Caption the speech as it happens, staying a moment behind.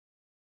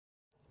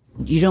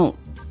you don't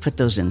put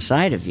those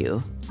inside of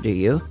you, do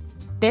you?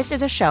 This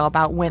is a show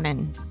about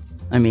women.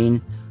 I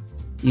mean,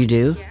 you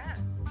do?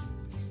 Yes.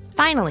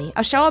 Finally,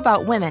 a show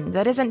about women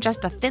that isn't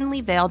just a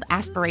thinly veiled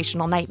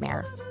aspirational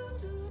nightmare.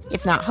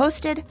 It's not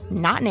hosted,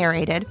 not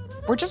narrated.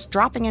 We're just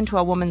dropping into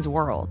a woman's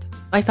world.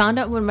 I found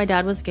out when my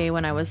dad was gay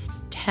when I was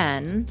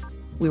 10.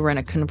 We were in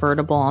a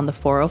convertible on the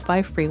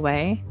 405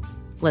 freeway,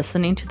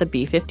 listening to the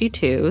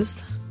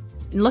B-52s.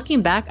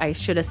 Looking back, I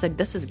should have said,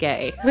 this is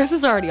gay. This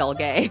is already all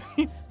gay.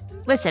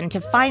 Listen to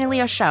Finally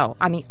a Show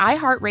on the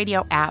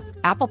iHeartRadio app,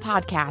 Apple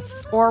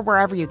Podcasts, or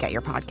wherever you get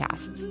your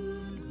podcasts.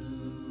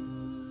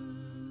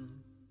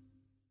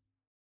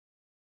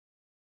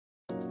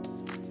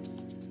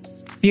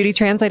 Beauty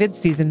Translated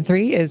Season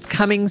 3 is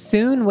coming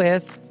soon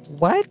with,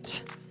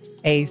 what?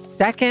 A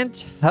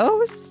second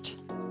host?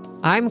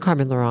 I'm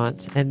Carmen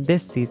Laurent, and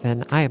this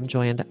season I am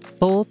joined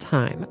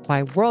full-time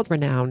by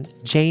world-renowned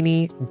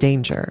Janie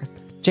Danger.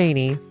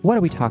 Janie, what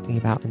are we talking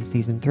about in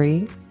Season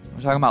 3?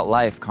 We're talking about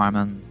life,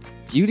 Carmen.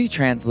 Beauty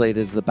Translated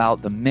is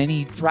about the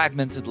many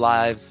fragmented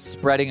lives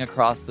spreading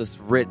across this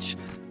rich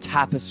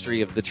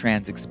tapestry of the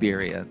trans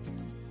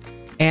experience.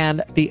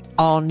 And the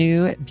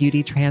all-new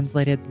Beauty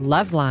Translated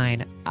Love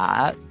Line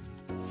at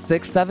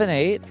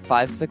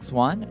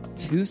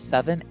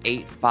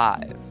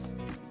 678-561-2785.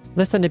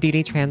 Listen to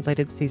Beauty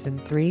Translated Season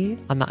 3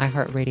 on the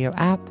iHeartRadio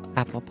app,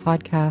 Apple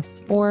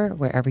Podcasts, or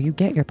wherever you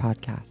get your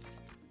podcasts.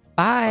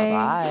 Bye.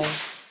 Bye.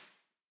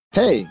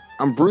 Hey,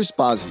 I'm Bruce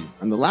Bozzi.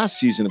 On the last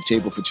season of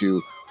Table for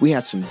Two, we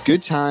had some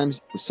good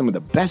times with some of the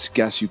best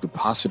guests you could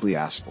possibly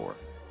ask for.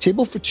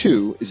 Table for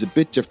Two is a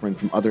bit different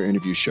from other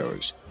interview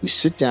shows. We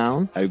sit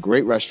down at a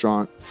great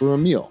restaurant for a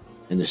meal,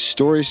 and the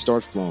stories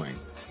start flowing.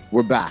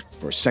 We're back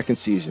for a second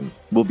season.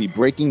 We'll be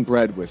breaking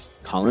bread with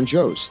Colin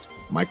Jost,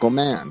 Michael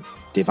Mann,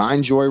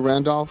 Divine Joy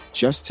Randolph,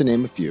 just to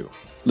name a few.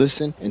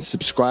 Listen and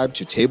subscribe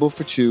to Table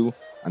for Two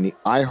on the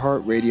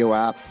iHeartRadio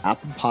app,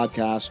 Apple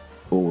Podcasts,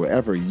 or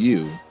wherever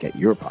you get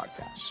your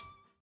podcasts.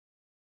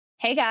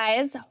 Hey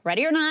guys,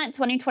 Ready or Not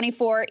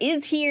 2024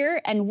 is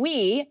here, and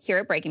we here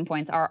at Breaking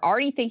Points are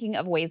already thinking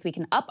of ways we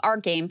can up our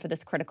game for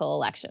this critical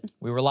election.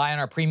 We rely on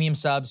our premium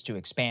subs to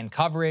expand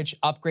coverage,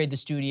 upgrade the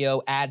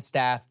studio, add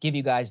staff, give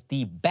you guys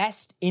the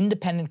best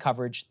independent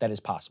coverage that is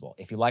possible.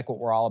 If you like what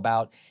we're all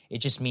about, it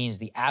just means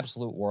the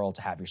absolute world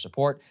to have your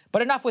support.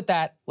 But enough with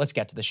that, let's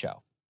get to the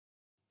show.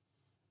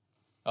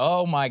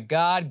 Oh my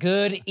God,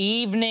 good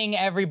evening,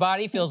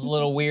 everybody. Feels a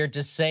little weird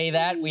to say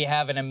that. We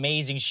have an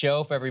amazing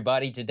show for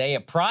everybody today, a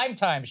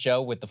primetime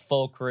show with the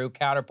full crew,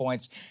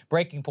 Counterpoints,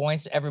 Breaking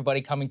Points,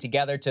 everybody coming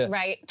together to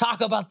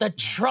talk about the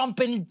Trump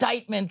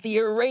indictment, the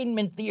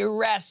arraignment, the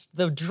arrest,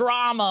 the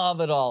drama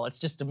of it all. It's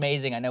just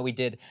amazing. I know we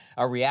did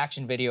a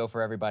reaction video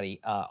for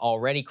everybody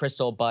already,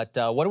 Crystal, but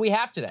what do we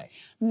have today?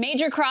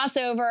 Major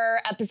crossover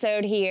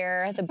episode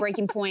here, the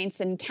Breaking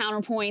Points and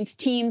Counterpoints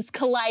teams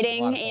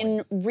colliding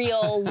in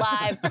real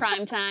live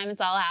prime time. It's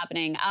all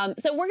happening.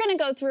 So we're going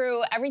to go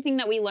through everything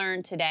that we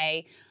learned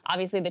today.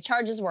 Obviously, the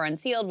charges were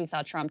unsealed. We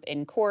saw Trump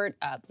in court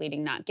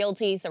pleading not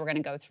guilty. So we're going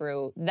to go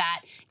through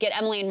that, get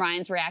Emily and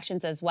Ryan's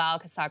reactions as well,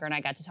 because Sagar and I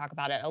got to talk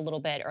about it a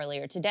little bit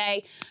earlier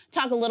today.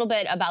 Talk a little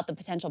bit about the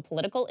potential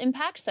political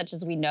impact, such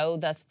as we know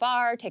thus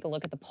far. Take a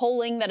look at the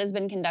polling that has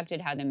been conducted,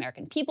 how the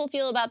American people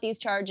feel about these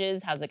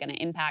charges. How's it going to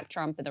impact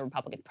Trump in the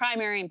Republican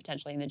primary and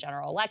potentially in the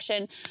general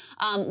election?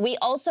 We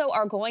also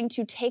are going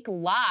to take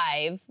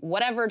live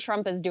whatever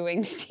Trump is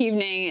doing this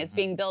evening. It's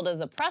being billed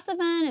as a press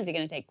event. Is he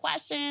going to take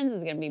questions?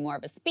 Is it going to be more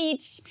of a speech?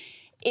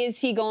 Is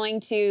he going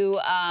to,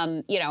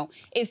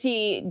 is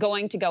he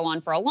going to go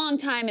on for a long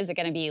time? Is it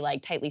going to be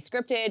like tightly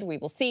scripted? We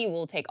will see.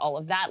 We'll take all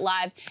of that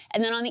live.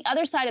 And then on the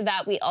other side of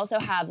that, we also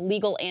have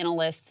legal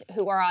analysts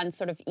who are on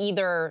sort of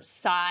either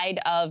side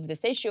of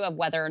this issue of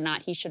whether or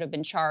not he should have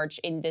been charged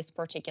in this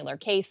particular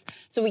case.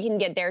 So we can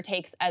get their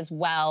takes as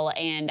well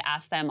and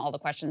ask them all the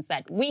questions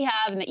that we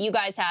have and that you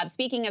guys have.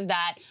 Speaking of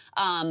that,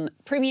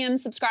 premium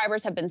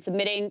subscribers have been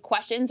submitting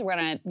questions. We're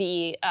going to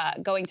be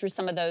going through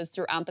some of those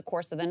throughout the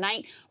course of the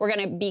night. We're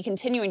going to be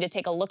continuing to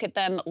take a look at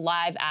them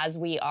live as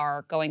we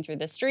are going through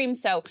the stream.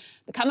 So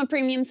become a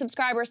premium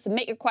subscriber,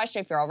 submit your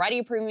question. If you're already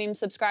a premium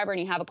subscriber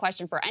and you have a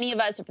question for any of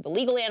us or for the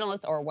legal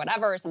analyst or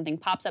whatever, or something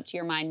pops up to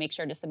your mind, make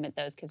sure to submit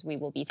those because we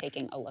will be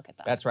taking a look at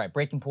them. That's right,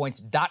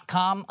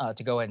 breakingpoints.com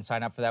to go ahead and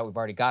sign up for that. We've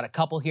already got a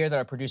couple here that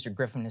our producer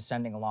Griffin is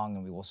sending along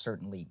and we will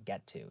certainly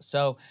get to.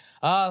 So,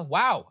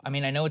 wow. I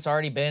mean, I know it's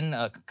already been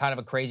kind of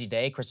a crazy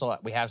day. Crystal,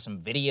 we have some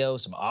video,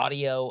 some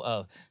audio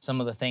of some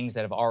of the things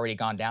that have already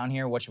gone down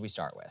here. What should we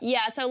start with? Yeah,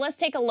 so let's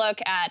take a look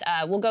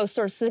at, we'll go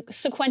sort of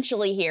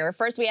sequentially here.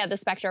 First, we have the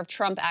specter of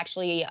Trump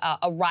actually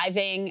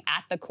arriving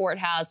at the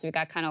courthouse. We've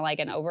got kind of like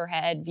an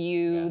overhead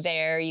view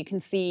there. You can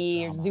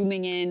see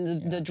zooming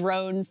in the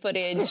drone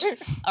footage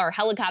or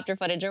helicopter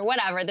footage or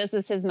whatever. This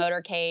is his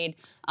motorcade.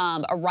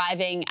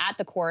 arriving at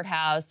the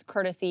courthouse,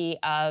 courtesy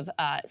of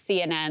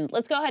CNN.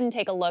 Let's go ahead and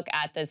take a look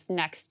at this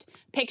next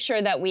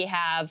picture that we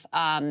have,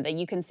 that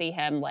you can see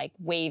him like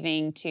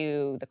waving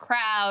to the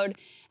crowd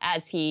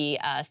as he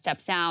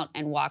steps out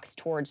and walks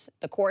towards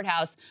the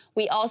courthouse.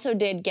 We also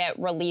did get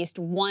released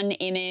one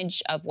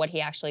image of what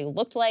he actually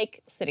looked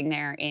like sitting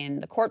there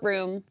in the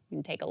courtroom. You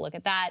can take a look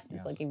at that.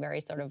 He's looking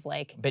very sort of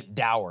like... Bit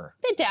dour.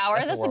 Bit dour.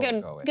 That's a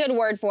good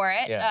word for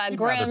it. Yeah. He'd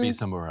grim. rather be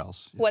somewhere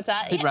else. What's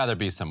that? He'd rather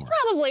be somewhere.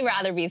 Probably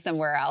rather be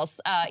somewhere else.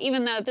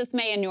 Even though this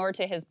may inure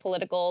to his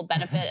political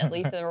benefit, at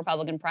least in the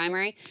Republican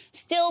primary,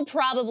 still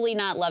probably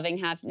not loving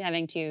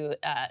having to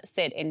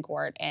sit in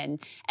court and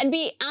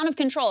be out of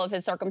control of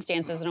his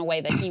circumstances in a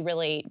way that he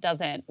really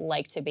doesn't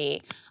like to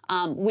be.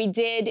 We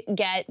did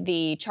get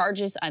the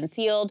charges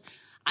unsealed.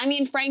 I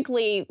mean,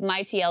 frankly, my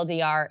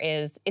TLDR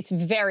is it's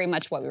very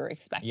much what we were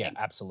expecting. Yeah,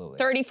 absolutely.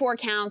 34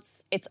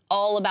 counts. It's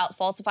all about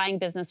falsifying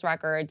business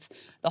records.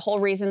 The whole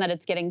reason that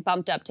it's getting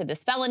bumped up to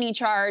this felony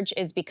charge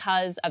is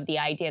because of the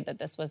idea that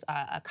this was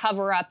a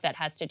cover-up that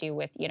has to do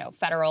with,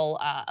 federal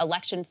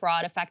election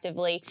fraud,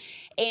 effectively.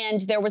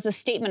 And there was a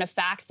statement of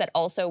facts that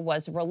also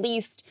was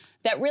released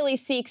that really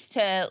seeks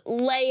to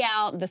lay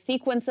out the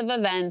sequence of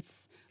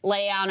events,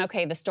 lay out,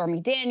 okay, the Stormy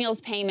Daniels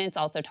payments,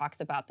 also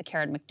talks about the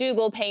Karen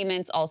McDougal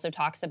payments, also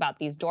talks about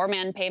these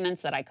doorman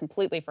payments that I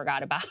completely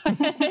forgot about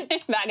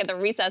back at the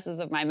recesses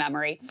of my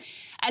memory.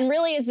 And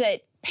really is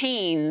it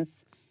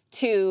pains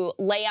to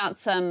lay out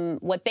some,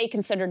 what they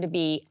consider to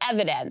be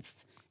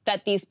evidence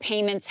that these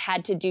payments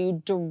had to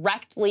do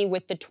directly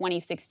with the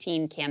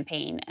 2016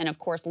 campaign. And of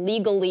course,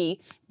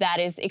 legally,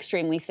 that is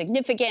extremely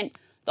significant.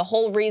 The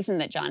whole reason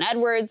that John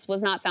Edwards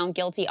was not found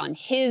guilty on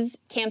his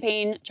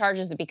campaign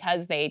charges is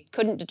because they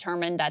couldn't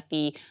determine that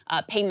the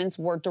payments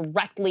were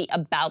directly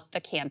about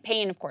the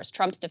campaign. Of course,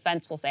 Trump's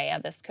defense will say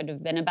this could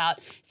have been about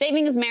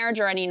saving his marriage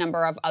or any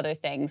number of other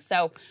things.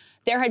 So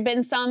there had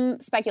been some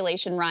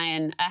speculation,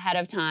 Ryan, ahead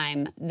of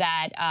time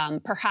that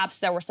perhaps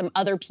there were some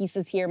other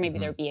pieces here. Maybe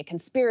there'd be a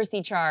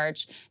conspiracy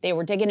charge. They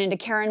were digging into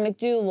Karen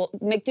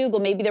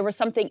McDougal. Maybe there was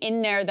something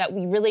in there that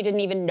we really didn't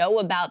even know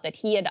about that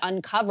he had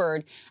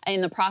uncovered in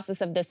the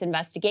process of this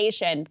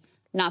investigation.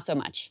 Not so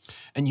much.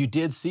 And you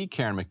did see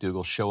Karen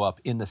McDougal show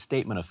up in the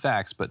statement of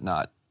facts, but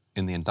not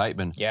in the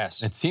indictment.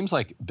 Yes. It seems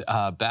like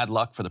bad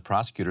luck for the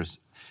prosecutors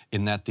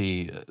in that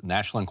the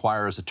National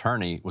Enquirer's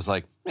attorney was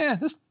like,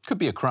 this could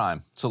be a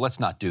crime, so let's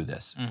not do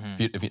this.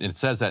 If it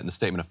says that in the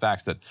statement of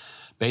facts that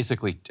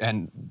basically,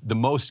 and the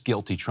most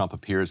guilty Trump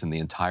appears in the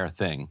entire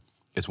thing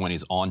is when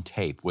he's on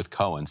tape with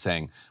Cohen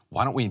saying,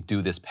 why don't we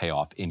do this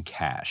payoff in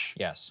cash?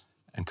 Yes.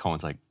 And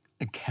Cohen's like,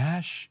 in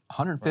cash?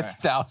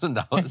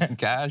 $150,000 in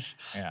cash?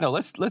 Yeah. No,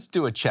 let's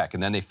do a check.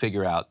 And then they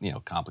figure out,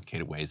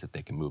 complicated ways that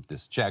they can move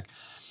this check.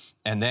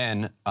 And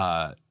then,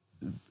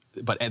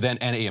 then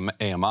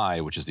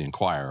AMI, which is the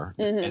Enquirer,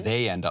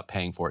 they end up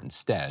paying for it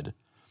instead.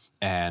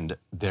 And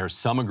there's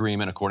some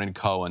agreement, according to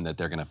Cohen, that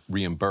they're going to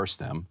reimburse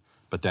them.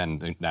 But then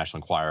the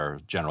National Enquirer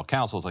general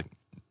counsel is like,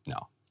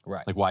 no.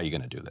 Right. Like, why are you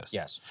going to do this?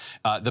 Yes.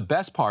 The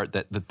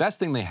best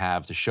thing they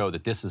have to show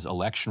that this is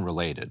election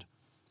related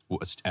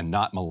and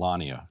not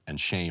Melania and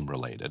shame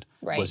related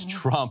was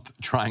Trump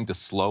trying to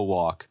slow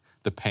walk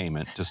the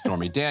payment to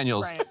Stormy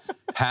Daniels,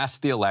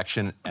 past the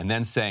election, and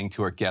then saying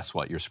to her, guess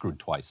what, you're screwed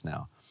twice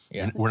now.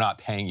 Yeah. We're not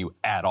paying you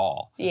at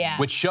all. Yeah.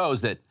 Which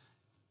shows that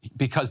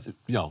because,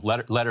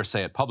 let her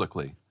say it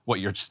publicly,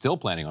 you're still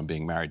planning on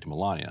being married to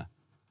Melania.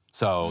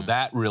 So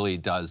that really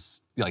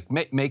does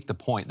make the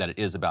point that it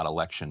is about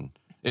election.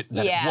 It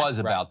was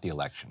about the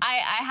election.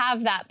 I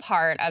have that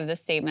part of the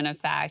statement of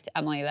fact,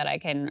 Emily, that I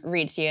can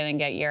read to you and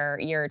get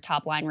your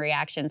top line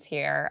reactions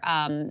here.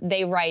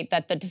 They write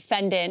that the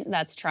defendant,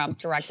 that's Trump,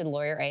 directed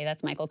lawyer A,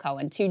 that's Michael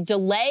Cohen, to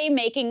delay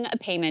making a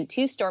payment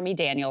to Stormy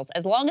Daniels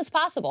as long as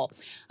possible.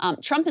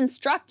 Trump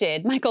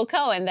instructed Michael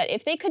Cohen that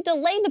if they could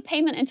delay the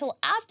payment until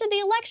after the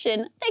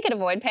election, they could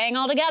avoid paying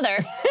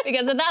altogether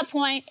because at that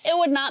point, it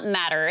would not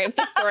matter if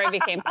the story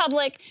became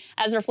public,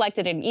 as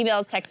reflected in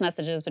emails, text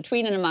messages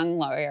between and among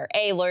lawyer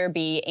A, lawyer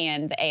B,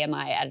 and the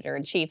AMI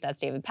editor-in-chief, that's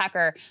David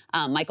Pecker.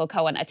 Michael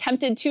Cohen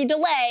attempted to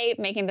delay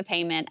making the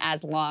payment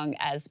as long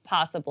as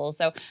possible.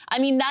 So, I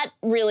mean, that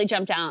really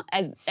jumped out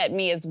at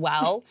me as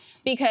well,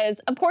 because,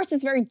 of course,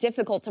 it's very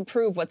difficult to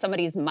prove what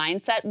somebody's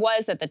mindset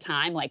was at the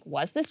time. Like,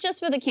 was this just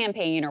for the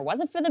campaign, or was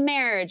it for the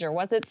marriage, or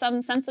was it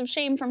some sense of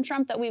shame from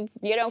Trump that we've,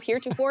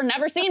 heretofore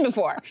never seen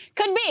before?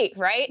 Could be,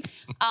 right?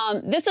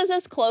 This is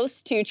as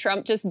close to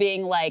Trump just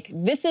being like,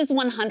 this is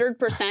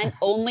 100%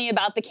 only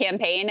about the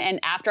campaign, and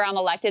after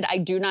I'm elected, I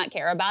do not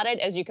care about it,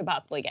 as you could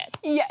possibly get.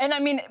 Yeah, and I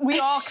mean, we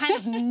all kind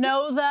of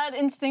know that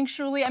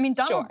instinctually. I mean,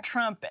 Donald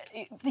Trump,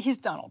 he's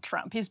Donald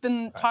Trump. He's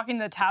been talking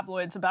to the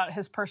tabloids about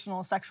his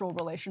personal sexual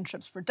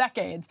relationships for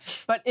decades.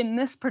 But in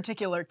this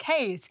particular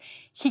case,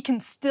 he can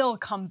still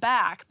come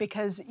back,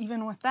 because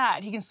even with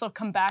that, he can still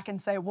come back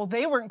and say, well,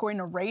 they weren't going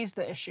to raise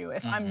the issue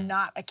if I'm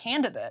not a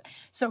candidate.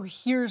 So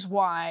here's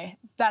why.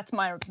 That's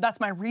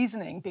my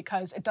reasoning,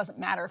 because it doesn't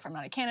matter if I'm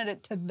not a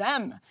candidate. To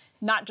them,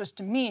 not just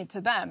to me, to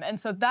them. And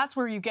so that's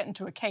where you get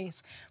into a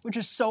case which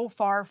is so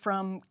far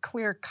from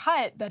clear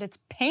cut that it's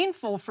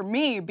painful for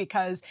me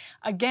because,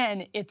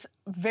 again, it's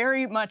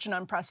very much an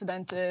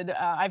unprecedented.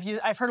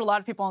 I've heard a lot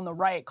of people on the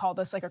right call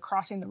this like a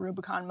crossing the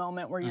Rubicon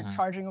moment where you're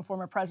charging a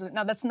former president.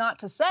 Now, that's not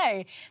to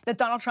say that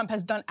Donald Trump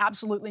has done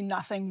absolutely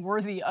nothing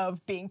worthy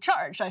of being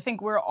charged. I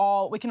think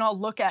we can all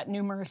look at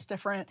numerous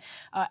different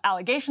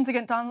allegations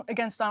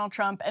against Donald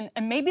Trump,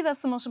 and maybe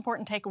that's the most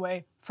important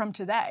takeaway from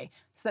today,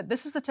 is that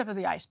this is the tip of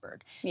the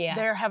iceberg. Yeah.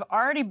 There have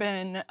already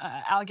been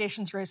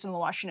allegations raised in the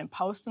Washington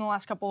Post in the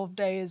last couple of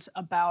days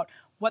about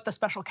what the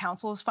special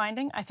counsel is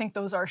finding. I think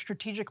those are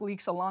strategic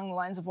leaks along the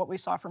lines of what we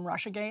saw from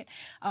Russiagate.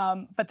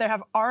 But there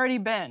have already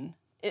been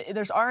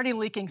there's already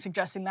leaking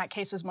suggesting that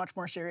case is much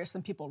more serious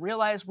than people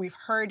realize. We've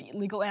heard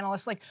legal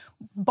analysts like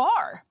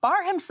Barr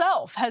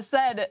himself has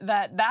said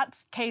that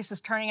case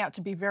is turning out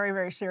to be very,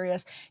 very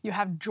serious. You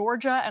have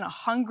Georgia and a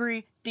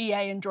hungry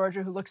DA in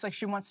Georgia who looks like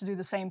she wants to do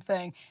the same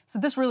thing. So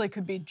this really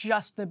could be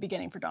just the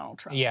beginning for Donald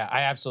Trump. Yeah,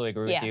 I absolutely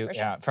agree with you. For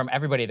sure. From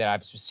everybody that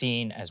I've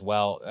seen as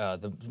well,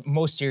 the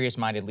most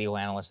serious-minded legal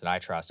analysts that I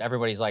trust,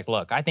 everybody's like,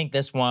 look, I think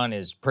this one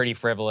is pretty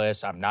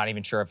frivolous. I'm not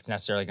even sure if it's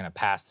necessarily going to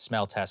pass the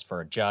smell test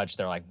for a judge.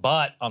 They're like,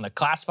 but on the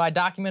classified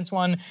documents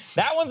one,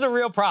 that one's a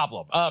real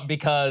problem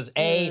because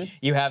A,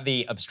 you have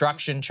the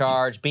obstruction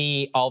charge,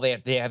 B,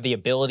 they have the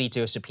ability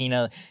to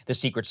subpoena the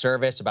Secret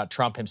Service about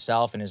Trump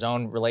himself and his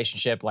own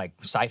relationship, like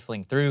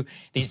siphoning through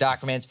these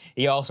documents.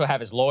 You also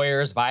have his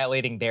lawyers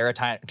violating their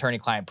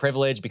attorney-client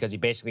privilege because he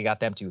basically got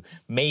them to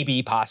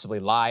possibly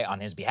lie on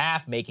his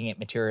behalf, making it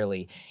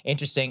materially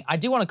interesting. I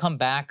do want to come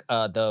back,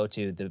 though,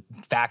 to the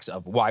facts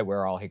of why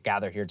we're all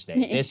gathered here today.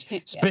 This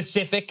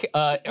specific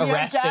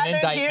arrest and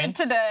indictment.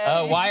 Here today.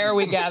 Why are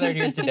we gathered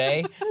here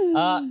today?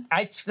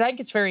 I think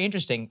it's very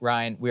interesting,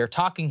 Ryan. We are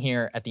talking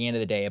here at the end of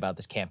the day about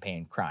this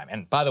campaign crime.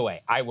 And by the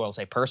way, I will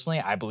say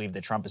personally, I believe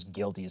that Trump is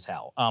guilty as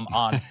hell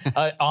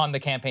on the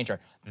campaign charge.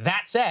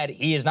 That said,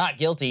 he is not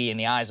guilty in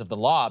the eyes of the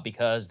law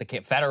because the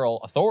federal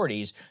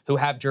authorities who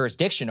have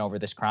jurisdiction over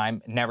this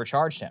crime never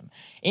charged him.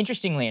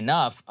 Interestingly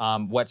enough,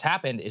 what's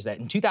happened is that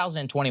in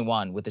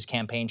 2021, with this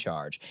campaign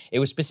charge, it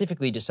was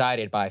specifically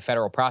decided by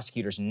federal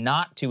prosecutors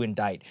not to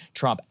indict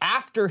Trump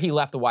after he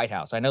left the White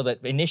House. I know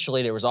that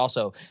initially there was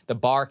also the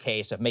Barr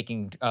case of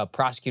making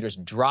prosecutors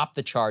drop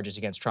the charges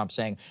against Trump,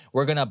 saying,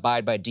 we're going to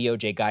abide by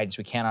DOJ guidance.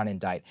 We cannot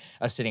indict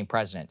a sitting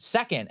president.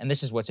 Second, and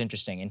this is what's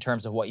interesting in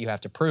terms of what you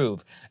have to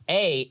prove,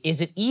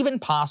 is it even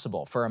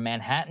possible for a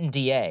Manhattan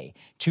DA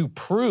to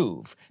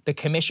prove the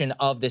commission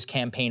of this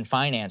campaign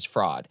finance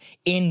fraud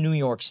in New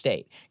York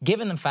State,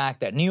 given the fact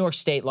that New York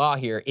State law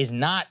here is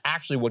not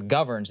actually what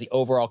governs the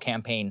overall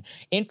campaign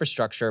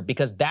infrastructure,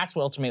 because that's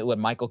ultimately what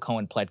Michael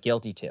Cohen pled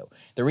guilty to.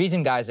 The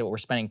reason, guys, that we're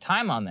spending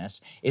time on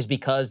this is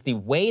because the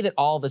way that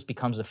all of this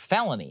becomes a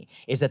felony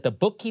is that the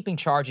bookkeeping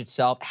charge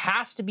itself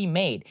has to be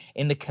made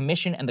in the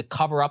commission and the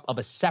cover-up of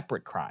a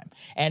separate crime.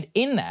 And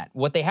in that,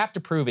 what they have to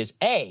prove is,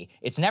 A,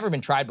 it's never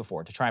been tried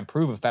before to try and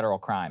prove a federal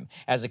crime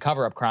as a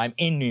cover-up crime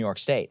in New York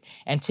State.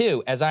 And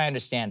two, as I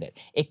understand it,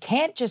 it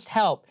can't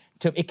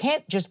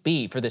just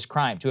be for this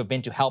crime to have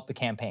been to help the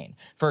campaign.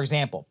 For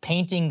example,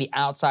 painting the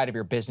outside of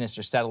your business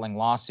or settling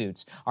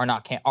lawsuits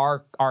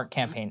aren't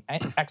campaign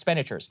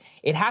expenditures.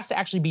 It has to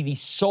actually be the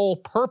sole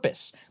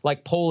purpose,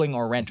 like polling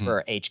or rent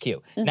for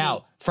HQ.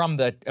 Now, from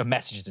the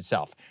messages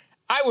itself,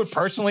 I would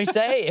personally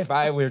say, if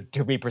I were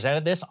to be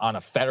presented this on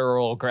a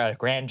federal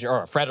grand jury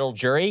or a federal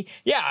jury,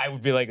 yeah, I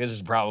would be like, this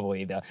is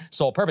probably the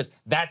sole purpose.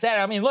 That said,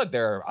 I mean, look,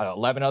 there are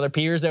 11 other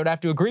peers that would have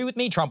to agree with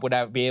me. Trump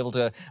would be able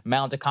to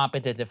mount a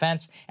competent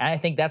defense. And I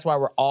think that's why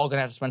we're all going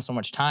to have to spend so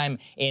much time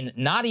in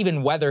not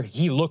even whether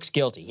he looks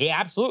guilty. He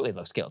absolutely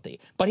looks guilty.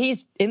 But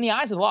he's, in the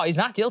eyes of the law, he's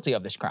not guilty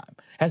of this crime.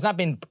 Has not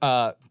been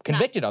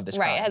convicted of this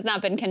crime. Right, has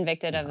not been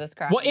convicted of this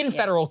crime. Well, in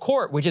federal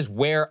court, which is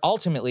where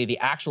ultimately the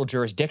actual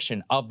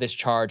jurisdiction of this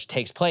charge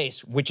takes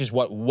place, which is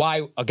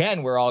why,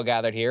 again, we're all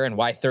gathered here and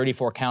why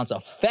 34 counts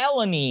of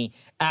felony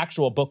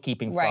actual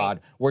bookkeeping fraud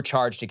were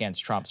charged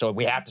against Trump. So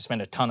we have to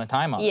spend a ton of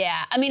time on this.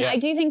 Yeah, I mean, I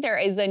do think there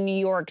is a New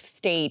York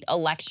State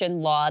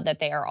election law that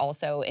they are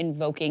also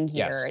invoking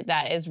here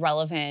that is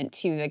relevant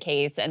to the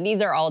case. And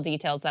these are all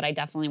details that I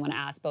definitely want to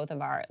ask both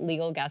of our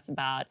legal guests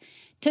about.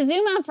 To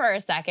zoom out for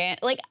a second,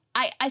 like,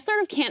 I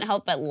sort of can't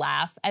help but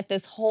laugh at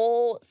this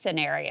whole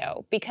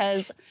scenario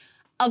because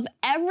of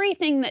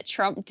everything that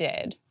Trump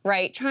did,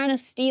 right? Trying to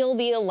steal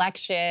the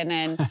election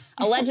and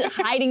allegedly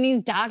hiding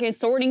these documents,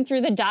 sorting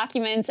through the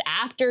documents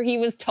after he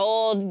was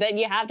told that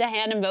you have to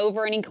hand him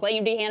over and he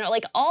claimed he handed,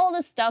 like all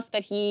the stuff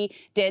that he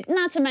did,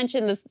 not to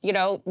mention this,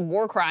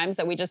 war crimes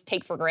that we just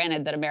take for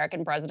granted that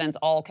American presidents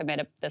all commit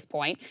at this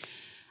point.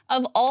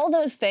 Of all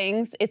those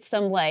things, it's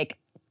some like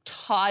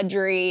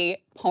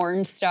tawdry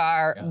porn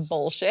star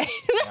bullshit.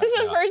 That's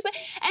the first thing.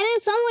 And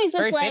in some ways,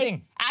 it's like,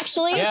 fitting.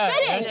 Actually, it's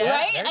fitting,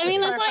 right? I mean,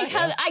 that's like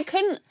how I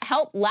couldn't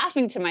help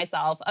laughing to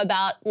myself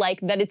about like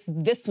that it's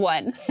this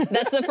one.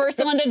 That's the first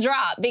one to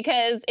drop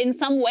because in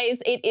some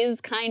ways it is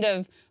kind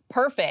of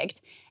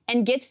perfect.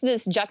 and gets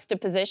this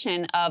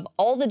juxtaposition of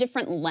all the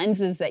different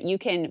lenses that you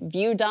can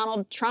view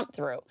Donald Trump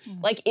through.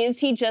 Like, is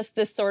he just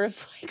this sort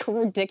of like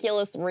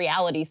ridiculous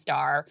reality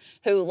star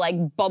who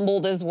like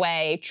bumbled his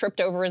way,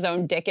 tripped over his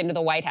own dick into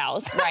the White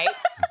House, right?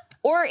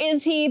 Or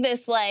is he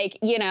this, like,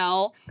 you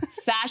know,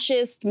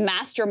 fascist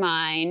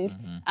mastermind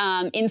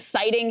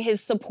inciting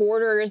his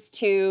supporters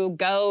to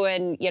go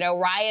and, you know,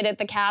 riot at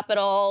the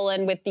Capitol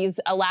and with these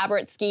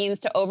elaborate schemes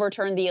to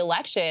overturn the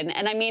election?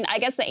 And I mean, I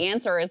guess the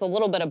answer is a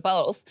little bit of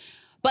both.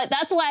 But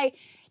that's why,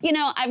 you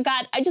know,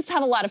 I just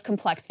have a lot of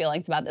complex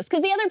feelings about this.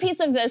 Because the other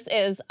piece of this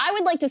is I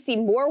would like to see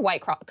more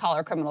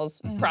white-collar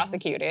criminals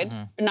prosecuted,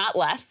 not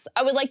less.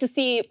 I would like to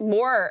see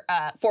more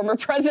former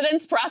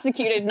presidents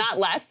prosecuted, not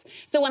less.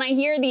 So when I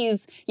hear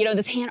these, you know,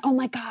 this oh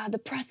my God, the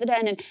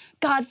precedent, and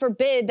God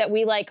forbid that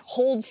we, like,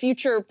 hold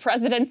future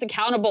presidents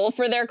accountable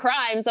for their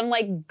crimes, I'm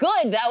like,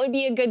 good, that would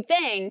be a good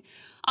thing.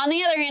 On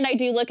the other hand, I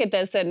do look at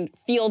this and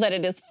feel that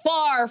it is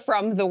far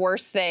from the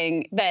worst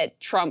thing that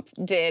Trump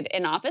did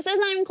in office. It's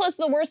not even close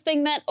to the worst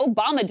thing that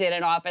Obama did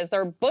in office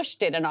or Bush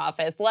did in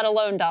office, let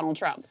alone Donald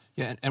Trump.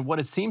 Yeah, and what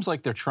it seems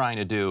like they're trying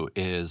to do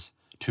is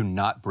to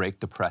not break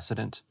the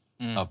precedent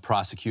of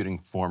prosecuting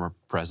former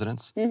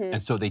presidents.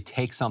 And so they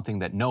take something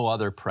that no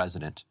other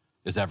president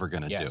is ever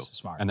going to do.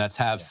 Smart. And that's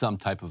have some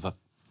type of a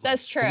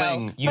That's true.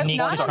 Unique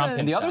to Trump himself.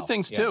 And the other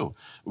things, too,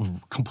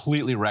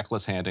 completely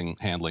reckless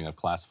handling of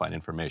classified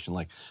information.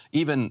 Like,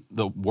 even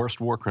the worst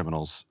war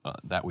criminals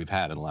that we've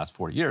had in the last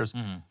 40 years,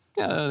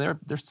 they're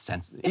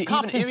sensitive.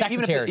 Even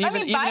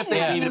if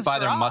they even buy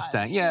their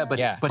Mustang. But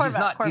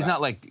he's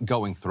not like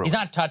going through He's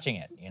not touching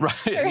it. You know?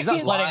 Right. He's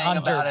not letting lying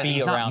Hunter about it. be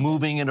He's around not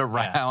moving it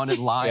around and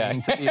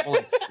lying to people,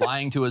 and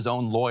lying to his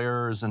own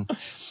lawyers. And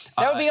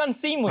that would be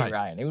unseemly,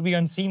 Ryan. It would be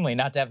unseemly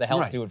not to have the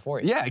help do it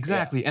for you. Yeah,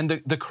 exactly. And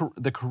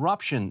the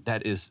corruption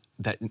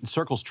that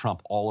circles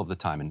Trump all of the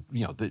time. And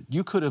you know,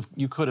 you could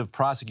have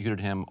prosecuted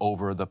him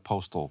over the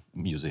Postal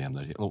Museum,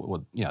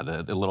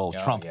 the little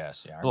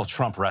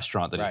Trump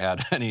restaurant that he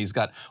had, and he's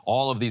got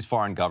all of these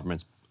foreign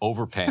governments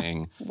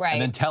overpaying,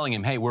 and then telling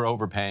him, hey, we're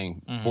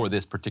overpaying for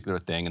this particular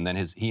thing, and then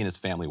he and his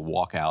family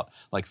walk out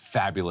like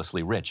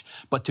fabulously rich.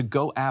 But to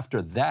go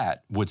after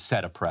that would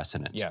set a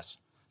precedent. Yes.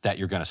 That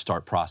you're going to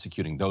start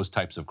prosecuting those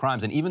types of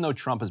crimes. And even though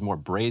Trump is more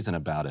brazen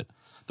about it,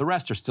 the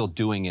rest are still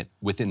doing it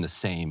within the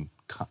same.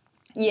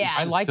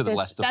 I like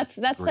this.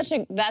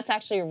 That's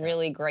actually a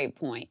really great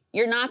point.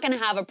 You're not going to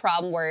have a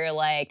problem where you're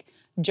like,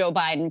 Joe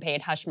Biden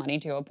paid hush money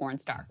to a porn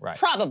star. Right.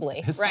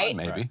 Probably, his right? Son,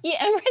 maybe.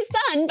 Yeah, his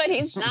son, but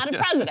he's not a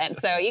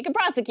president, so you can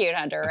prosecute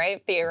Hunter,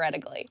 right?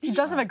 Theoretically. He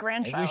does have a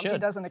grandchild he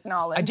doesn't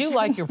acknowledge. I do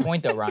like your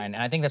point, though, Ryan,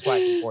 and I think that's why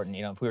it's important.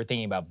 You know, if we were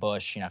thinking about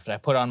Bush, you know, if I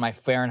put on my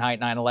Fahrenheit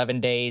 9/11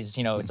 days,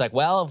 you know, it's like,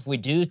 well, if we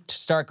do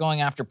start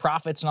going after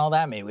profits and all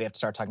that, maybe we have to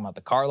start talking about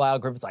the Carlyle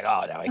Group. It's like,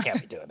 oh, no, we can't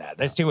be doing that.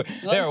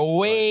 There are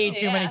way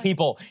too many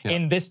people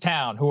in this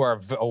town who are,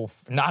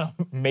 not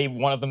maybe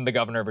one of them the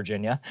governor of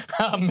Virginia,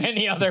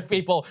 many other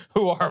people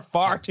who are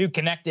far too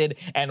connected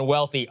and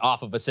wealthy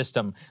off of a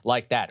system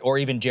like that. Or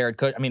even Jared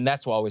Kushner. I mean,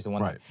 that's always the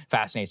one that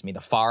fascinates me.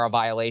 The FARA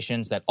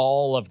violations that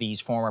all of these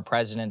former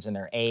presidents and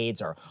their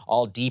aides are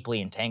all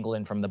deeply entangled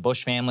in from the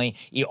Bush family.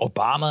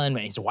 Obama and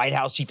his White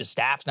House chief of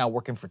staff's now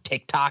working for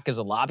TikTok as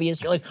a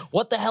lobbyist. You're like,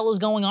 what the hell is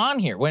going on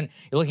here? When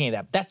you're looking at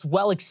that, that's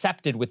well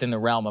accepted within the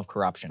realm of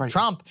corruption. Right.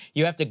 Trump,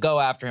 you have to go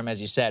after him, as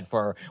you said,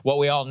 for what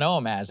we all know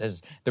him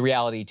as the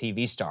reality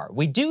TV star.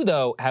 We do,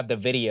 though, have the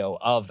video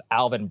of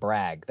Alvin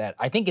Bragg that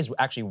I think is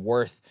actually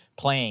worth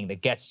playing,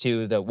 that gets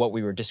to what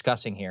we were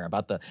discussing here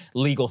about the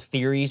legal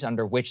theories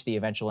under which the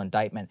eventual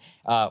indictment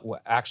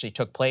actually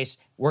took place.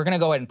 We're going to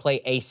go ahead and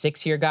play A6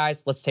 here,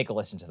 guys. Let's take a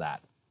listen to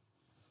that.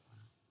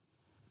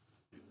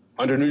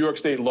 Under New York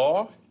state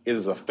law, it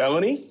is a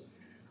felony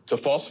to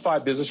falsify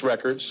business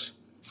records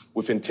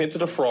with intent to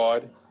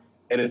defraud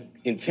and an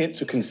intent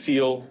to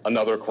conceal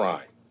another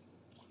crime.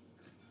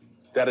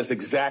 That is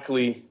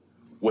exactly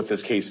what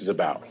this case is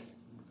about.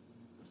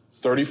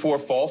 34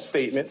 false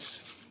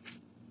statements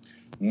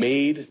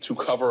made to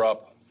cover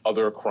up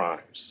other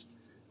crimes.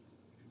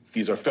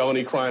 These are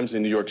felony crimes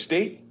in New York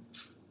State,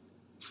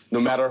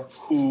 no matter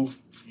who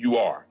you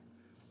are.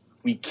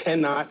 We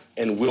cannot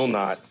and will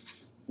not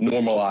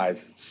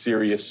normalize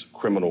serious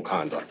criminal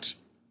conduct.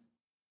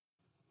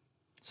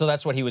 So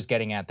that's what he was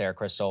getting at there,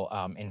 Crystal,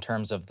 in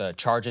terms of the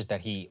charges that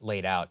he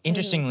laid out.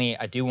 Interestingly,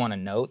 I do want to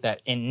note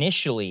that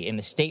initially in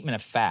the statement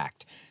of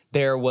fact,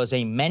 there was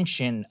a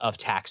mention of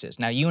taxes.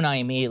 Now, you and I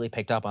immediately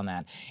picked up on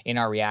that in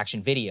our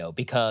reaction video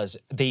because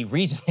the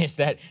reason is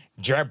that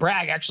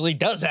Bragg actually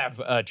does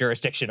have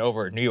jurisdiction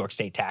over New York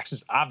state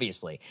taxes,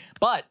 obviously.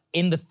 But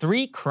in the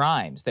 3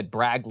 crimes that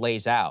Bragg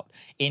lays out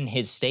in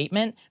his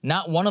statement,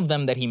 not one of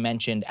them that he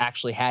mentioned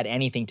actually had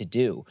anything to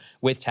do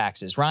with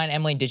taxes. Ryan,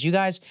 Emily, did you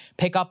guys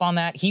pick up on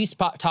that? He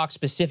talked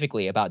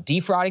specifically about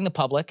defrauding the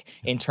public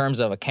in terms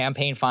of a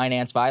campaign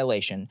finance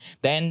violation,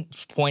 then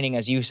pointing,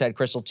 as you said,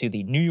 Crystal, to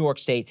the New York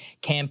state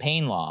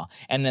campaign law,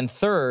 and then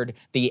third,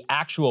 the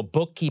actual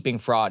bookkeeping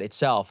fraud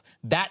itself.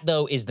 That,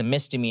 though, is the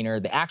misdemeanor,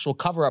 the actual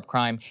cover-up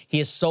crime. He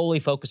is solely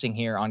focusing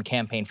here on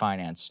campaign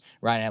finance.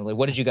 Ryan and Emily,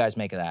 what did you guys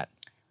make of that?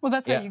 Well,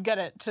 that's how you get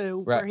it to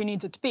where he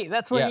needs it to be.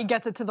 That's where he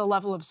gets it to the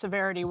level of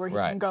severity where he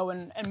can go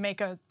and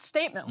make a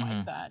statement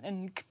like that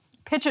and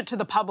pitch it to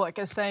the public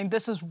as saying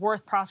this is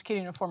worth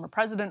prosecuting a former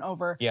president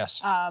over.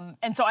 Yes.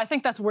 And so I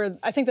think that's where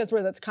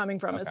that's coming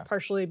from. It's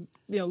partially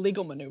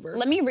legal maneuver.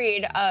 Let me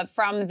read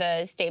from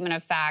the statement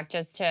of fact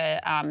just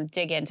to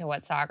dig into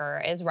what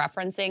Saagar is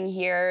referencing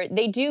here.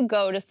 They do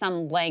go to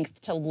some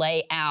length to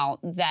lay out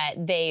that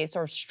they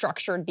sort of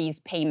structured these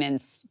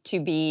payments to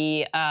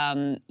be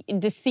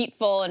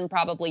deceitful and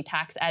probably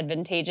tax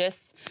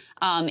advantageous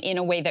in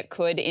a way that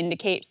could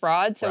indicate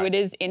fraud. So it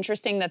is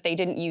interesting that they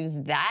didn't use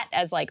that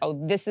as like,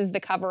 oh, this is the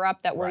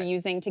cover-up that we're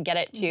using to get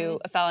it to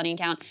a felony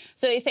count.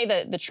 So they say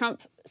that the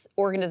Trump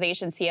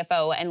Organization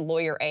CFO and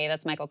Lawyer A,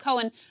 that's Michael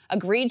Cohen,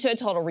 agreed to a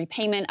total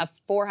repayment of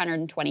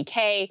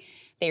 $420K.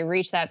 They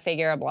reached that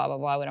figure, blah, blah,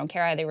 blah. We don't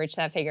care how they reached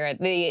that figure.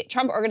 The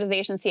Trump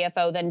Organization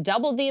CFO then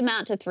doubled the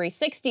amount to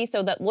 $360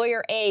 so that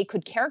Lawyer A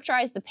could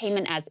characterize the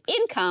payment as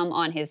income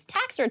on his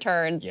tax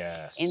returns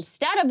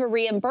instead of a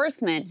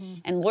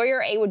reimbursement. And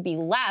Lawyer A would be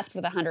left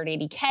with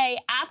 $180K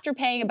after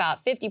paying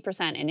about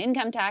 50% in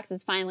income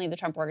taxes. Finally, the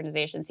Trump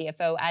Organization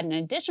CFO added an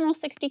additional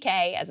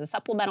 $60K as a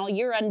supplemental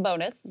year-end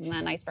bonus. Isn't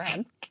that nice for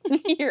him?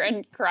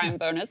 Year-end crime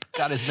bonus.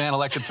 Got his man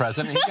elected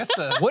president. He gets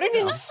the... What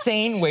an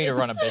insane way to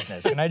run a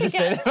business. Can I just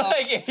say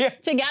that?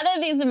 Together,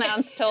 these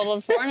amounts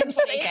totaled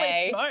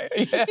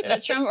 $420K.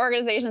 The Trump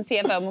Organization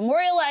CFO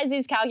memorialized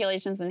these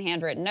calculations in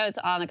handwritten notes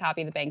on the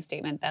copy of the bank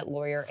statement that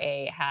Lawyer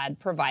A had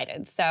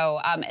provided. So,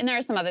 and there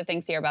are some other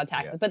things here about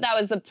taxes, but that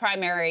was the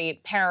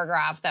primary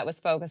paragraph that was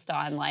focused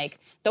on, like,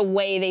 the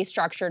way they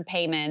structured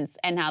payments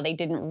and how they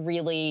didn't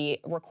really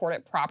record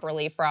it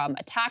properly from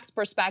a tax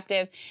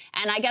perspective.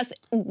 And I guess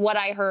what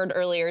I heard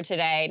earlier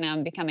today, now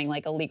I'm becoming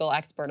like a legal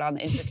expert on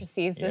the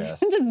intricacies of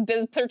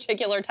this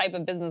particular type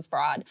of business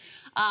fraud,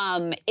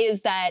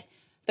 is that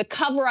the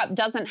cover-up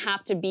doesn't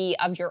have to be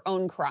of your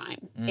own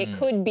crime. It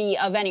could be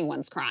of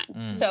anyone's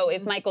crime. So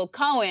if Michael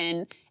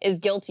Cohen is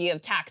guilty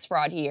of tax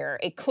fraud here,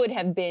 it could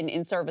have been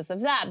in service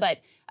of that. But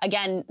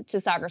again, to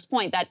Saagar's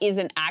point, that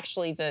isn't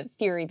actually the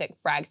theory that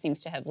Bragg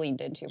seems to have leaned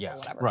into for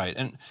whatever reason.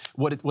 And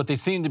what they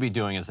seem to be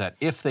doing is that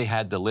if they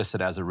had to list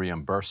it as a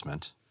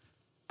reimbursement,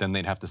 then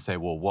they'd have to say,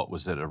 well, what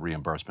was it a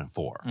reimbursement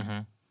for?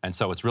 And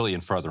so it's really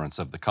in furtherance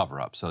of the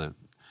cover-up. So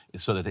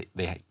that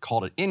they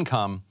called it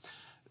income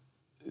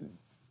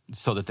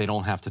so that they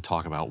don't have to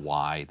talk about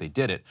why they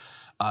did it.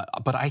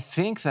 But I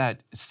think that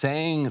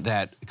saying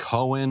that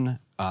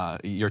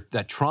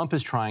that Trump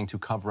is trying to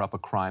cover up a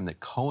crime that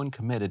Cohen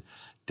committed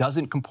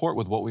doesn't comport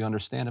with what we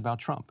understand about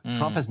Trump.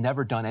 Trump has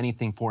never done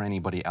anything for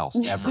anybody else,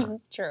 ever.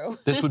 True.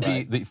 This would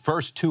be the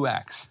first 2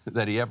 acts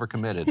that he ever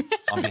committed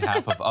on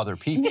behalf of other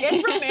people.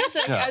 And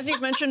romantic, as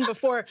you've mentioned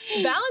before,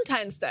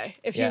 Valentine's Day.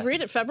 If you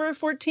read it, February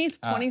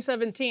 14th,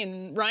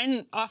 2017,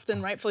 Ryan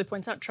often rightfully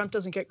points out Trump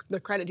doesn't get the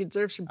credit he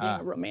deserves for being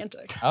a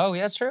romantic. Oh,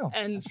 yeah, that's true.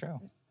 And that's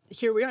true.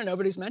 Here we are,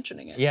 nobody's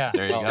mentioning it. Yeah,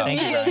 there you go.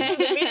 Thank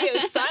you. The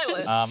media is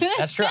silent.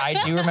 That's true. I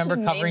do remember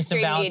covering some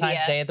Mainstream Valentine's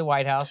media. Day at the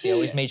White House. You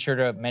always made sure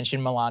to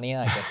mention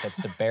Melania. I guess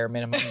that's the bare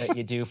minimum that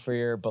you do for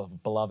your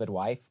beloved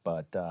wife.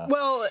 But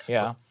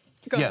yeah.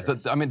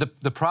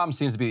 The problem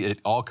seems to be it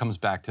all comes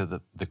back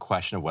to the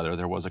question of whether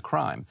there was a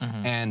crime.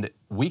 And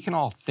we can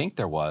all think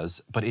there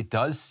was, but it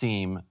does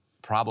seem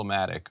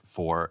problematic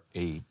for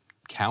a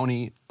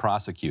county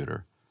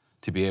prosecutor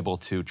to be able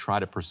to try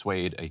to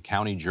persuade a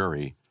county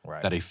jury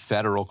that a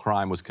federal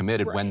crime was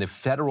committed when the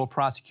federal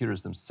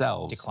prosecutors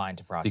themselves declined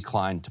to prosecute.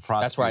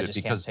 That's where I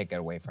just can't take it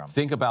away from.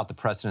 Think about the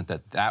precedent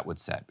that would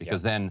set,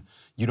 because then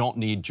you don't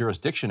need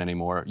jurisdiction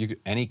anymore.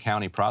 Any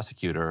county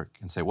prosecutor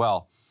can say,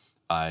 well,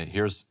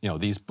 here's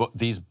these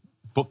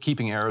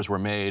bookkeeping errors were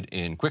made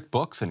in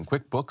QuickBooks, and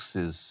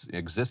QuickBooks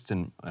exists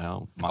in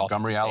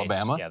Montgomery,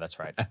 Alabama. Yeah, that's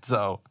right. And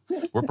so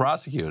we're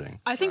prosecuting.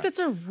 I think that's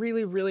a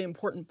really, really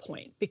important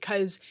point,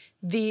 because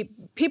the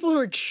people who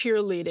are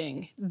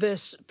cheerleading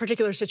this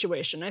particular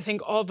situation, I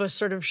think all of us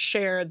sort of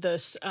share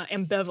this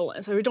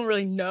ambivalence. We don't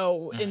really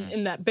know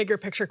in that bigger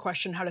picture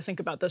question how to think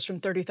about this from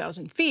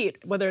 30,000 feet,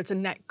 whether it's a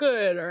net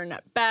good or a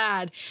net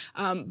bad.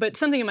 But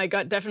something in my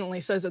gut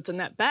definitely says it's a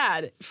net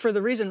bad for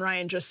the reason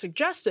Ryan just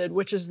suggested,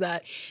 which is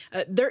that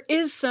there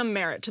is some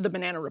merit to the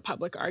Banana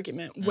Republic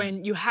argument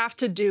when you have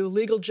to do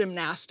legal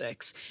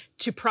gymnastics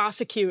to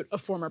prosecute a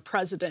former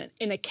president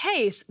in a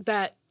case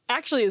that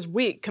actually is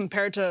weak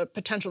compared to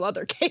potential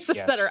other cases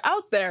that are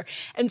out there.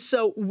 And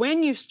so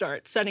when you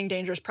start setting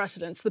dangerous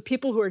precedents, the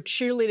people who are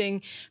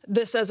cheerleading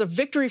this as a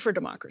victory for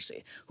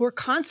democracy, who are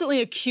constantly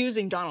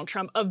accusing Donald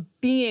Trump of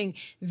being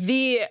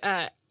the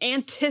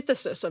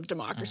antithesis of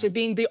democracy,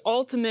 being the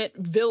ultimate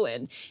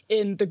villain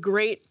in the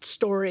great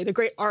story, the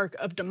great arc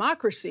of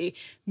democracy,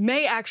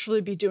 may actually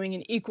be doing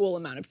an equal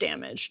amount of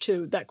damage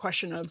to that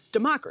question of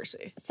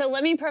democracy. So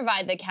let me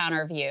provide the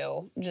counter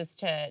view, just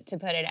to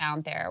put it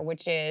out there,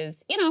 which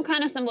is,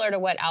 kind of similar to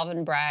what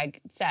Alvin Bragg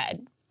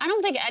said. I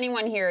don't think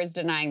anyone here is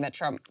denying that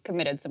Trump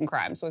committed some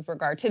crimes with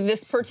regard to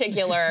this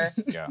particular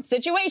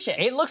situation.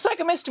 It looks like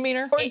a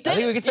misdemeanor. I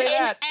think we can say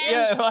that.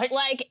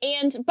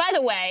 And by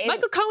the way,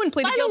 Michael Cohen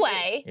pleaded guilty.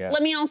 By the way,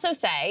 let me also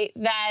say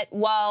that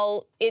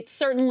while it's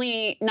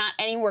certainly not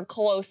anywhere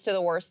close to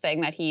the worst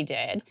thing that he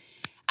did,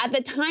 at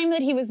the time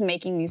that he was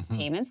making these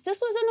payments, this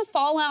was in the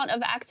fallout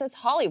of Access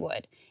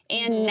Hollywood.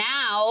 And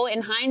now,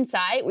 in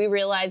hindsight, we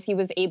realize he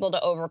was able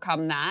to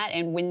overcome that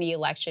and win the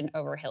election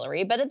over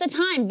Hillary. But at the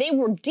time, they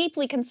were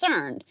deeply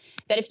concerned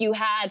that if you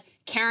had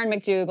Karen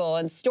McDougal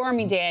and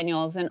Stormy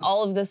Daniels and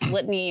all of this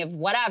litany of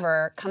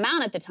whatever come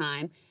out at the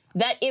time,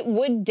 that it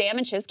would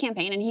damage his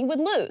campaign and he would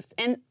lose.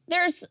 And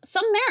there's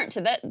some merit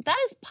to that. That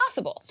is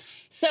possible.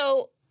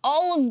 So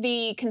all of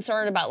the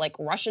concern about like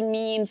Russian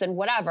memes and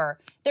whatever,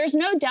 there's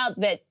no doubt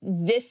that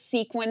this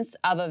sequence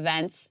of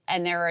events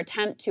and their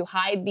attempt to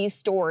hide these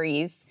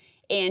stories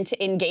and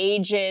to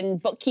engage in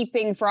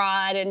bookkeeping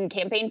fraud and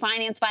campaign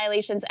finance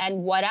violations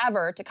and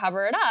whatever to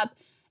cover it up,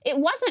 it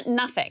wasn't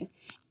nothing.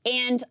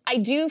 And I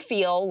do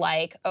feel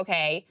like,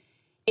 okay,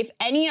 if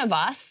any of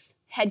us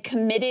had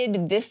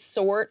committed this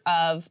sort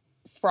of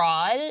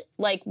fraud,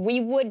 like we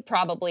would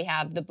probably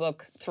have the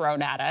book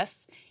thrown at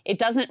us. It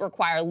doesn't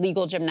require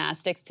legal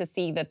gymnastics to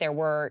see that there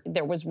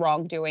was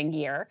wrongdoing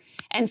here.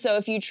 And so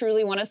if you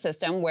truly want a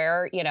system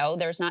where,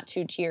 there's not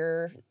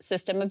two-tier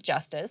system of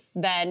justice,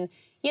 then,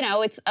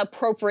 it's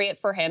appropriate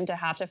for him to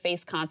have to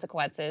face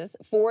consequences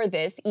for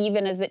this,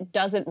 even as it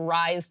doesn't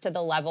rise to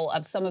the level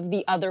of some of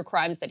the other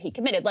crimes that he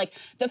committed. Like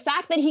the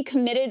fact that he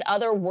committed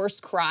other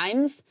worse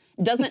crimes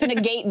doesn't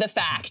negate the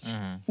fact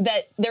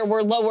that there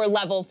were lower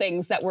level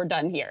things that were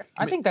done here.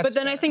 I think that's But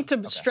then I think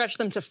to stretch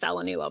them to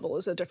felony level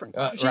is a different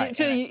question. Right.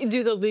 To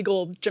do the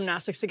legal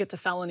gymnastics to get to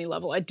felony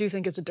level, I do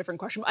think it's a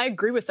different question. I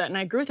agree with that, and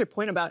I agree with your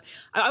point about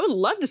I would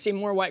love to see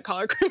more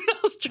white-collar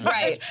criminals charged.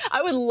 Right.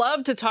 I would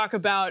love to talk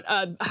about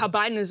how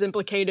Biden is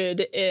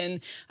implicated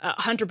in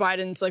Hunter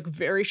Biden's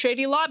very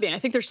shady lobbying. I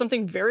think there's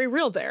something very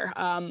real there.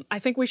 I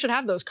think we should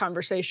have those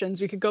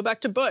conversations. We could go back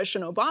to Bush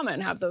and Obama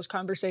and have those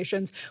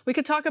conversations. We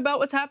could talk about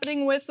what's happening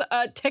with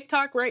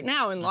TikTok right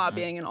now in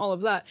lobbying and all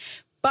of that.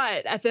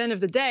 But at the end of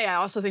the day, I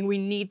also think we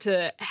need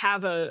to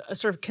have a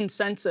sort of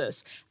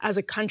consensus as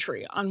a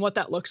country on what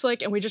that looks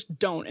like, and we just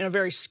don't in a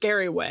very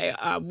scary way.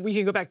 We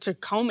can go back to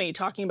Comey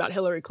talking about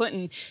Hillary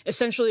Clinton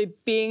essentially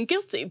being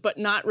guilty, but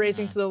not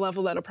raising to the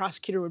level that a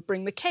prosecutor would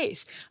bring the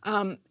case.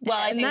 Well,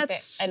 I think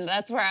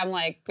that's where I'm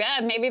like,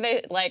 yeah,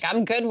 maybe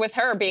I'm good with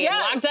her being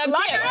locked up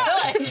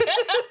too.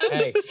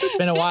 Hey, it's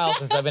been a while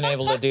since I've been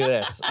able to do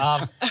this.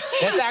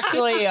 This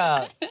actually,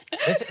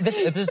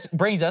 this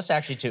brings us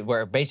actually to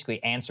where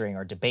basically answering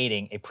or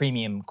debating a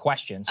premium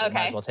question, so we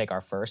might as well take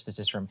our first. This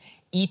is from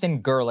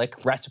Ethan Gerlich,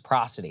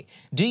 Reciprocity.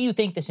 Do you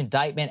think this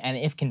indictment, and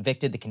if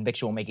convicted, the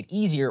conviction will make it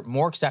easier,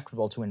 more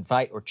acceptable to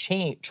invite or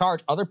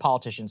charge other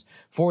politicians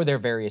for their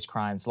various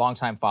crimes?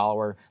 Longtime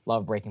follower,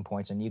 love Breaking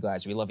Points, and you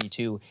guys, we love you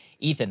too,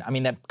 Ethan. I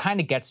mean, that kind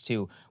of gets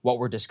to what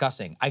we're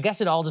discussing. I guess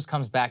it all just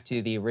comes back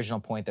to the original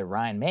point that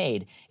Ryan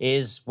made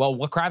is, well,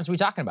 what crimes are we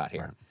talking about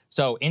here? Right.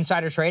 So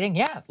insider trading,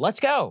 yeah, let's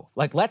go.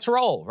 Let's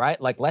roll, right?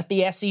 Let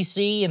the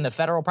SEC and the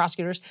federal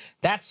prosecutors.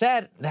 That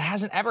said, that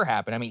hasn't ever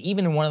happened. I mean,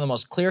 even in one of the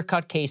most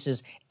clear-cut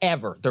cases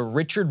ever, the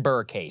Richard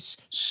Burr case,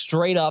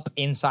 straight up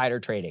insider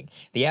trading.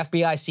 The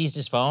FBI seized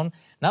his phone.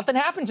 Nothing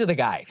happened to the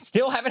guy.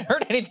 Still haven't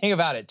heard anything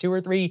about it 2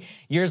 or 3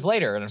 years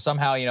later. And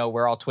somehow,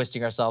 we're all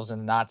twisting ourselves in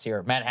the knots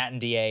here. Manhattan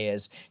DA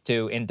is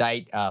to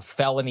indict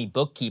felony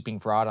bookkeeping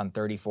fraud on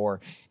 34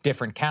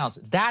 different counts.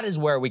 That is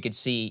where we could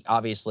see,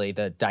 obviously,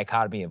 the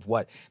dichotomy of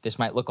what this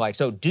might look like.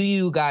 So do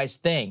you guys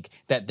think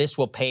that this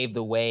will pave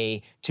the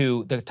way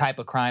to the type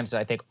of crimes that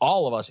I think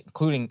all of us,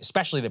 including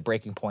especially the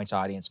Breaking Points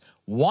audience,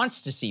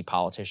 wants to see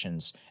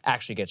politicians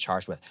actually get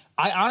charged with?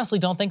 I honestly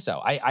don't think so.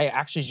 I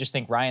actually just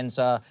think Ryan's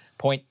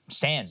point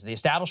stands. The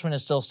establishment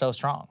is still so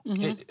strong.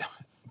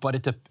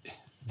 But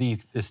the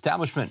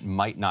establishment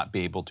might not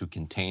be able to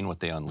contain what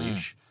they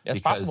unleash. It's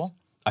possible.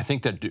 I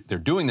think that they're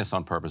doing this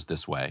on purpose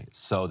this way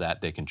so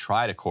that they can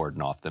try to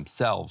cordon off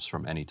themselves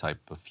from any type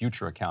of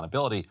future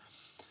accountability.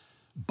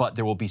 But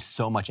there will be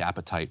so much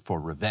appetite for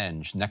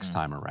revenge next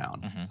time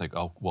around. Like,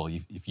 oh, well,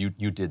 if you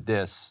did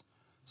this,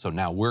 so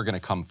now we're going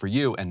to come for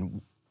you.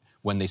 And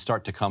when they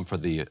start to come for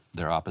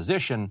their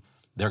opposition,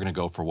 they're going to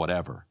go for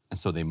whatever. And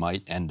so they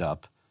might end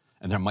up,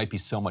 and there might be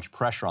so much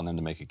pressure on them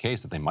to make a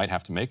case that they might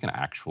have to make an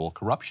actual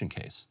corruption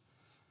case.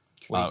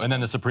 And then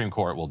the Supreme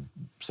Court will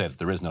say that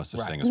there is no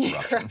such thing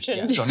as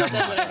corruption. So never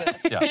mind.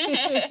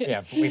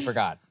 Yeah, we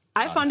forgot.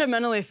 I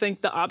fundamentally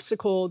think the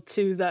obstacle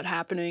to that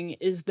happening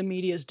is the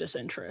media's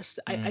disinterest.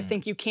 I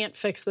think you can't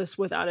fix this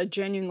without a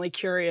genuinely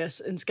curious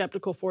and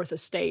skeptical fourth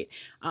estate.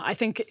 I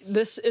think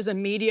this is a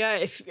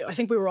media. I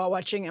think we were all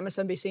watching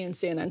MSNBC and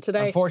CNN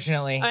today.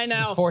 Unfortunately, I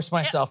know. Forced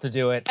myself to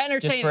do it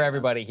just for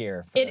everybody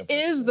here.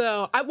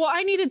 Though.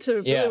 I needed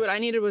to, really what I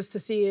needed was to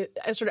see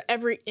sort of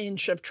every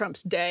inch of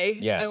Trump's day.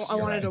 Yes, I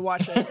wanted to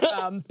watch it,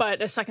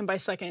 but a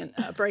second-by-second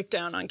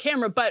breakdown on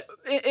camera. But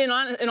in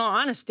all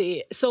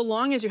honesty, so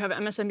long as you have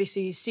MSNBC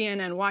MSNBC,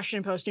 CNN,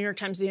 Washington Post, New York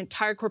Times, the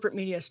entire corporate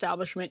media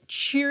establishment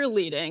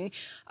cheerleading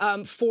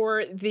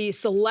for the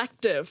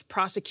selective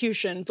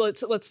prosecution.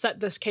 Let's set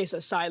this case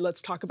aside.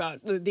 Let's talk about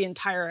the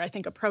entire, I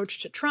think, approach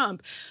to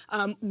Trump,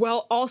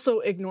 while also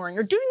ignoring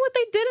or doing what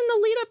they did in the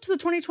lead up to the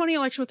 2020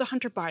 election with the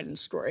Hunter Biden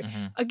story.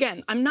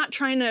 Again, I'm not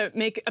trying to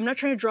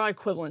draw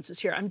equivalences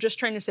here. I'm just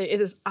trying to say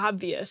it is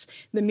obvious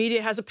the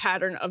media has a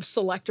pattern of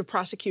selective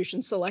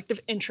prosecution, selective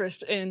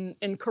interest in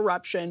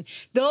corruption.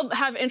 They'll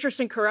have interest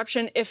in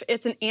corruption if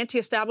it's an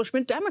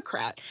anti-establishment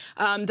Democrat.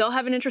 They'll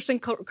have an interest in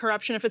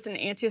corruption if it's an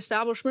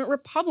anti-establishment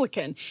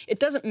Republican. It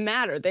doesn't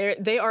matter.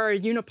 They are a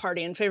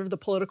uniparty in favor of the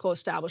political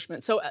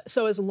establishment.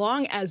 So as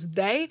long as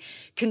they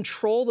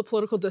control the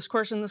political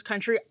discourse in this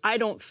country, I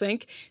don't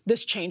think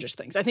this changes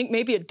things. I think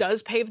maybe it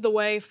does pave the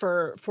way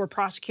for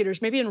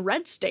prosecutors, maybe in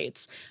red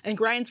states. I think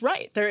Ryan's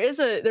right. There's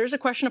a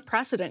question of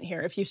precedent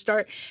here. If you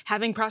start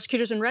having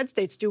prosecutors in red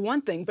states do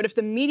one thing, but if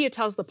the media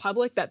tells the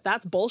public that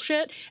that's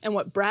bullshit and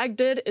what Bragg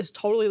did is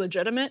totally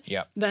legitimate,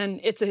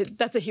 then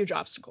that's a huge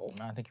obstacle.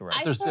 I think you're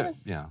right.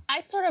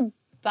 I sort of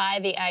buy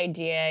the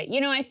idea.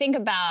 I'm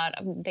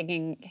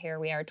thinking here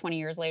we are 20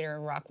 years later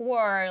in Iraq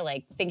War,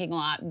 like thinking a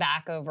lot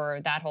back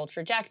over that whole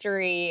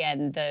trajectory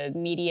and the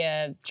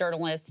media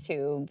journalists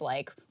who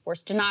were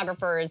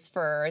stenographers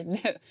for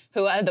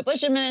the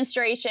Bush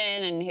administration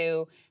and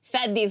who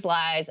fed these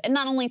lies and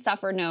not only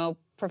suffered no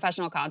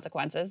professional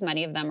consequences.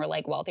 Many of them are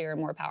wealthier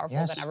and more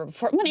powerful than ever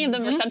before. Many of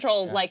them are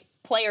central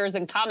players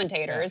and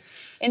commentators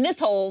in this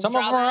whole Some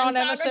of them are on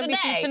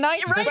MSNBC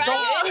tonight. Right. Some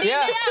of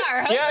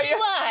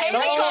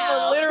them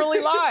are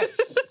literally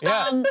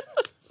live.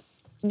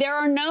 There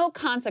are no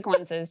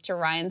consequences, to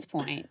Ryan's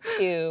point,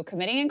 to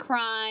committing a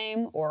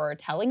crime or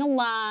telling a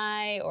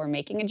lie or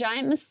making a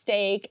giant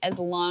mistake as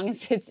long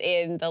as it's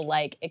in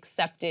the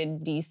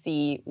accepted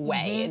DC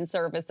way in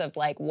service of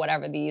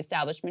whatever the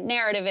establishment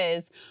narrative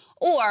is.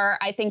 Or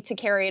I think to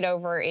carry it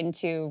over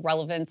into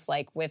relevance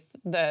with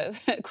the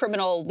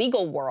criminal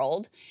legal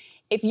world,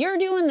 if you're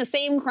doing the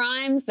same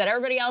crimes that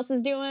everybody else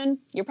is doing,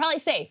 you're probably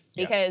safe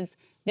because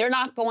they're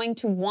not going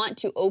to want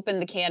to open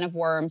the can of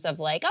worms of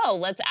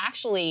let's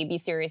actually be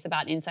serious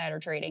about insider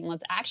trading.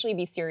 Let's actually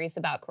be serious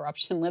about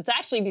corruption. Let's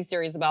actually be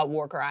serious about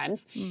war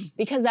crimes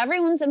because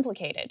everyone's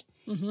implicated.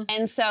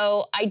 And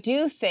so I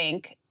do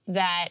think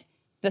that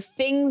the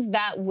things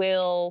that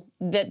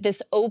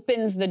this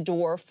opens the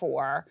door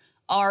for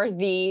are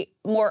the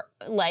more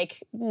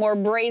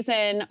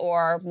brazen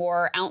or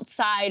more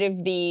outside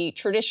of the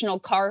traditional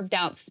carved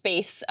out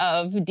space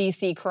of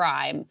DC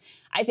crime.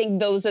 I think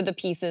those are the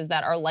pieces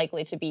that are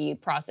likely to be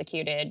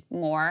prosecuted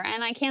more.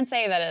 And I can't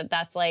say that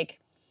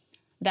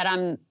that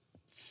I'm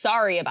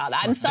sorry about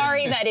that. I'm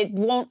sorry that it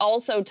won't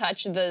also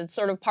touch the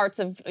sort of parts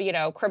of,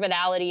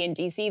 criminality in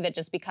DC that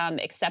just become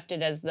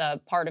accepted as a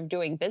part of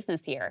doing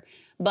business here.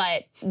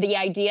 But the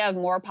idea of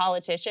more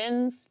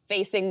politicians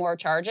facing more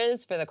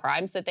charges for the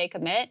crimes that they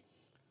commit,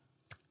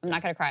 I'm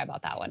not going to cry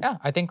about that one. Yeah,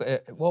 I think,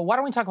 why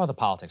don't we talk about the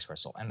politics,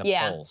 Crystal, and the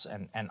polls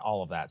and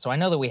all of that. So I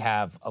know that we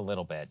have a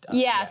little bit. So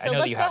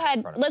let's go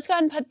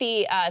ahead and put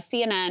the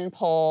CNN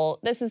poll.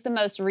 This is the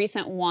most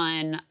recent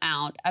one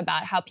out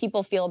about how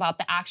people feel about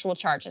the actual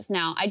charges.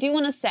 Now, I do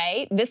want to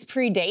say this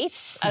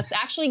predates us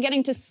actually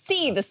getting to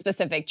see the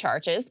specific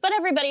charges, but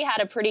everybody had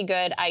a pretty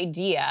good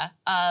idea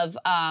of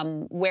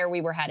where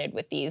we were headed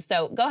with these.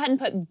 So go ahead and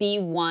put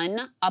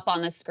B1 up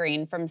on the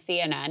screen from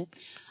CNN.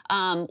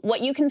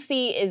 What you can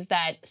see is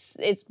that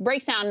it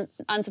breaks down,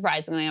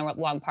 unsurprisingly,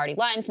 along party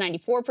lines.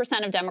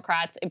 94% of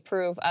Democrats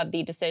approve of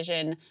the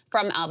decision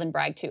from Alvin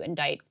Bragg to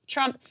indict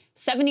Trump.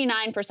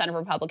 79% of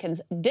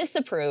Republicans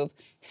disapprove.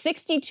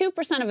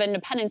 62% of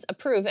independents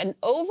approve. And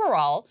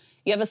overall,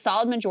 you have a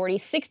solid majority,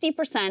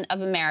 60% of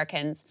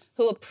Americans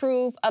who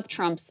approve of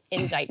Trump's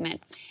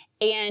indictment.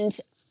 And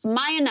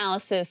my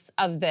analysis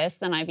of this,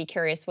 and I'd be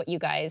curious what you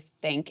guys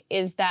think,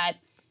 is that,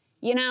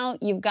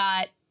 you've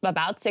got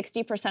about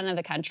 60% of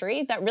the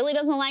country that really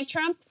doesn't like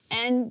Trump,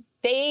 and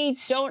they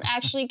don't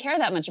actually care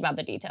that much about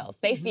the details.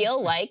 They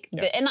feel like,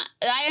 and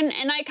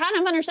I kind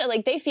of understand,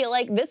 they feel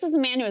like this is a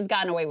man who has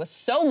gotten away with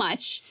so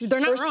much for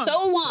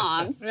so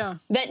long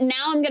that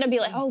now I'm going to be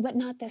like, oh, but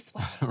not this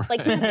way.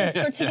 Not this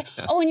particular,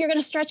 and you're going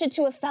to stretch it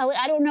to a felon.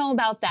 I don't know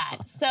about that.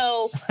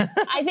 So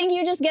I think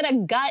you just get a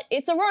gut.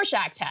 It's a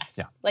Rorschach test.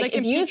 Yeah.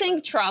 If you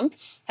think Trump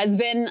has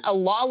been a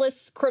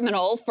lawless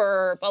criminal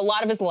for a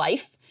lot of his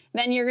life,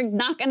 then you're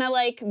not going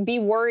to be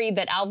worried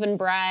that Alvin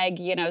Bragg,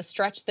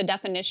 stretched the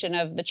definition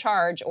of the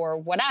charge or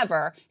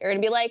whatever. You're going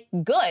to be like,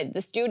 good,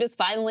 this dude is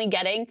finally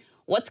getting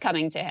what's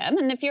coming to him.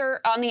 And if you're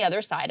on the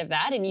other side of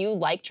that and you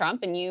like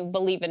Trump and you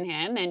believe in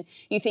him and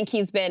you think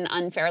he's been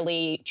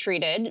unfairly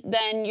treated,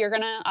 then you're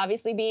going to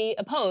obviously be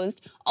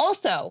opposed.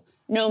 Also,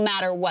 no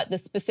matter what the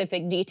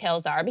specific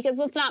details are, because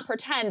let's not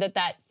pretend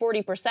that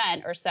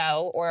 40% or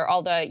so, or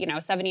all the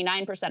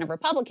 79% of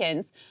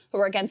Republicans who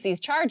are against these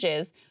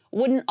charges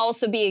wouldn't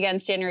also be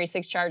against January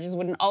 6 charges,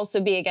 wouldn't also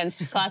be against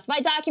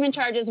classified document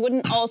charges,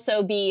 wouldn't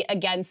also be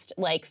against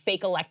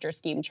fake elector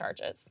scheme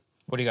charges.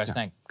 What do you guys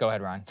think? Go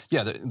ahead, Ryan.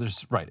 Yeah,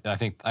 there's right. I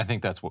think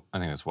that's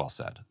well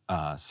said.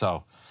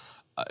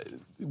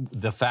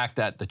 the fact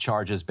that the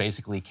charges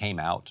basically came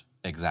out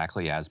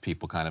exactly as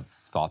people kind of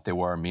thought they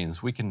were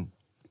means we can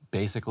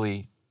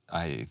basically,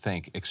 I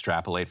think,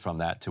 extrapolate from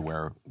that to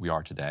where we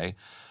are today.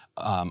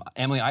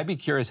 Emily, I'd be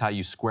curious how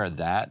you square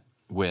that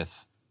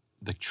with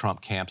the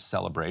Trump camp's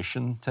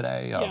celebration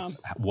today of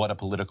what a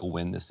political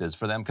win this is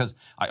for them. Because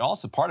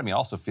part of me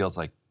also feels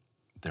like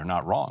they're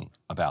not wrong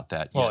about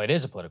that. Well, it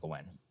is a political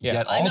win.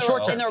 Yeah, in the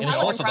short term. Yet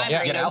also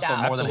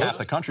more than half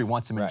the country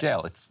wants him in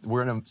jail.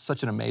 We're in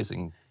such an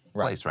amazing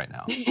place right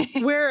now.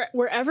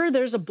 Wherever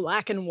there's a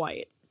black and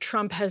white,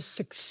 Trump has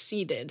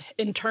succeeded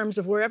in terms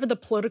of wherever the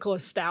political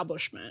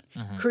establishment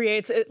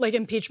creates, like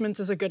impeachments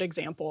is a good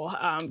example,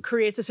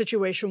 creates a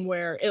situation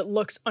where it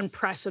looks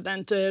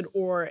unprecedented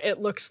or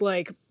it looks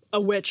like a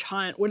witch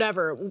hunt,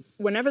 whatever.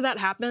 Whenever that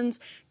happens,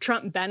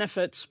 Trump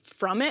benefits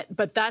from it,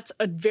 but that's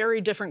a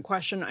very different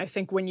question, I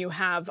think, when you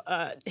have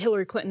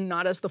Hillary Clinton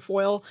not as the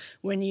foil,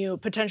 when you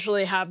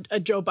potentially have a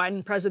Joe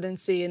Biden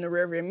presidency in the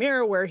rearview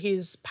mirror where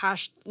he's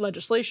passed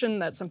legislation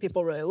that some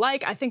people really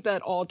like. I think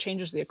that all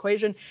changes the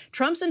equation.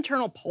 Trump's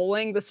internal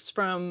polling, this is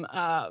from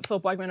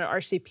Philip Wegman at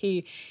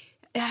RCP,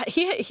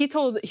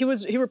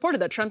 he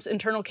reported that Trump's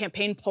internal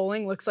campaign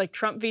polling looks like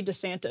Trump v.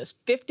 DeSantis,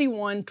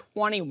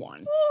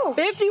 51-21.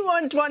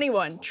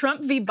 51-21.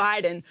 Trump v.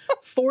 Biden,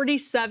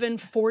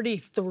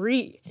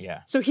 47-43.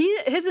 Yeah. So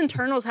his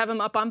internals have him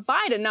up on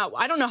Biden. Now,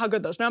 I don't know how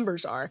good those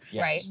numbers are.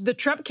 Yes. Right. The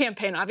Trump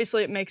campaign,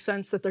 obviously it makes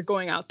sense that they're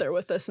going out there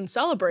with this and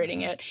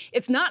celebrating it.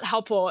 It's not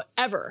helpful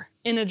ever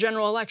in a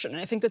general election. And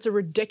I think that's a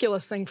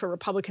ridiculous thing for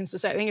Republicans to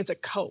say. I think it's a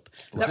cope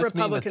that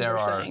Republicans are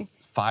saying.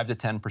 5 to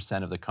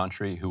 10% of the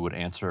country who would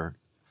answer,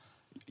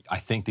 I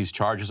think these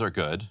charges are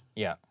good.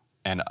 Yeah.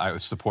 And I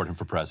would support him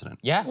for president.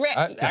 Yeah.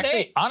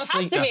 Actually,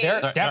 honestly,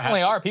 there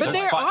definitely are people. But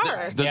there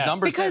are. The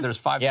numbers say there's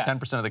 5 to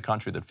 10% of the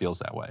country that feels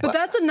that way. But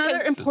that's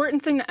another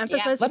important thing to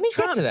emphasize with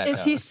Trump. Let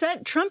me get to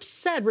that. Trump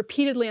said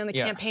repeatedly on the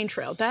campaign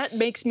trail, that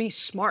makes me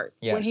smart.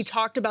 Yes. When he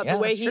talked about the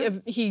way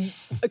he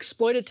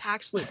exploited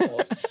tax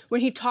loopholes. When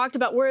he talked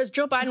about, whereas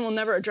Joe Biden will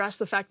never address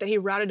the fact that he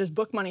routed his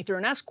book money through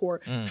an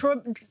S-corp,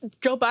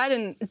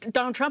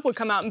 Donald Trump would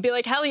come out and be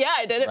like, hell yeah,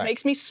 I did. It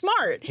makes me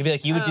smart. He'd be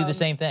like, you would do the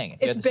same thing.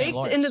 It's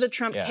baked into the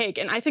Trump cake.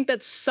 And I think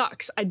that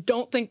sucks. I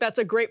don't think that's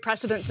a great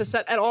precedent to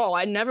set at all.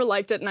 I never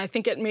liked it, and I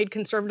think it made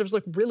conservatives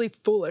look really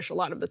foolish a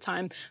lot of the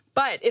time.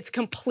 But it's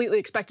completely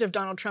expected of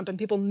Donald Trump, and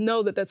people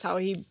know that that's how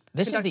he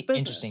This is the business.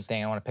 interesting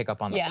thing. I want to pick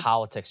up on the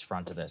politics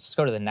front of this. Let's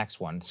go to the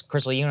next one.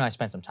 Crystal, you and I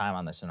spent some time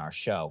on this in our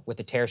show. With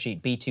the tear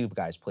sheet, B2,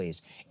 guys,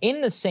 please.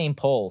 In the same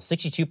poll,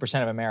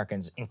 62% of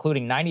Americans,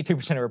 including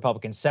 93% of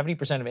Republicans,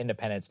 70% of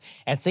independents,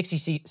 and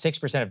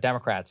 66% of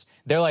Democrats,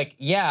 they're like,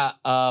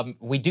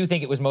 we do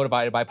think it was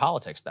motivated by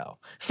politics, though.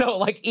 So,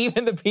 like,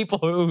 even the people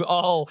who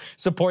all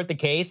support the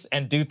case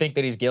and do think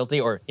that he's guilty,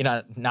 or,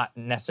 not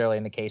necessarily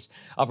in the case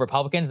of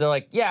Republicans, they're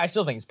like, I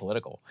still think it's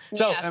political.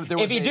 So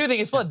if you do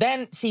think it's political,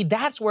 then, see,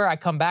 that's where I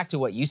come back to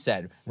what you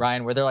said,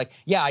 Ryan, where they're like,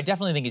 I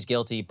definitely think he's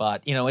guilty,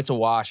 but, it's a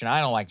wash, and I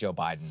don't like Joe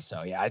Biden. So,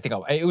 I think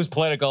it was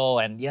political,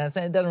 and, it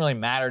doesn't really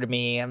matter to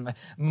me. I'm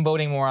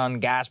voting more on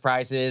gas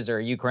prices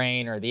or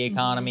Ukraine or the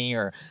economy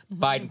or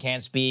Biden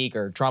can't speak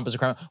or Trump is a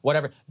criminal,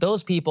 whatever.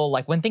 Those people,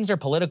 like, when things are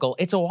political,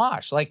 it's a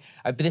wash. Like,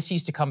 this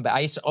used to come back.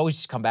 I used to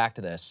always come back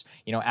to this,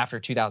 after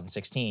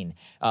 2016.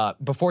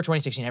 Before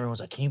 2016, everyone was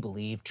like, can you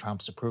believe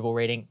Trump's approval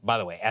rating? By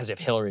the way, as if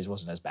Hillary's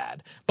wasn't as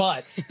bad.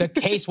 But the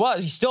case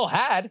was, he still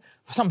had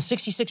some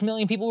 66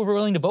 million people who were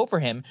willing to vote for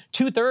him.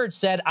 2/3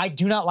 said, I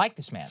do not like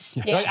this man.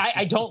 Yeah. Like,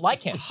 I don't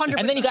like him. 100%.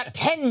 And then he got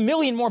 10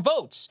 million more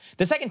votes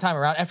the second time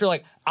around after,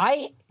 like,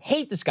 I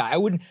hate this guy. I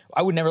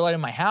would never let him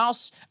in my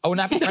house. I would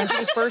not be friends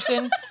with this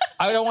person.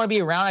 I don't want to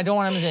be around. I don't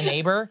want him as a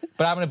neighbor,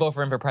 but I'm going to vote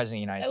for him for president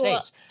of the United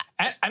States.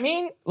 I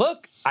mean,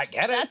 look, I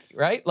get it,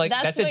 right? Like,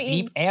 that's a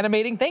deep,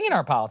 animating thing in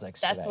our politics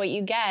That's today. what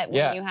you get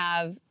when you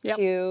have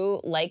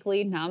two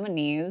likely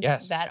nominees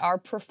that are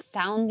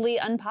profoundly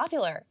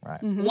unpopular.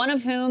 Right. One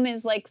of whom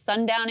is, like,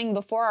 sundowning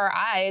before our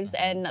eyes,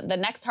 and the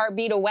next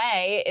heartbeat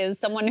away is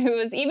someone who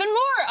is even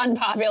more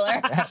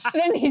unpopular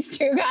than these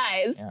two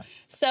guys. Yeah.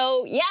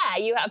 So,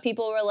 you have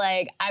people who are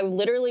like, I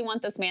literally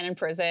want this man in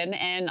prison,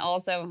 and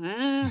also,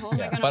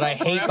 but I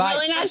hate Biden. I'm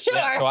really not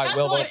sure. So I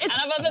will vote. It's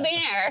kind of up in the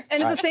air.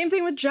 And it's the same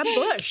thing with Jeb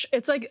Bush.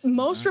 It's like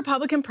most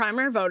Republican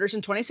primary voters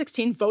in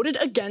 2016 voted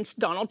against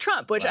Donald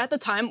Trump, which at the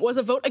time was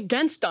a vote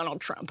against Donald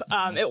Trump.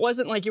 It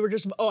wasn't like you were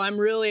just, I'm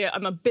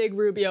a big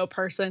Rubio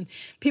person.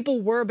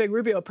 People were a big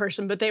Rubio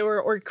person, but they were,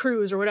 or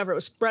Cruz or whatever. It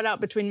was spread out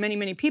between many,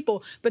 many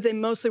people, but they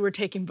mostly were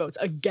taking votes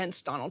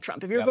against Donald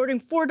Trump. If you're voting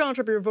for Donald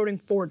Trump, you're voting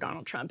for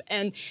Donald Trump.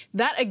 And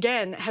that,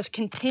 again, has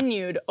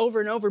continued over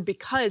and over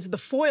because the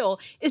foil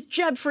is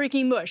Jeb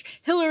freaking Bush,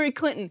 Hillary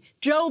Clinton,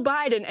 Joe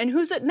Biden, and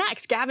who's it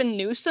next? Gavin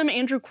Newsom,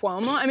 Andrew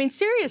Cuomo? I mean,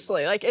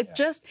 seriously, like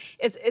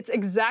it's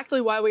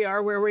exactly why we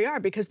are where we are,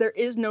 because there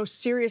is no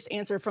serious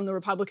answer from the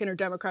Republican or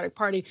Democratic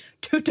Party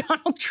to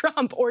Donald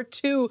Trump or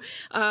to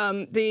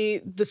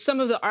the some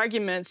of the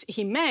arguments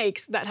he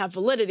makes that have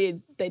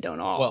validity. They don't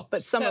all,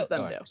 but some of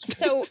them do.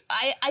 So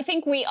I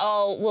think we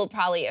all will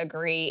probably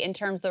agree in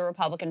terms of the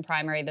Republican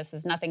primary, this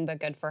is nothing but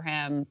good for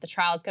him. The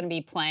trial is going to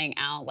be playing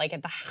out like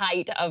at the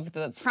height of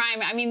the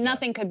primary. I mean,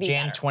 nothing could be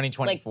Jan better.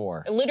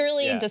 2024. Like,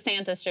 literally,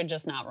 DeSantis should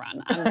just not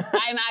run.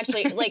 I'm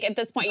actually, like, at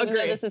this point, even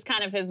though this is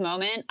kind of his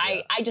moment,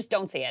 I just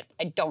don't see it.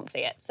 I don't see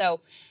it.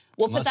 So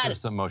we'll Unless put that.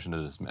 There's some motion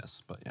to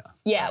dismiss, but yeah.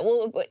 Yeah,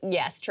 well,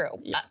 yes, true.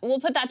 We'll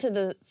put that to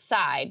the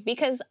side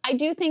because I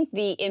do think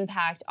the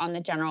impact on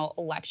the general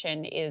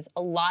election is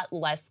a lot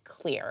less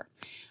clear.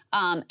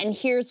 And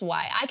here's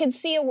why. I could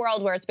see a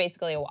world where it's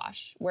basically a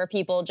wash, where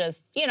people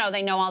just,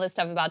 they know all this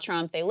stuff about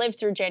Trump. They lived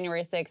through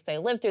January 6th. They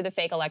lived through the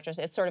fake electors.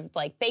 It's sort of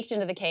like baked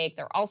into the cake.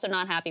 They're also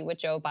not happy with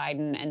Joe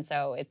Biden. And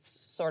so it's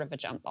sort of a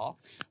jump ball.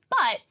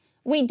 But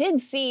we did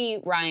see,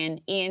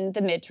 Ryan, in the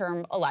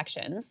midterm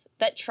elections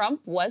that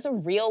Trump was a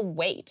real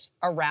weight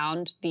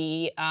around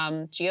the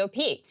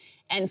GOP.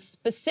 And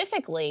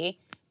specifically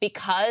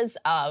because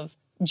of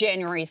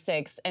January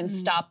 6th and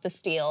Stop the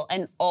Steal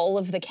and all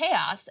of the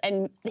chaos.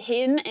 And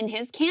him and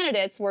his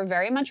candidates were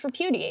very much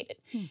repudiated.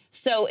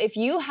 So if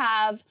you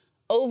have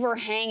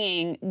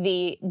overhanging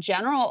the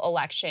general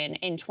election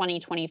in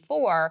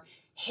 2024,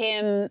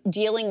 him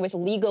dealing with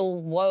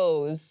legal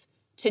woes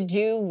to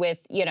do with,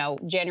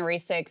 January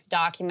 6th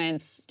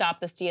documents,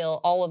 Stop the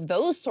Steal, all of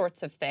those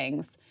sorts of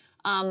things,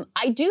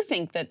 I do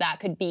think that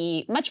could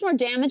be much more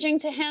damaging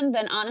to him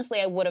than,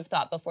 honestly, I would have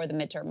thought before the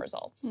midterm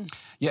results.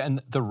 Yeah,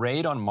 and the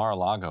raid on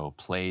Mar-a-Lago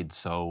played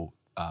so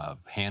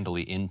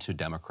handily into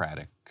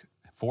Democratic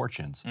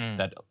fortunes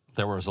that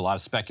there was a lot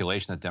of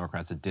speculation that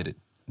Democrats that did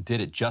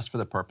it just for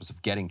the purpose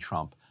of getting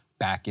Trump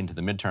back into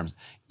the midterms.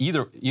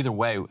 Either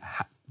way,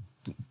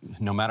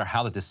 no matter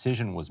how the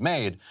decision was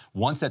made,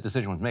 once that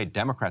decision was made,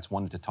 Democrats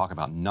wanted to talk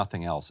about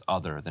nothing else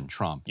other than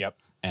Trump. Yep.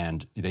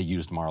 And they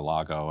used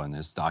Mar-a-Lago and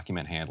this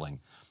document handling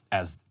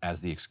as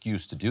the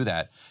excuse to do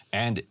that.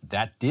 And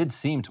that did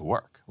seem to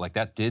work. Like,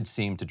 that did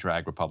seem to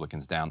drag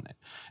Republicans down.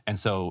 And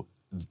so,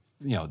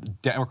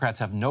 Democrats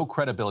have no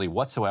credibility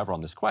whatsoever on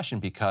this question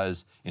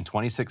because in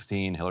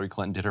 2016, Hillary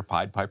Clinton did her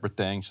Pied Piper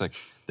thing. She's like,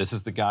 this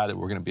is the guy that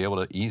we're going to be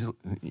able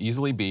to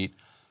easily beat.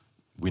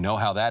 We know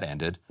how that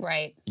ended.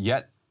 Right.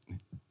 Yet,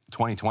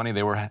 2020,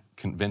 they were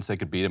convinced they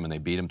could beat him, and they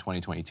beat him.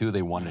 2022,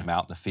 they wanted him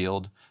out in the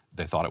field.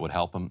 They thought it would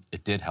help him.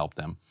 It did help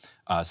them.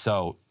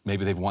 So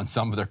maybe they've won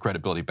some of their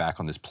credibility back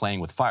on this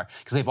playing with fire.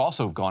 Because they've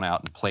also gone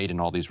out and played in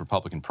all these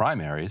Republican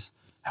primaries,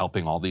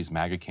 helping all these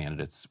MAGA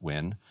candidates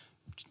win.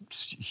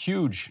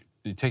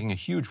 Taking a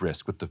huge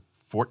risk with the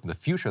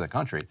future of the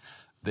country.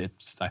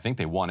 I think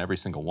they won every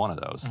single one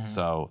of those.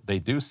 So they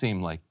do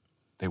seem like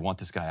they want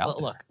this guy out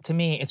there. Look, to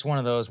me, it's one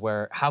of those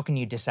where how can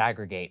you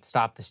disaggregate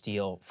Stop the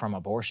Steal from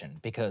abortion?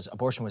 Because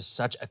abortion was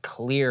such a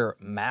clear,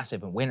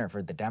 massive winner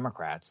for the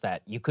Democrats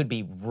that you could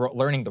be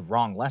learning the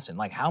wrong lesson.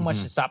 Like, how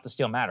much did Stop the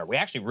Steal matter? We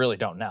actually really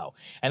don't know.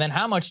 And then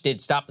how much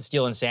did Stop the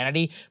Steal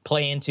insanity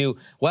play into,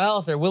 well,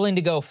 if they're willing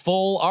to go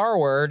full R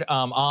word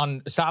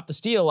on Stop the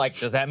Steal, like,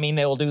 does that mean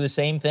they will do the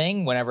same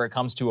thing whenever it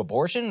comes to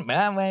abortion?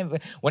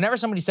 Whenever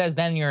somebody says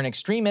then you're an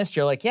extremist,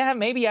 you're like, yeah,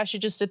 maybe I should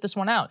just sit this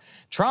one out.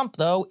 Trump,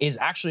 though, is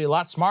actually a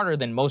lot smarter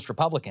than most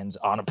Republicans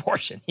on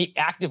abortion. He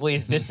actively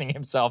is distancing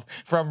himself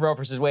from Roe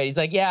versus Wade. He's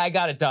like, yeah, I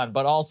got it done,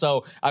 but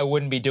also I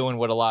wouldn't be doing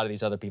what a lot of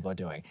these other people are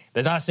doing.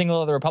 There's not a single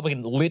other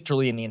Republican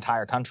literally in the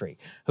entire country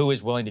who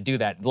is willing to do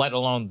that, let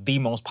alone the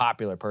most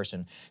popular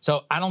person.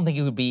 So I don't think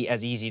it would be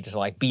as easy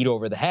to beat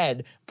over the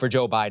head for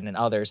Joe Biden and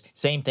others.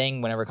 Same thing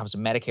whenever it comes to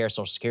Medicare,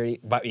 Social Security.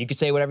 But you could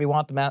say whatever you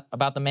want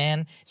about the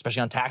man,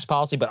 especially on tax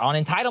policy, but on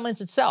entitlements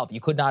itself,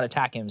 you could not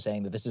attack him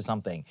saying that this is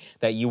something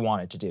that you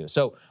wanted to do.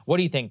 So what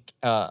do you think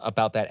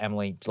about that,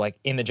 Emily? Like,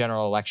 in the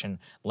general election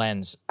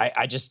lens,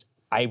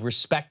 I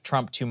respect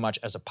Trump too much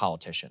as a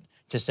politician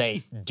to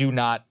say, do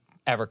not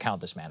ever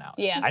count this man out.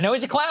 Yeah. I know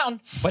he's a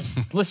clown, but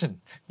listen,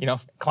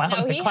 clown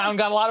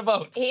got a lot of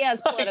votes. He has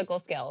political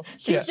skills.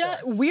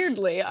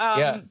 Weirdly.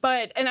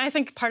 But, and I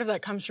think part of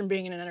that comes from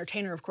being an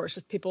entertainer, of course,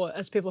 as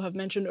people have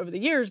mentioned over the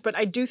years. But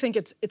I do think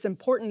it's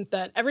important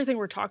that everything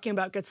we're talking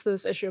about gets to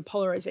this issue of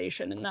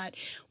polarization, and that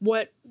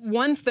what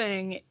one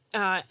thing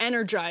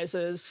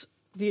energizes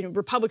the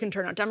Republican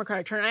turnout,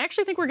 Democratic turnout. I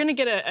actually think we're going to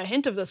get a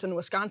hint of this in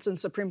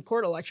Wisconsin's Supreme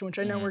Court election, which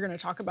I know we're going to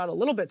talk about a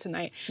little bit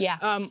tonight.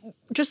 Yeah.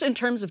 Just in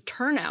terms of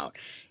turnout,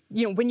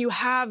 when you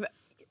have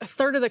a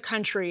third of the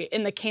country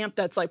in the camp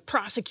that's like,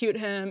 prosecute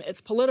him,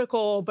 it's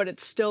political, but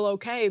it's still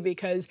okay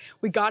because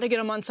we got to get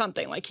him on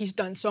something. Like, he's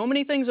done so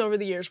many things over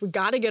the years. We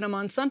got to get him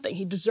on something.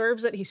 He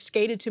deserves it. He's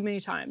skated too many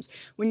times.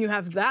 When you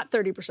have that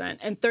 30%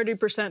 and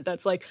 30%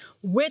 that's like,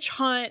 witch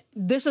hunt,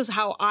 this is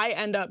how I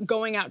end up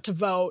going out to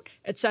vote,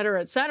 et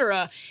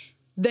cetera,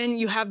 then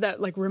you have that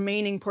like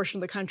remaining portion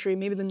of the country,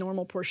 maybe the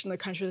normal portion of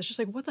the country that's just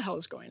like, what the hell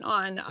is going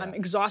on? Yeah. I'm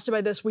exhausted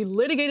by this. We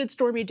litigated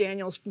Stormy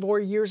Daniels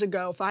 5 years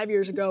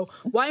ago.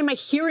 Why am I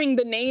hearing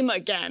the name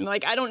again?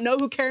 Like, I don't know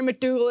who Karen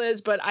McDougal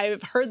is, but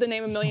I've heard the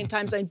name a million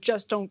times. I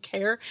just don't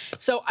care.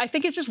 So I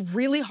think it's just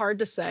really hard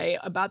to say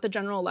about the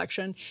general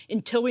election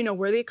until we know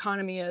where the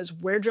economy is,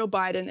 where Joe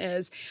Biden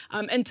is,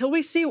 until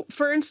we see,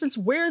 for instance,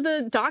 where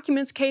the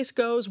documents case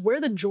goes,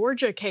 where the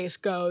Georgia case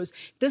goes.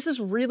 This is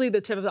really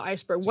the tip of the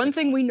iceberg. One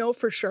thing we know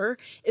for sure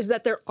is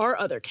that there are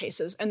other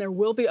cases and there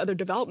will be other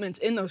developments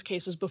in those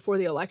cases before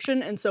the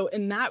election. And so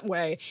in that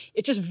way,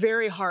 it's just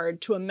very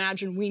hard to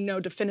imagine we know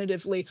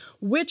definitively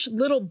which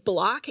little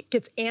block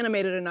gets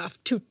animated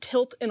enough to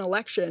tilt an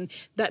election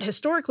that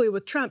historically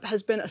with Trump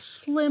has been a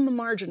slim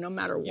margin no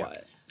matter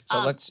what.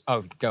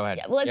 So go ahead.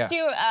 Yeah, let's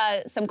do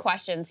some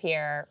questions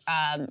here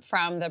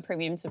from the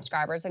premium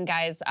subscribers. And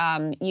guys,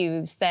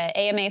 use the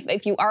AMA.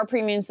 If you are a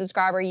premium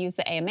subscriber, use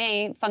the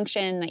AMA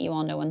function that you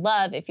all know and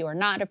love. If you are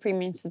not a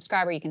premium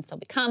subscriber, you can still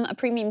become a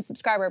premium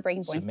subscriber at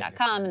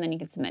breakingpoints.com, and then you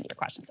can submit your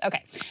questions.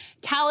 Okay.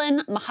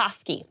 Talon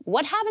Mahosky,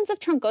 what happens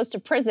if Trump goes to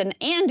prison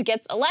and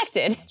gets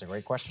elected? That's a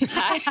great question.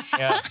 Hi,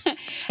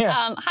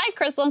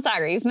 Crystal and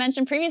Sagar. You've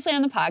mentioned previously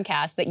on the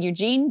podcast that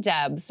Eugene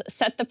Debs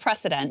set the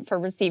precedent for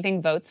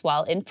receiving votes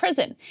while in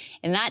prison.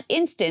 In that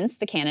instance,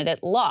 the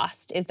candidate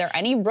lost. Is there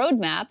any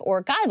roadmap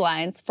or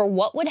guidelines for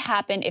what would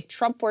happen if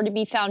Trump were to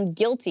be found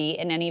guilty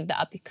in any of the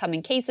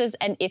upcoming cases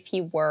and if he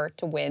were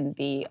to win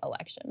the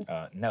election?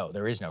 No,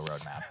 there is no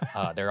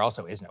roadmap. There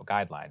also is no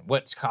guideline.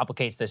 What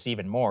complicates this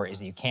even more is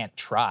that you can't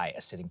try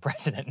a sitting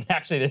president. And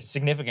actually, there's a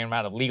significant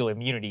amount of legal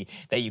immunity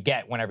that you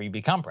get whenever you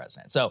become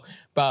president. So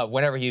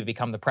whenever you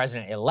become the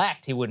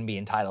president-elect, he wouldn't be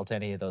entitled to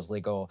any of those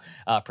legal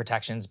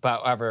protections. But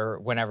however,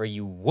 whenever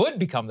you would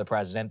become the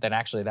president, then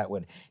actually that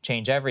would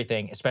change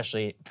everything,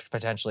 especially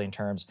potentially in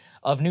terms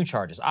of new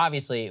charges.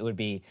 Obviously, it would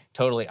be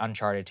totally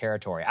uncharted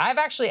territory. I've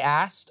actually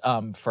asked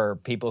for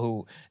people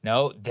who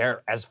know,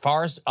 as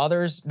far as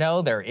others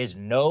know, there is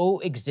no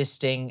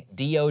existing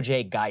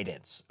DOJ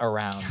guidance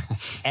around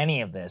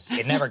any of this.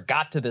 It never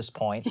got to this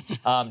point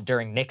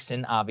during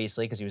Nixon,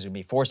 obviously, because he was going to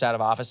be forced out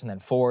of office, and then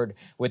Ford,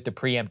 with the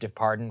preemptive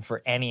pardon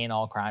for any and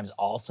all crimes,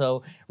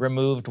 also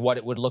removed what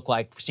it would look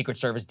like for Secret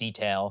Service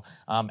detail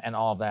and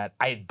all of that.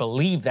 I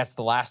believe that's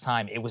the last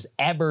time it was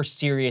ever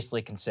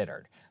seriously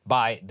considered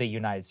by the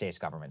United States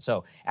government.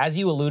 So, as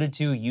you alluded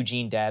to,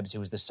 Eugene Debs, who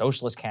was the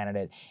socialist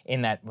candidate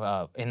in that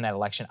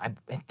election, I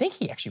think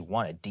he actually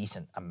won a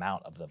decent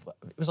amount of the vote.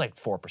 It was like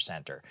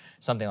 4% or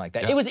something like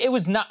that. Yeah. It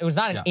was not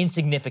an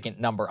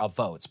insignificant number of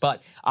votes,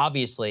 but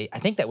obviously, I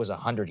think that was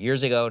 100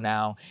 years ago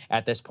now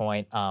at this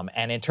point.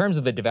 And in terms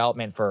of the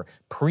development for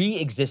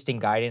pre-existing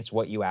guidance,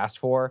 what you asked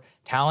for,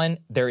 Talon,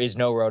 there is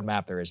no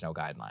roadmap, there is no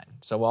guideline.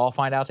 So we'll all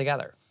find out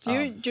together.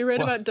 Do you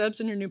read about Debs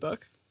in your new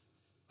book?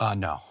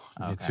 No.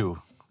 Okay. Too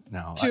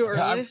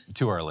early?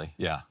 Too early,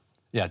 yeah.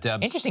 Yeah,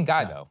 Debs. Interesting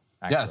guy, though.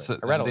 Actually. Yes,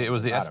 it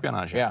was the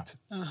Espionage Act.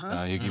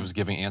 He was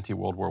giving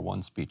anti-World War I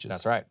speeches.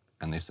 That's right.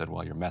 And they said,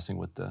 well, you're messing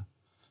with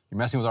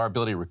our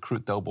ability to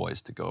recruit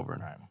doughboys to go over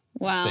and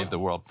save the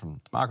world from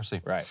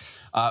democracy. Right.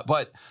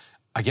 But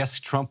I guess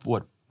Trump,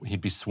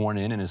 he'd be sworn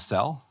in his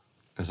cell?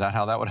 Is that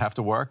how that would have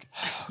to work?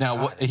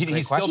 Now,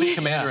 he'd still be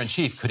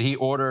commander-in-chief. Could he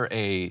order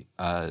a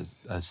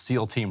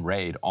SEAL team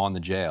raid on the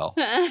jail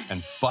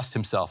and bust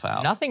himself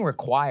out? Nothing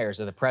requires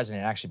that the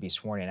president actually be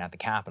sworn in at the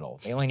Capitol.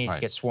 They only need to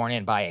get sworn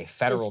in by a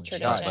federal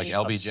judge. Like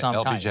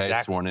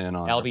LBJ sworn in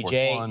on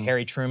LBJ,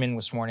 Harry Truman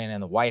was sworn in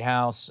the White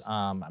House.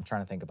 I'm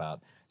trying to think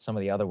about some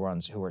of the other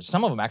ones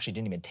some of them actually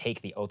didn't even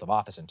take the oath of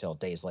office until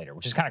days later,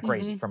 which is kind of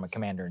crazy from a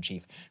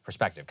commander-in-chief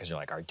perspective, because you're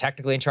like, are you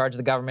technically in charge of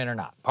the government or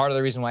not? Part of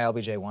the reason why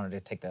LBJ wanted to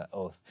take the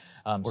oath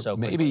so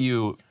maybe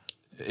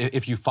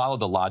if you follow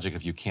the logic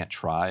of you can't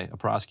try a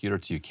prosecutor,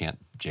 you can't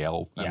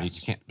jail, you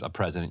can't a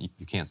president,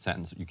 you can't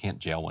sentence, you can't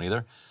jail one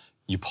either,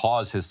 you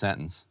pause his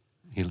sentence,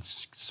 he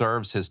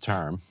serves his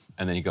term,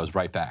 and then he goes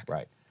right back.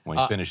 Right. When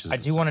he finishes. I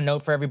do want to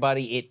note for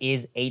everybody, it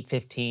is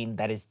 8:15.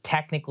 That is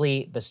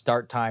technically the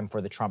start time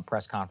for the Trump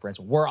press conference.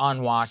 We're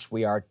on watch.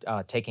 We are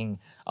taking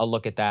a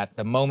look at that.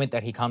 The moment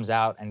that he comes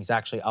out and he's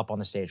actually up on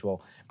the stage,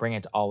 we'll bring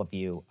it to all of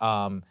you.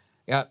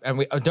 And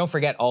we don't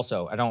forget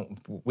also,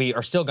 we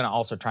are still going to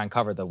also try and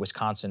cover the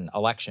Wisconsin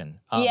election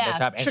that's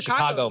happening, and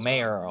Chicago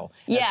mayoral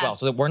as well.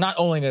 So that we're not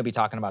only going to be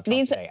talking about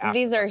Trump today.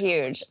 These are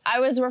huge. I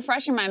was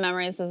refreshing my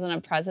memory. This isn't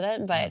a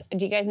president, but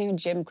do you guys know who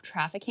Jim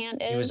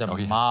Trafficant is? He was a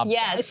mob.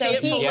 Yeah, so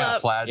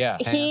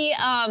he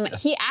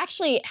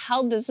actually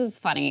held, this is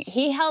funny,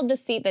 he held the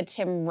seat that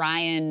Tim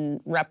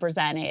Ryan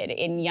represented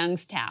in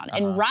Youngstown.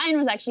 And Ryan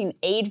was actually an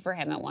aide for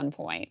him at one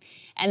point.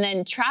 And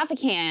then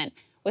Trafficant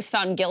was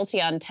found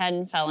guilty on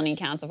 10 felony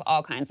counts of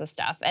all kinds of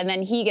stuff. And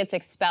then he gets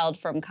expelled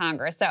from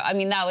Congress. So, I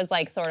mean, that was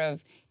like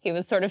he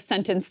was sort of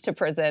sentenced to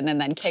prison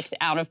and then kicked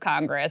out of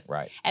Congress.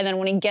 Right. And then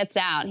when he gets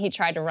out, he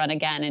tried to run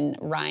again, and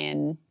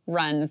Ryan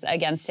runs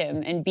against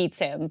him and beats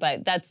him.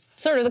 But that's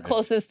sort of the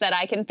closest that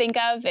I can think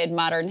of in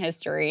modern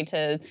history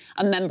to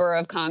a member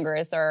of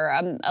Congress or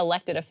an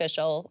elected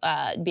official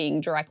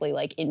being directly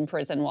like in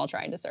prison while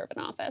trying to serve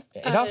in office.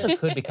 It also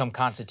could become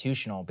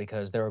constitutional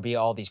because there would be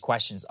all these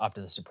questions up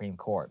to the Supreme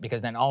Court.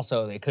 Because then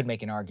also they could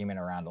make an argument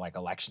around like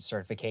election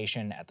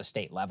certification at the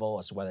state level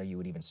as to whether you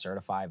would even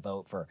certify a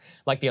vote for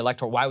like the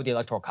electoral. Why would the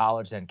Electoral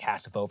College then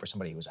cast a vote for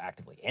somebody who was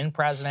actively in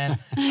president?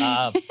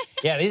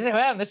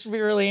 This would be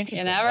really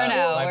interesting. You never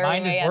know. My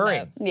mind is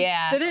worried.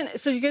 Yeah.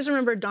 So you guys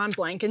remember Don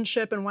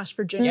Blankenship in West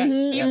Virginia?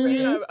 Yes.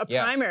 He ran a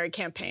primary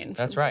campaign.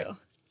 That's right.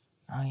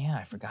 Oh yeah,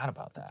 I forgot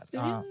about that.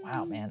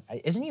 Wow, man,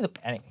 isn't he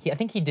I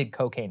think he did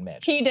Cocaine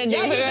Mitch. He did do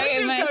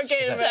Cocaine Mitch.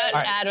 That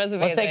ad was amazing.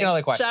 Let's take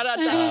another question. Shout out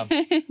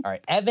to all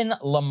right, Evan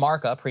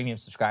Lamarca, premium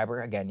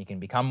subscriber. Again, you can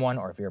become one,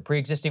 or if you're a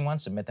pre-existing one,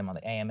 submit them on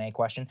the AMA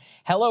question.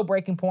 Hello,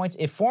 Breaking Points.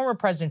 If former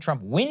President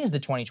Trump wins the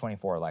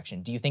 2024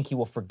 election, do you think he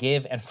will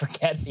forgive and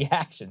forget the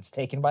actions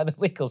taken by the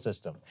legal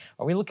system?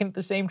 Are we looking at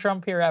the same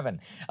Trump here, Evan?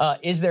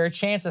 Is there a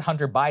chance that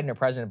Hunter Biden or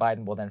President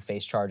Biden will then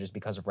face charges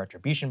because of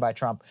retribution by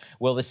Trump?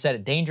 Will this set a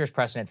dangerous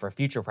precedent for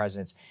future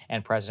presidents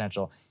and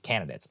presidential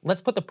candidates? Let's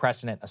put the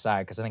precedent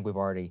aside because I think we've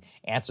already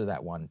answered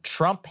that one.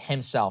 Trump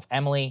himself,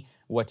 Emily,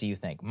 what do you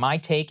think? My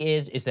take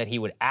is that he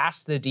would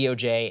ask the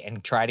DOJ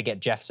and try to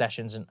get Jeff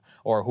Sessions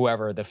or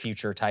whoever the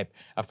future type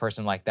of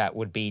person like that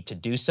would be to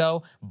do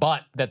so,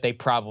 but that they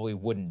probably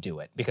wouldn't do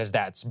it because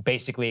that's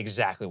basically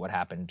exactly what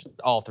happened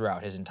all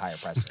throughout his entire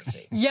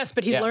presidency. Yes,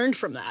 but he learned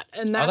from that,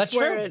 and that's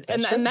where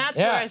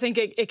where I think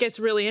it gets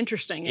really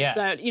interesting. Is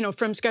that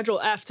from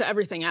Schedule F to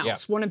everything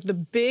else, one of the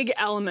big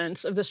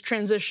elements of this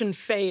transition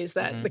phase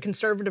that the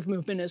conservative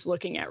movement is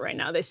looking at right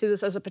now. They see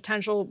this as a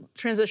potential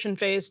transition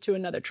phase to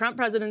another Trump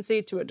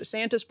presidency, to a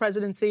DeSantis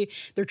presidency.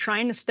 They're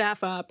trying to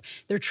staff up.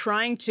 They're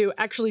trying to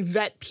actually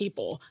vet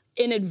people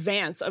in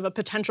advance of a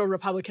potential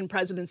Republican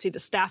presidency to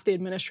staff the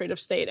administrative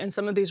state. And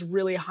some of these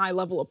really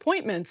high-level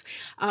appointments,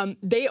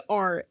 they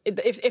are,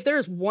 if there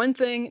is one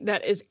thing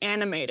that is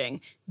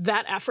animating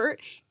that effort,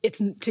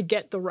 it's to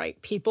get the right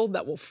people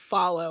that will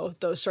follow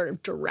those sort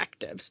of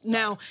directives.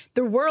 Now,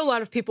 there were a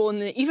lot of people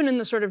even in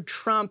the sort of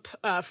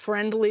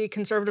Trump-friendly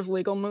conservative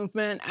legal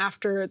movement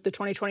after the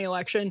 2020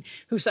 election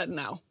who said,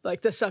 no,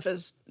 like this stuff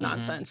is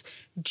nonsense.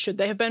 Should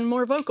they have been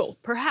more vocal?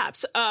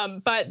 Perhaps.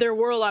 But there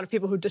were a lot of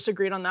people who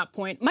disagreed on that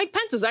point. Mike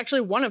Pence is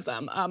actually one of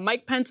them.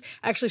 Mike Pence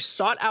actually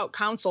sought out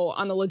counsel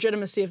on the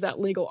legitimacy of that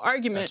legal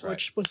argument,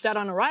 which was dead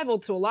on arrival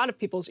to a lot of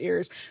people's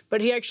ears. But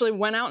he actually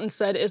went out and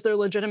said, is there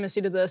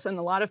legitimacy to this? And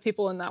a lot of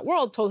people in that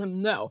world told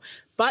him no.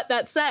 But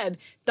that said,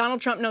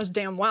 Donald Trump knows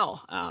damn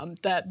well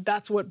that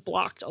that's what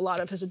blocked a lot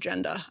of his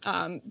agenda.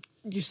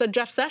 You said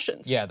Jeff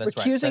Sessions. Yeah, that's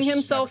right. Recusing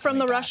himself from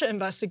the Russia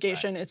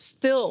investigation. It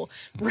still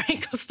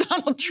rankles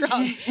Donald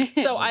Trump.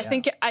 So I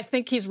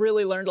think he's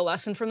really learned a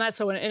lesson from that.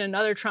 So in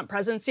another Trump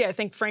presidency, I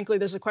think, frankly,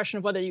 there's a question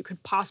of whether you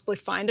could possibly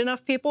find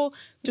enough people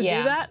to do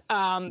that.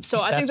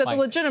 So I think that's a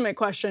legitimate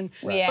question.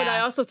 Right. But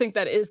I also think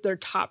that is their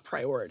top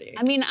priority.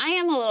 I mean, I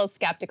am a little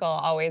skeptical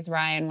always,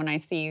 Ryan, when I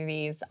see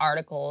these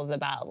articles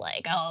about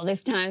like, oh,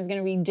 this time's going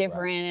to be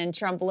different and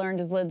Trump learned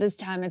his this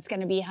time it's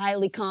going to be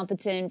highly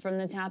competent from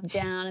the top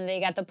down and they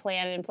got the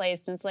plan in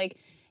place. And it's like,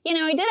 he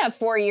did have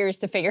 4 years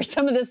to figure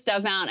some of this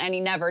stuff out and he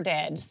never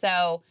did.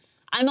 So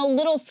I'm a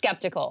little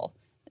skeptical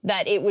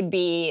that it would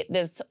be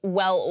this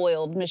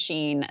well-oiled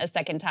machine a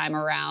second time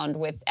around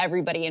with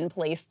everybody in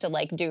place to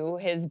like do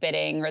his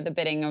bidding or the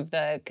bidding of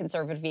the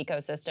conservative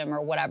ecosystem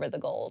or whatever the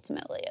goal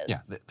ultimately is. Yeah,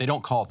 they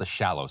don't call it the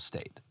shallow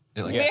state.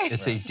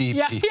 It's a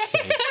deep, deep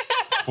state.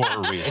 For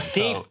a reason. It's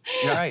deep. So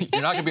you're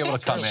not going to be able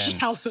to come in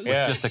with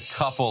just a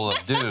couple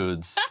of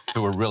dudes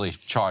who are really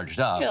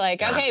charged up. You're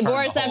like, okay,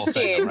 Boris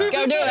Epstein, go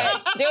do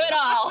it. Do it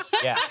all.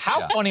 Yeah.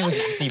 How funny was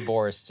it to see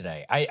Boris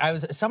today? I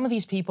was some of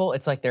these people,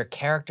 it's like they're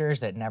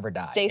characters that never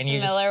die. Jason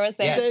Miller was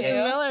there too. Jason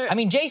Miller. I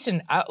mean,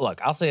 Jason, look,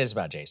 I'll say this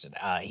about Jason.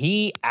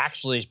 He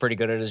actually is pretty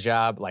good at his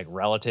job, like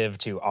relative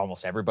to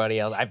almost everybody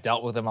else. I've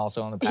dealt with him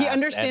also in the past. He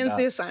understands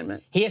the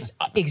assignment. He is,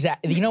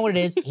 exactly. You know what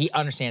it is? He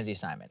understands the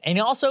assignment. And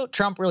also,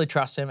 Trump really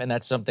trusts him, and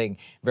that's something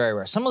very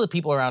rare. Some of the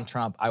people around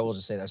Trump, I will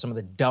just say that, some of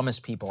the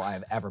dumbest people I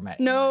have ever met.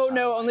 No,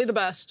 only the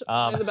best.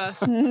 Only the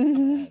best.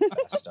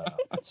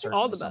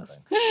 All the best.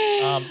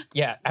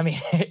 Yeah, I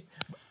mean,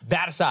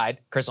 that aside,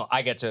 Crystal,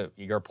 I get to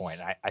your point.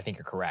 I think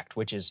you're correct,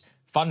 which is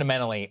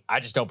fundamentally,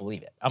 I just don't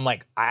believe it. I'm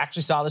like, I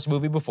actually saw this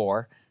movie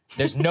before.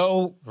 There's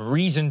no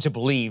reason to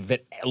believe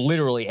that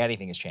literally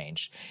anything has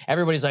changed.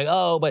 Everybody's like,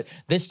 oh, but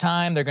this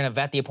time they're going to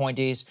vet the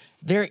appointees.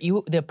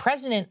 The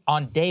president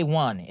on day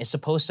one is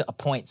supposed to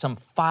appoint some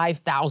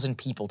 5,000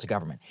 people to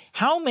government.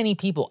 How many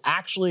people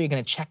actually are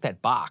going to check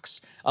that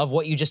box of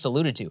what you just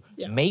alluded to?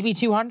 Yeah. Maybe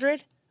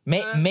 200?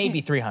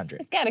 Maybe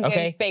 300. It's got a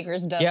good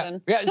baker's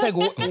dozen. Yeah, it's like,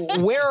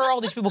 where are all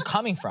these people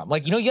coming from?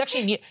 Like, you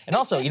actually need, and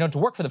also, to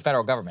work for the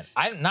federal government,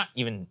 I'm not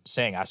even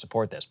saying I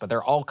support this, but there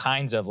are all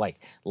kinds of, like,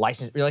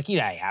 license, like, you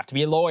have to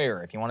be a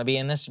lawyer if you want to be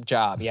in this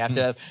job. You have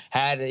to have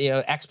had,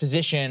 X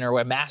position or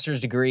a master's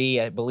degree,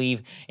 I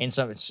believe, in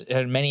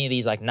many of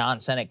these, like,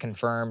 non-Senate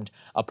confirmed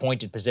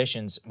appointed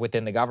positions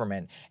within the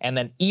government. And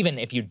then even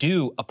if you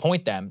do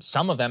appoint them,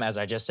 some of them, as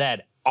I just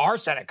said, are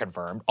Senate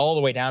confirmed all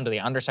the way down to the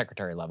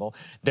undersecretary level.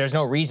 There's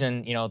no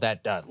reason,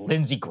 that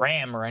Lindsey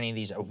Graham or any of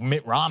these,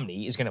 Mitt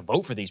Romney is going to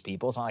vote for these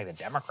people. It's not like the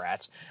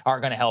Democrats are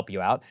going to help you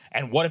out.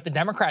 And what if the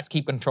Democrats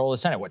keep control of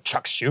the Senate? What,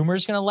 Chuck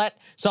Schumer's going to let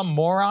some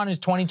moron who's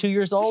 22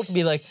 years old to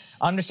be like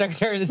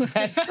undersecretary of the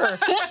defense for,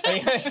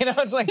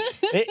 it's like,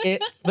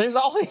 there's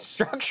all these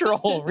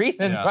structural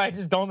reasons why I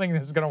just don't think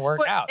this is going to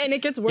work out. And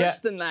it gets worse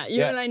than that.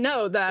 You and I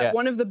know that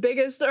one of the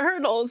biggest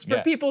hurdles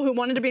for people who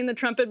wanted to be in the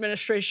Trump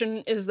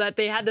administration is that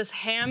they had this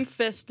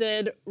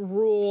ham-fisted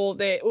rule.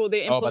 They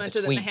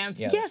implemented in the ham.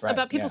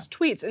 About people's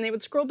tweets, and they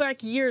would scroll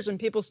back years in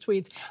people's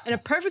tweets, and a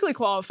perfectly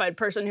qualified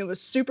person who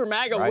was super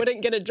MAGA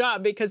wouldn't get a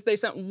job because they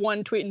sent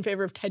one tweet in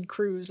favor of Ted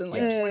Cruz in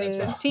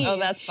 2015. Oh,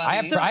 that's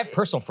funny. I have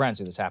personal friends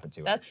who this happened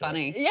to. That's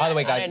funny. By the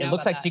way, guys, it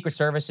looks like Secret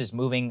Service is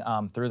moving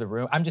through the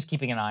room. I'm just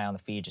keeping an eye on the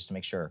feed just to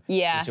make sure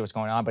we see what's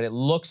going on. But it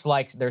looks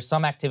like there's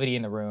some activity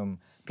in the room.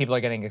 People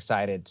are getting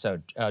excited, so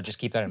just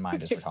keep that in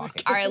mind as we're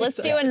talking. All right, let's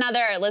do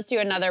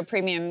another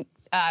premium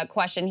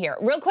question here.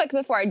 Real quick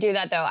before I do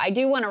that, though, I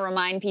do want to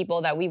remind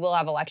people that we will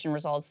have election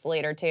results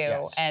later,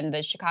 too, and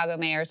the Chicago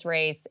mayor's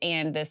race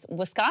and this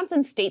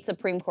Wisconsin State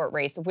Supreme Court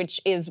race,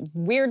 which is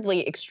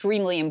weirdly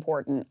extremely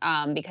important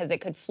because it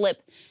could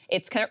flip.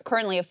 It's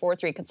currently a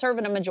 4-3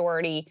 conservative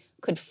majority,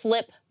 could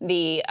flip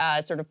the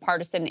sort of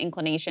partisan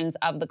inclinations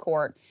of the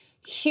court.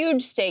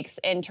 Huge stakes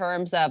in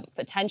terms of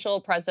potential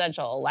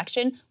presidential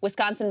election.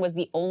 Wisconsin was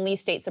the only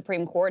state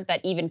Supreme Court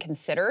that even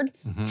considered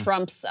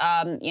Trump's,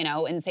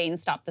 insane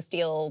stop the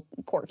steal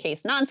court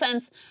case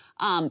nonsense.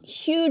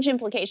 Huge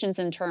implications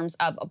in terms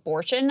of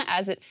abortion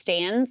as it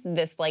stands.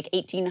 This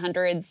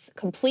 1800s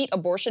complete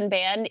abortion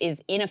ban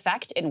is in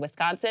effect in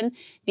Wisconsin.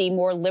 The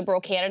more liberal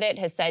candidate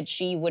has said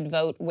she would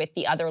vote with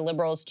the other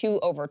liberals to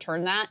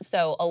overturn that.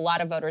 So a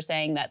lot of voters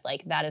saying that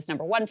that is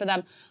number one for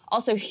them.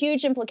 Also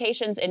huge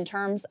implications in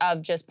terms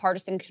of just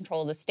partisan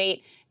control of the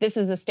state. This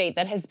is a state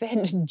that has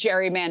been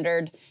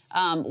gerrymandered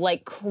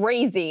like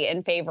crazy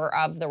in favor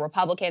of the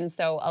Republicans.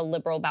 So a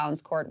liberal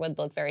balanced court would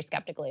look very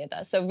skeptically at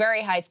this. So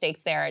very high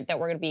stakes there that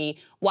we're going to be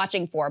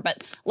watching for.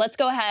 But let's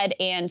go ahead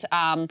and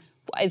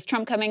is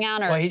Trump coming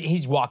out? Or? Well,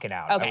 he's walking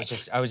out. Okay.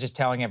 I was just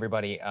telling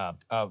everybody our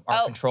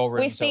control room.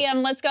 We see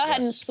him. Let's go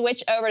ahead and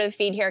switch over to the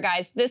feed here,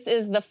 guys. This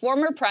is the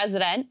former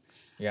president.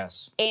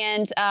 Yes.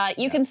 And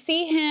you can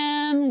see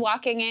him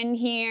walking in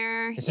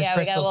here. This is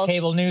Crystal's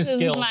cable news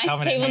skills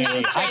coming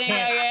in.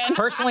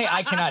 Personally,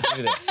 I cannot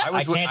do this.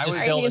 I can't just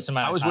fill this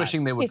amount of time. I was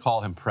wishing they would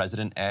call him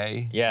President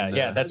A.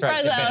 Yeah, that's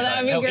right.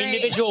 That would be great.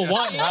 Individual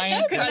one,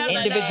 Ryan.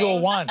 Individual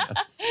one.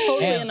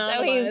 Totally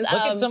anonymous. So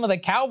look at some of the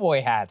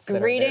cowboy hats.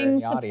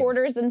 Greeting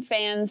supporters and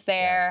fans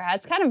there.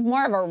 Has kind of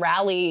more of a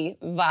rally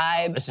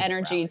vibe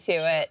energy to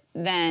it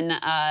than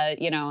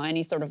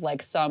any sort of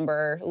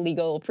somber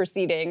legal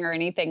proceeding or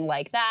anything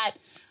like that.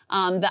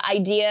 The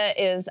idea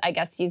is, I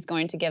guess he's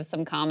going to give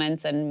some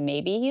comments and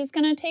maybe he's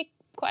going to take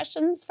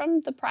questions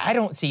from the press. I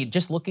don't see,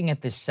 just looking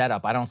at this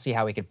setup, I don't see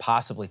how he could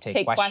possibly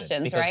take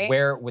questions because right?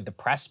 Where would the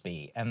press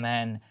be? And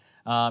then,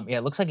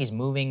 it looks like he's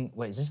moving,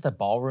 is this the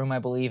ballroom, I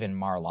believe, in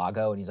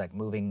Mar-a-Lago? And he's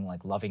moving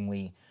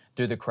lovingly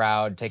through the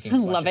crowd, taking a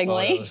bunch of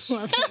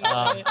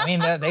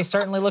photos. They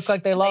certainly look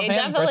like they love him.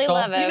 Definitely Crystal.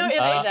 love him.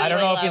 I don't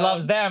know if he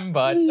loves them,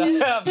 but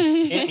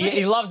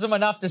he loves them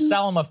enough to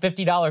sell him a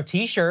 $50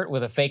 T-shirt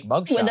with a fake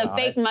mugshot. With a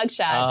fake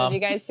mugshot. Did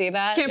you guys see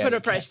that? Can't put a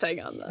price tag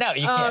on that. No,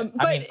 you can't.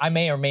 I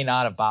may or may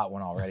not have bought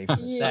one already for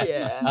the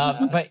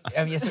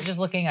set. So just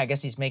looking, I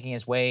guess he's making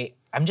his way.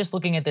 I'm just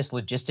looking at this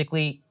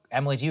logistically.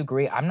 Emily, do you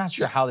agree? I'm not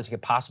sure how this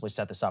could possibly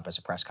set this up as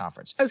a press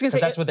conference. I was going to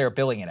say that's what they're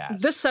billing it as.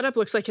 This setup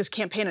looks like his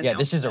campaign announcement. Yeah,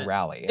 this is a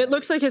rally. It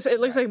looks like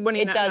when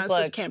he announced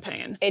his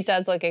campaign. It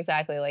does look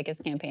exactly like his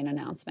campaign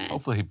announcement.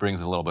 Hopefully he brings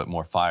a little bit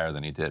more fire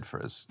than he did for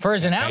his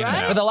announcement.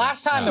 Right? For the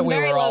last time that we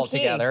were all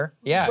together.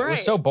 Yeah, it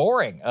was so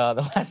boring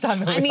the last time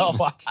that we all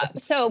watched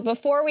this. So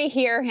before we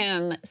hear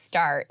him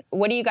start,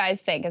 what do you guys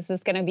think? Is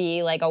this going to be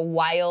a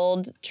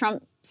wild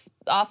Trump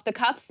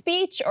off-the-cuff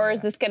speech, or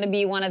is this going to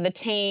be one of the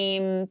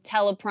tame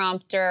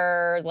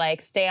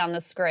teleprompter, stay on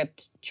the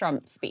script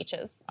Trump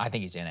speeches? I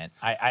think he's in it.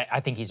 I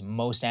think he's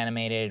most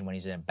animated when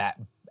he's in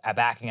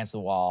back against the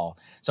wall.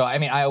 So,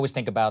 I always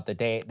think about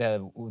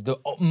the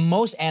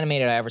most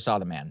animated I ever saw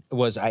the man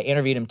was I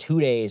interviewed him 2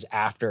 days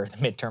after the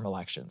midterm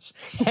elections.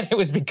 And it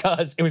was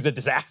because it was a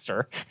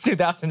disaster,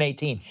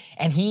 2018.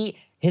 And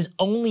his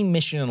only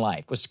mission in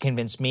life was to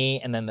convince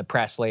me and then the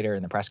press later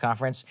in the press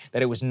conference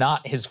that it was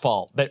not his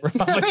fault that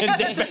Republicans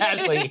did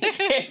badly in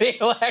the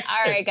election.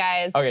 All right,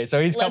 guys. Okay, so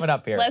he's coming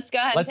up here. Let's go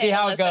ahead and see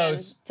how it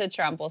goes. To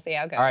Trump. We'll see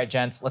how it goes. All right,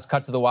 gents, let's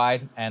cut to the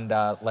wide and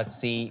let's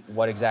see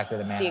what exactly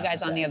the man has to say. See you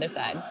guys on the other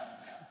side.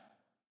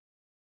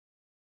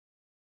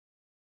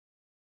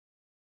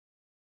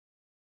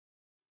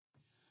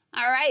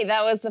 All right,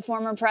 that was the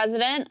former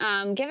president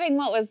giving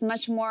what was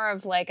much more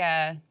of like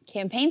a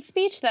campaign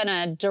speech than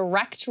a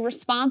direct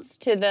response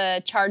to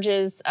the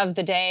charges of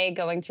the day,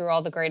 going through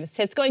all the greatest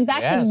hits, going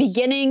back to the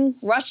beginning,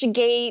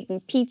 Russiagate,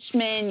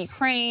 impeachment,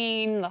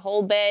 Ukraine, the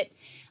whole bit.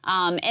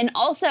 And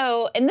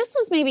also, and this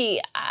was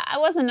maybe, I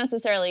wasn't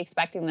necessarily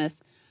expecting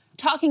this,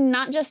 talking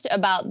not just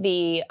about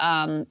the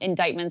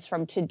indictments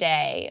from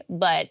today,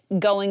 but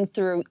going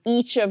through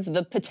each of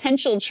the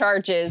potential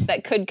charges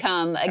that could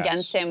come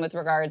against him with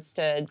regards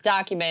to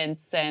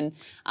documents and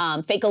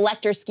fake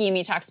elector scheme.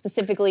 He talked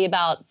specifically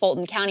about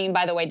Fulton County. And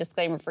by the way,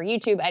 disclaimer for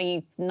YouTube,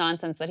 any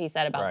nonsense that he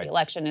said about the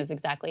election is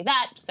exactly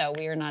that. So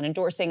we are not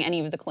endorsing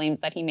any of the claims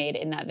that he made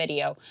in that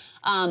video.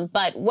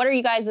 But what are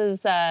you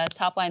guys'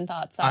 top line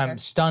thoughts on I'm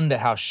stunned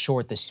at how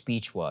short the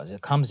speech was.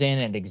 It comes in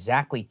at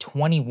exactly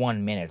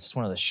 21 minutes. It's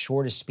one of the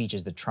shortest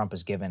speeches that Trump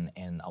has given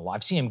in a while.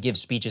 I've seen him give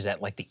speeches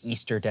at like the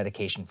Easter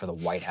dedication for the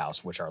White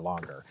House, which are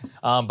longer.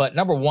 But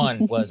number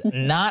one was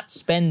not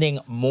spending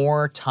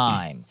more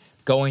time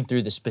going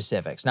through the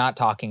specifics, not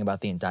talking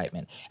about the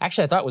indictment.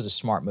 Actually, I thought it was a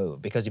smart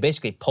move because he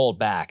basically pulled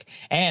back.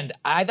 And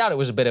I thought it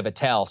was a bit of a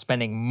tell,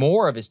 spending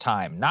more of his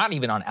time, not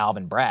even on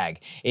Alvin Bragg.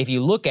 If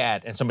you look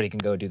at, and somebody can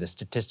go do the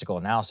statistical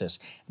analysis,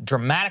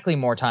 dramatically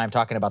more time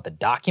talking about the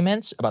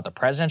documents, about the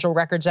Presidential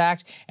Records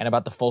Act, and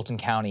about the Fulton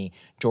County,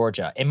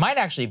 Georgia. It might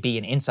actually be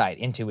an insight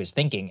into his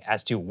thinking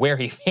as to where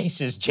he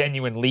faces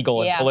genuine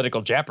legal and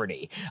political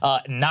jeopardy,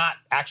 not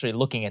actually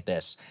looking at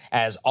this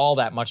as all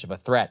that much of a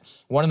threat.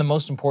 One of the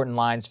most important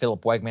lines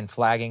Philip Wegman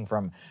flagging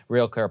from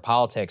Real Clear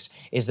Politics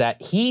is that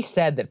he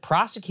said that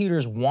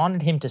prosecutors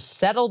wanted him to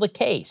settle the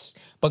case,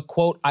 but,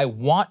 quote, I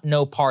want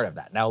no part of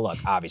that. Now, look,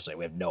 obviously,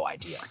 we have no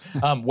idea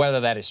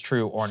whether that is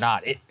true or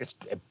not. It's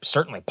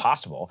certainly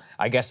possible,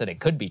 I guess, that it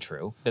could be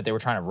true, that they were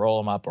trying to roll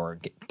him up or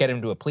get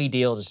him to a plea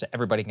deal just so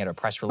everybody can get a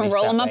press release.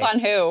 Roll him up on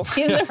who?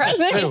 He's the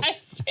president of the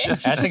United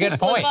States. That's a good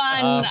point.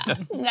 I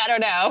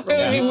don't know.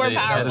 It would be more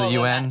powerful. The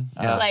UN.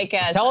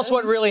 Tell us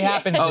what really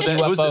happened.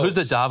 Who's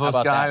the Davos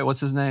guy? That?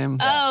 What's his name?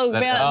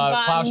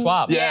 Klaus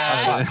Schwab.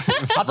 Yeah.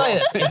 I'll tell you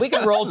this. If we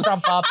could roll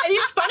Trump up. And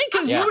it's funny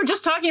because you were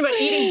just talking about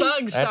eating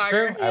bugs, That's Sagar.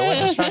 true. I was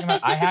just talking about,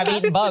 I have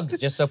eaten bugs,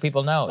 just so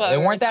people know. They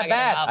weren't that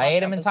bad. I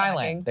ate them in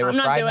Thailand. They were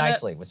fried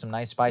nicely with some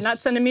nice spices. Not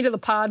sending me to the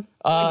pod.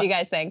 What do you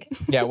guys think?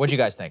 Yeah, what do you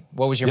guys think?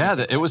 What was your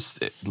it was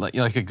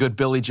like a good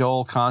Billy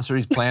Joel concert.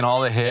 He's playing all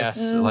the hits.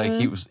 Like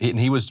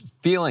he was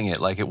feeling it.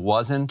 Like it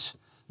wasn't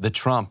the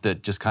Trump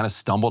that just kind of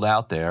stumbled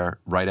out there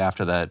right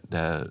after that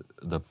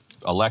the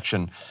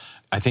election.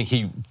 I think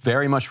he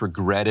very much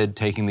regretted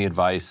taking the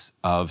advice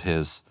of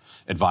his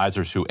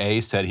advisors who A,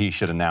 said he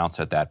should announce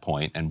at that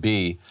point, and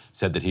B,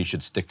 said that he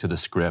should stick to the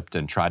script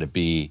and try to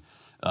be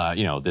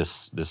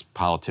this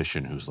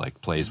politician who's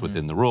like plays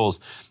within the rules.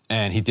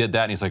 And he did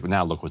that, and he's like,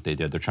 now look what they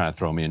did. They're trying to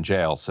throw me in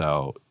jail.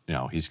 So,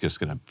 he's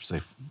just going to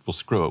say, well,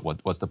 screw it.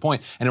 What's the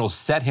point? And it will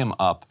set him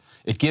up.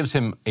 It gives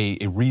him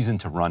a reason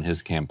to run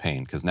his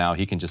campaign because now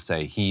he can just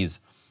say he's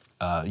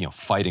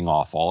fighting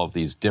off all of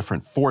these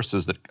different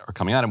forces that are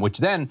coming at him, which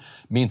then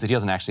means that he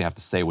doesn't actually have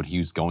to say what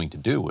he's going to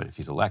do if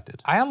he's elected.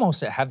 I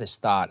almost have this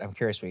thought. I'm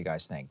curious what you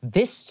guys think.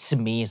 This, to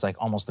me, is like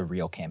almost the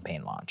real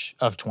campaign launch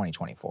of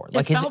 2024.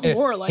 Like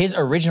his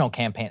original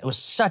campaign, it was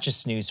such a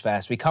snooze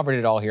fest. We covered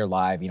it all here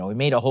live. We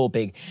made a whole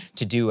big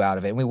to-do out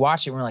of it. And we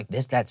watched it and we're like,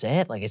 that's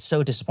it? Like, it's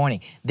so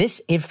disappointing.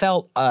 It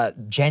felt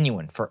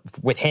genuine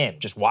with him,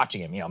 just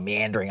watching him,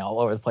 meandering all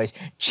over the place.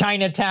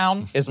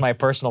 Chinatown is my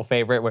personal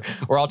favorite.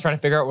 We're all trying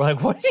to figure out,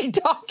 what is he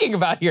talking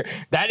about here?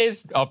 That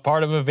is a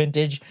part of a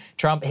vintage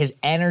Trump. His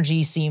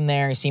energy seemed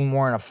there. He seemed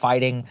more in a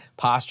fighting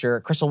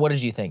posture. Crystal, what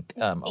did you think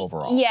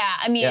overall? Yeah,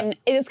 I mean,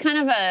 it was kind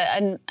of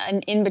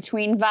an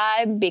in-between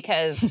vibe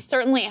because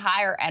certainly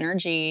higher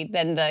energy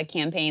than the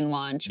campaign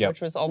launch, which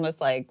was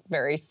almost like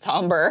very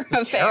somber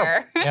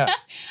affair. Yeah.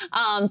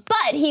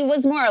 But he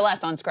was more or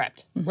less on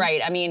script, right?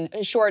 I mean,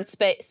 a short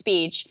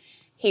speech.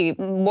 He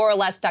more or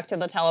less stuck to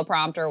the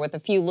teleprompter with a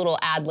few little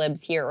ad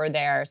libs here or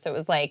there. So it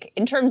was like,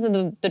 in terms of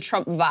the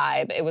Trump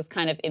vibe, it was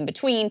kind of in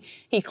between.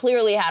 He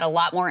clearly had a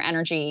lot more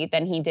energy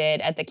than he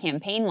did at the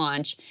campaign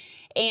launch.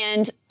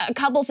 And a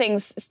couple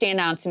things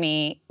stand out to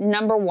me.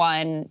 Number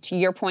one, to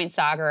your point,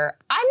 Sagar,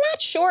 I'm not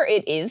sure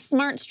it is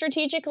smart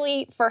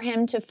strategically for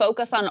him to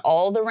focus on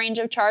all the range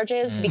of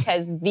charges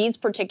because these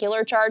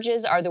particular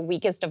charges are the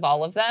weakest of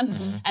all of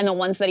them and the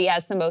ones that he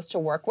has the most to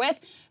work with.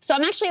 So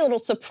I'm actually a little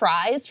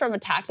surprised from a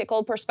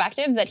tactical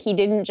perspective that he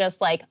didn't just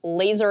like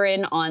laser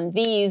in on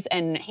these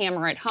and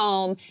hammer it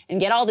home and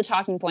get all the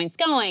talking points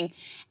going.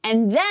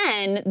 And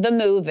then the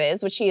move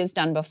is, which he has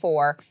done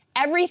before,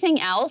 everything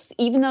else,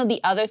 even though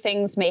the other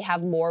things may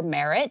have more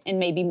merit and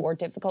may be more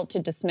difficult to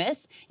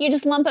dismiss, you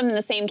just lump them in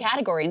the same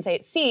category and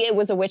say, see, it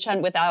was a witch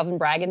hunt with Alvin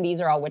Bragg, and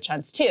these are all witch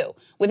hunts too,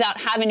 without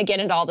having to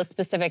get into all the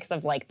specifics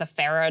of like the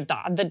FARA,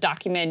 the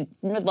document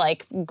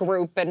like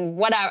group and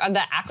whatever,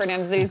 the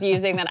acronyms that he's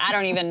using that I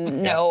don't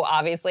even know,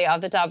 obviously,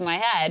 off the top of my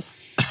head.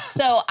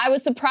 So I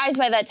was surprised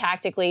by that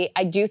tactically.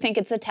 I do think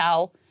it's a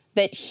tell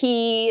that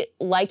he,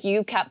 like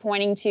you, kept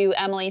pointing to,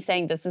 Emily,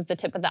 saying this is the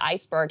tip of the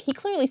iceberg. He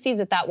clearly sees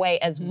it that way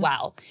as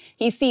well.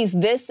 He sees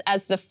this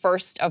as the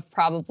first of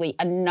probably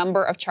a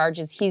number of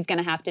charges he's going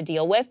to have to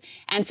deal with.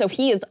 And so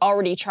he is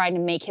already trying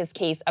to make his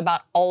case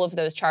about all of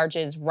those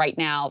charges right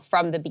now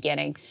from the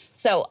beginning.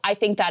 So I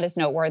think that is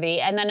noteworthy.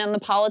 And then on the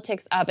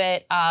politics of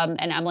it, and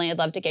Emily, I'd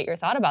love to get your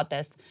thought about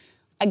this.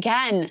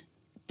 Again,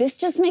 this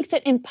just makes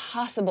it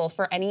impossible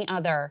for any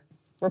other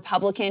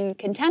Republican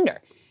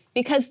contender.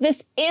 Because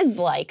this is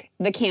like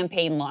the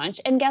campaign launch.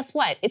 And guess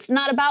what? It's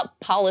not about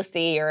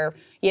policy or,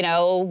 you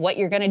know, what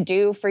you're going to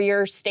do for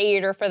your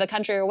state or for the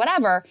country or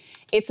whatever.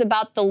 It's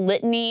about the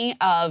litany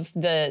of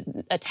the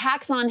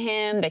attacks on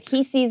him that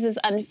he sees as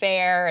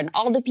unfair and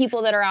all the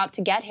people that are out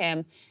to get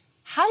him.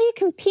 How do you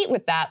compete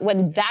with that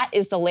when that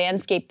is the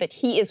landscape that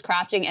he is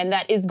crafting and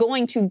that is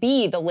going to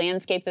be the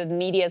landscape that the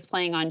media is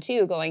playing on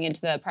too going into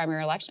the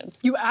primary elections?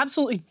 You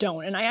absolutely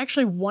don't. And I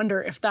actually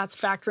wonder if that's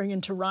factoring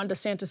into Ron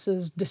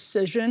DeSantis's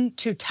decision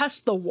to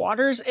test the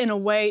waters in a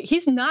way.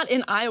 He's not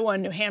in Iowa,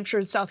 New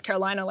Hampshire, South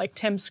Carolina like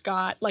Tim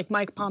Scott, like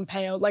Mike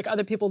Pompeo, like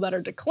other people that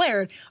are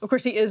declared. Of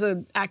course, he is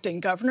an acting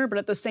governor, but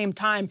at the same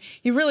time,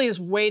 he really has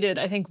waded,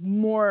 I think,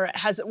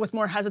 with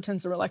more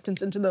hesitance and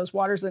reluctance into those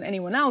waters than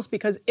anyone else,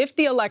 because if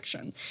the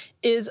election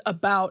is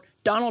about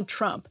Donald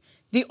Trump,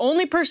 the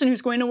only person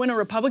who's going to win a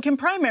Republican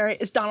primary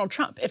is Donald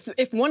Trump.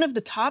 If one of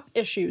the top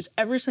issues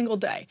every single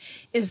day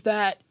is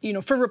that, you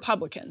know, for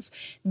Republicans,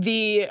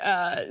 the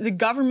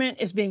government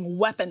is being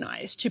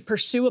weaponized to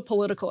pursue a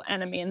political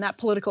enemy, and that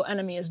political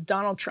enemy is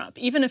Donald Trump.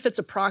 Even if it's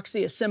a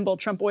proxy, a symbol,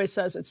 Trump always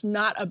says it's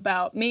not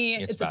about me,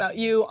 it's about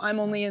you, I'm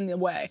only in the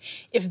way.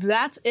 If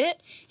that's it,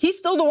 he's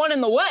still the one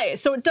in the way.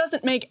 So it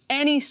doesn't make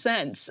any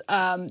sense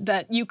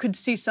that you could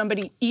see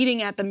somebody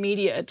eating at the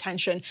media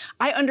attention.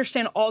 I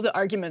understand all the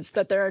arguments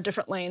that there are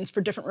different lanes for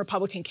different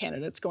Republican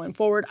candidates going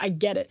forward. I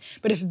get it.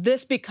 But if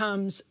this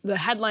becomes the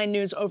headline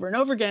news over and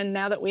over again,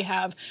 now that we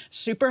have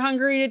super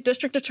hungry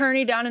district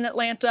attorney down in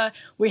Atlanta,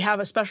 we have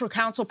a special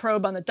counsel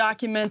probe on the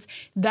documents.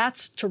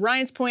 That's, to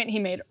Ryan's point he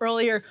made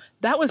earlier,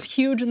 that was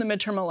huge in the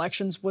midterm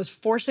elections, was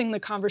forcing the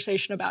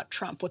conversation about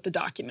Trump with the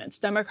documents.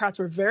 Democrats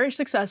were very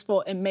successful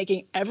in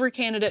making every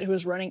candidate who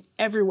was running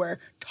everywhere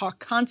talk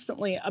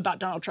constantly about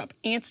Donald Trump,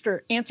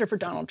 answer for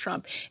Donald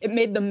Trump. It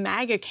made the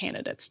MAGA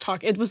candidates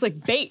talk. It was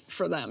like bait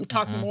for them,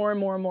 talk more and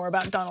more and more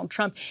about Donald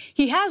Trump.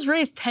 He has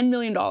raised $10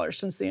 million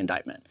since the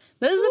indictment.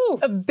 This is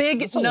a big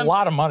number. That's a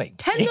lot of money.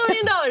 $10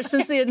 million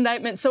since the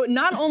indictment. So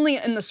not only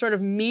in the sort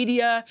of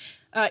media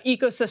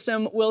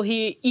ecosystem will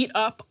he eat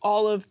up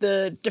all of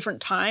the different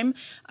time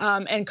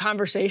and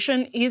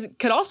conversation, he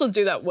could also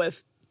do that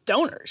with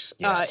donors.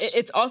 Yes.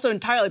 It's also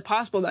entirely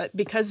possible that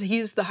because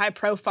he's the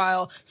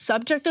high-profile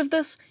subject of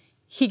this,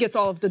 he gets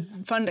all of the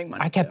funding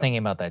money. I kept thinking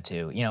about that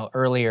too. You know,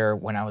 earlier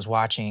when I was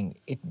watching,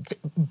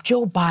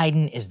 Joe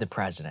Biden is the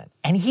president,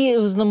 and he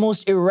was the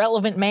most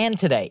irrelevant man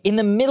today. In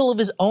the middle of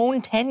his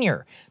own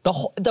tenure,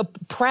 the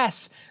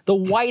press, the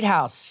White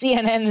House,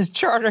 CNN is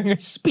chartering a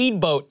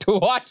speedboat to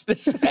watch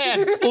this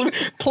man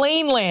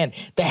plane land.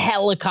 The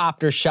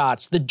helicopter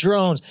shots, the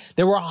drones.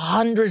 There were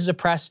hundreds of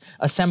press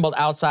assembled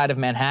outside of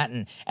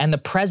Manhattan, and the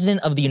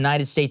president of the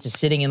United States is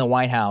sitting in the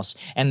White House,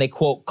 and they,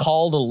 quote,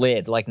 called a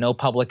lid, like no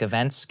public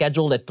events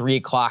scheduled at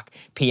 3:00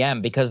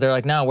 p.m. because they're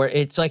like, no,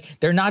 it's like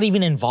they're not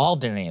even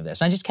involved in any of this.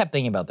 And I just kept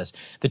thinking about this.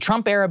 The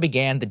Trump era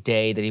began the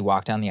day that he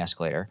walked down the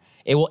escalator.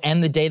 It will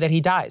end the day that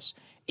he dies.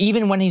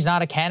 Even when he's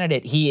not a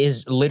candidate, he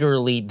is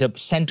literally the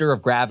center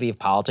of gravity of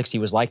politics. He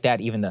was like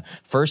that even the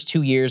first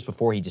 2 years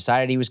before he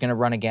decided he was going to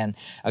run again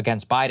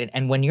against Biden.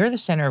 And when you're the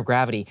center of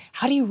gravity,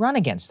 how do you run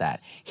against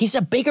that? He's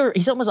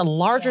almost a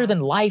larger than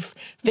life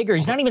figure.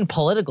 He's not even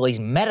political. He's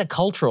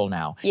metacultural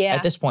now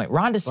at this point.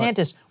 Ron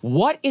DeSantis,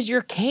 what is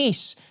your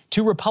case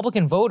to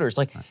Republican voters?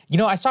 Like, you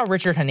know, I saw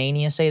Richard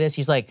Hanania say this.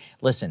 He's like,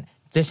 listen,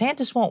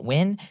 DeSantis won't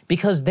win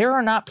because there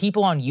are not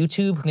people on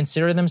YouTube who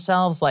consider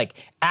themselves like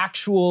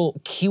actual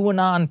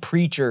QAnon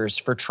preachers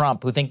for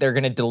Trump who think they're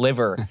going to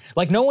deliver.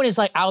 Like no one is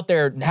like out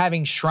there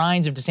having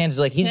shrines of DeSantis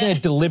like he's going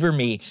to deliver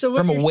me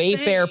from a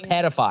Wayfair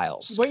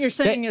pedophiles. What you're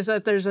saying is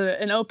that there's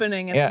an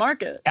opening in the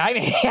market. I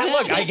mean,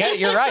 look, I get it.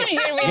 You're right.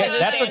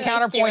 That's what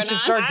Counterpoint should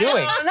start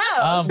doing.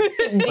 I don't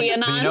know. But you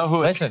know who?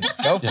 Listen,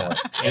 go for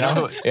it. You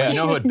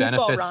know who it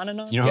benefits?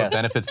 You know who it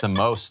benefits the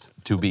most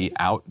to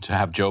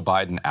have Joe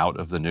Biden out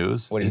of the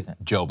news? What do you think?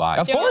 Joe Biden.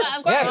 Of course,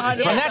 yes.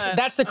 And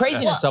that's the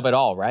craziness of it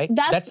all, right?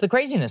 That's the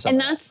craziness of it. And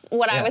that's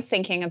what I was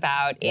thinking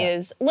about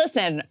is,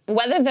 listen,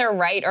 whether they're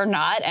right or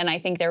not, and I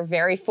think they're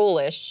very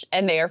foolish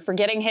and they are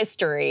forgetting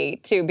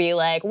history to be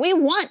like, we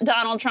want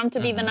Donald Trump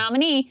to be the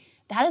nominee.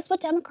 That is what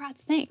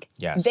Democrats think.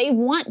 Yes. They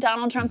want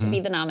Donald Trump to be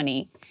the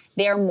nominee.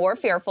 They are more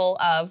fearful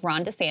of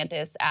Ron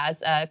DeSantis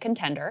as a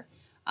contender.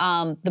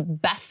 The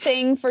best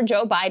thing for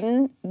Joe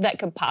Biden that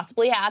could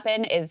possibly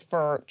happen is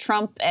for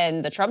Trump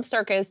and the Trump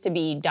circus to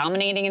be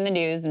dominating in the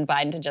news and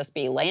Biden to just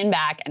be laying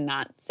back and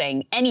not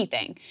saying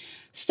anything.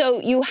 So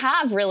you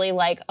have really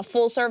like a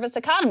full service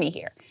economy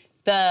here.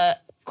 The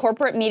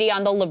corporate media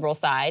on the liberal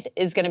side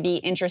is going to be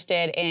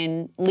interested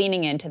in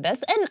leaning into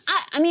this. And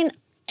I mean,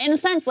 in a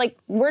sense, like,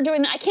 we're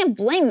doing that. I can't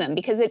blame them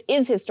because it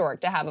is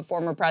historic to have a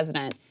former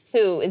president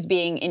who is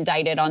being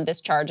indicted on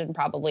this charge and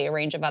probably a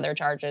range of other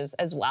charges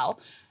as well.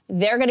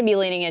 They're going to be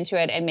leaning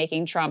into it and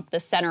making Trump the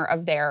center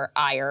of their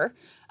ire.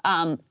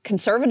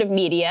 Conservative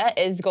media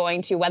is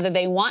going to, whether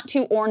they want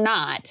to or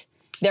not,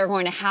 they're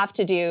going to have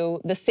to do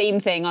the same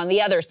thing on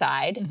the other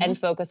side and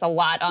focus a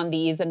lot on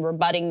these and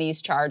rebutting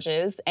these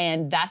charges.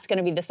 And that's going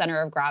to be the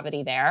center of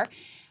gravity there.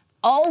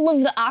 All of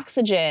the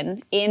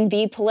oxygen in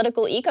the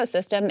political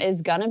ecosystem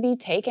is going to be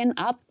taken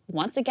up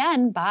once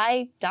again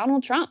by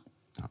Donald Trump.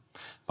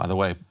 By the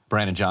way,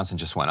 Brandon Johnson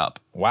just went up.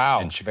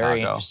 Wow, in Chicago.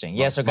 very interesting.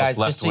 Yeah, so guys,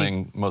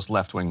 most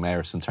left-wing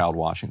mayor since Harold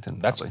Washington.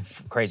 That's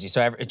crazy.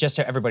 So just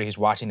to everybody who's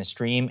watching the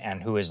stream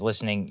and who is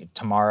listening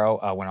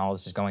tomorrow when all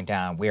this is going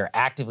down, we are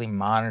actively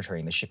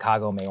monitoring the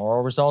Chicago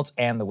mayoral results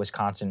and the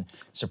Wisconsin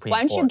Supreme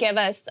Court. Why don't you give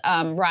us,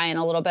 Ryan,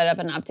 a little bit of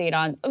an update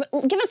on,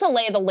 give us a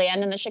lay of the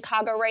land in the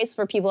Chicago race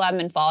for people who haven't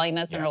been following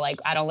this and are like,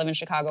 I don't live in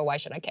Chicago, why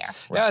should I care?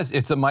 Yeah,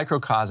 it's a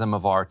microcosm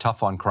of our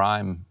tough on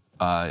crime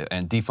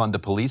and defund the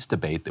police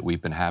debate that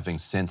we've been having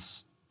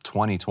since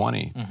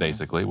 2020,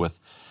 basically, with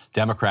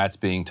Democrats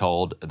being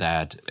told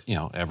that,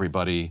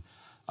 everybody,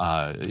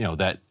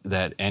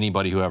 that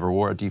anybody who ever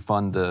wore a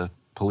defund the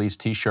police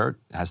T-shirt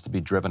has to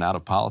be driven out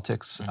of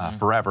politics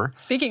forever.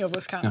 Speaking of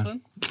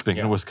Wisconsin.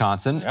 Speaking of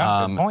Wisconsin.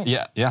 Good point.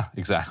 Yeah,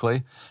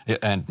 exactly.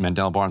 And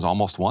Mandela Barnes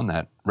almost won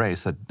that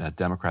race that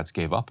Democrats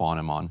gave up on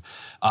him on.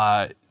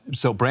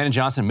 So Brandon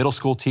Johnson, middle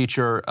school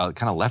teacher,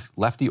 kind of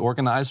lefty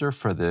organizer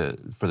for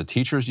the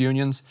teachers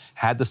unions,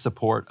 had the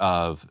support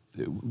of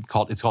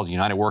it's called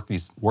United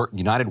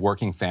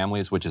Working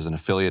Families, which is an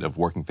affiliate of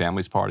Working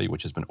Families Party,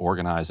 which has been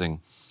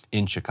organizing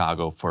in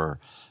Chicago for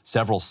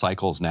several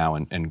cycles now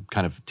and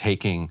kind of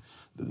taking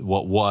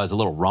what was a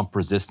little rump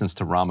resistance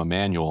to Rahm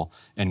Emanuel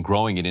and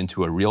growing it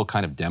into a real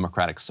kind of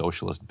democratic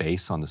socialist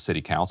base on the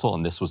city council.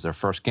 And this was their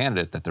first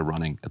candidate that they're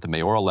running at the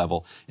mayoral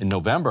level in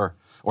November.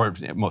 Or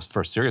most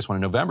first serious one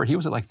in November, he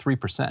was at like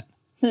 3%.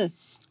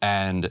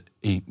 And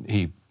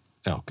he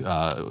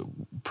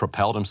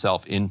propelled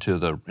himself into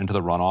the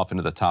runoff,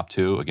 into the top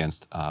two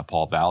against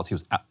Paul Vallas. He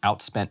was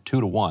outspent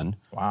 2-1.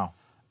 Wow.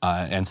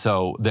 And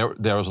so there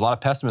was a lot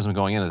of pessimism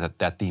going in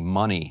that the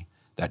money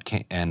that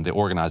came, and the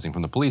organizing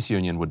from the police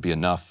union would be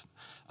enough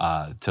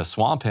to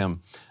swamp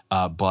him.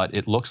 But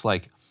it looks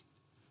like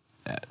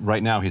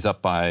right now he's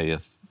up by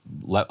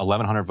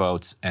 1,100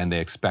 votes, and they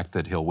expect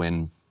that he'll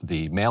win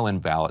the mail-in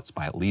ballots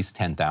by at least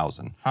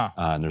 10,000.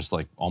 And there's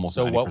like almost 90%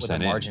 So what would the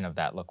in. margin of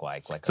that look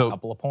like? Like a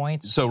couple of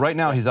points? So right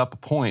now he's up a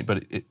point,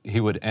 but he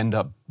would end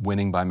up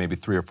winning by maybe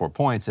 3 or 4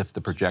 points if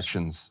the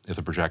projections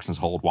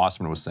hold.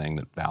 Wasserman was saying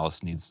that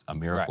Vallas needs a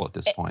miracle at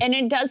this point. And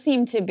it does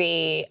seem to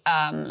be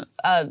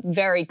a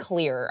very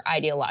clear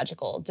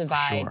ideological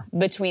divide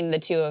between the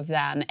two of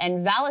them.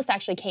 And Vallas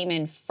actually came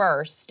in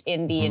first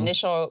in the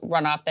initial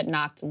runoff that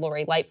knocked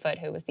Lori Lightfoot,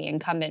 who was the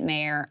incumbent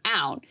mayor,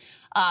 out.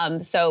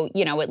 So,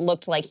 it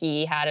looked like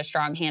he had a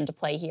strong hand to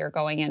play here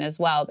going in as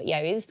well. But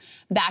yeah, he's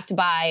backed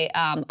by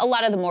a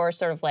lot of the more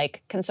sort of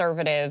like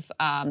conservative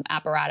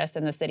apparatus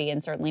in the city,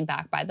 and certainly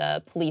backed by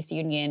the police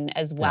union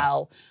as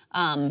well.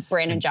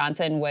 Brandon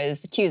Johnson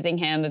was accusing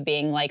him of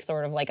being like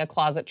sort of like a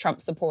closet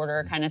Trump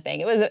supporter kind of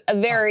thing. It was a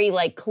very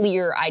like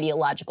clear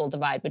ideological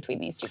divide between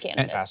these two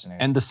candidates.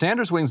 Fascinating. And the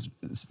Sanders wing's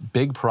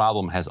big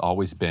problem has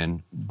always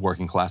been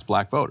working class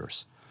black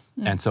voters.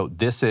 And so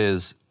this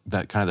is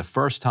that kind of the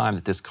first time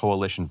that this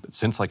coalition,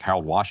 since like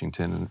Harold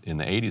Washington in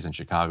the 80s in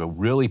Chicago,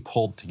 really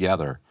pulled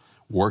together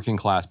working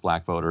class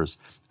black voters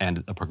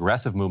and a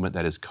progressive movement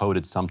that is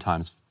coded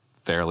sometimes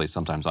fairly,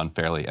 sometimes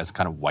unfairly as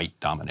kind of white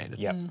dominated.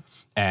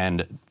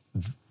 And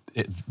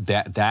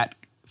that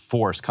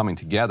force coming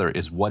together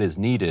is what is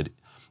needed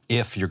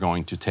if you're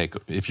going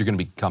to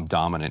become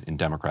dominant in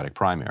Democratic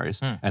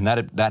primaries. And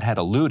that had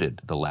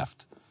eluded the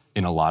left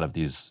in a lot of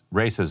these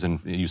races.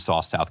 And you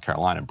saw South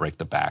Carolina break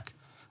the back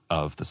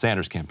of the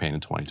Sanders campaign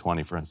in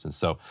 2020, for instance.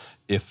 So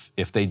if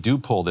they do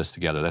pull this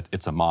together,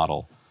 it's a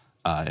model.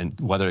 And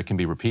whether it can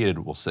be repeated,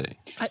 we'll see.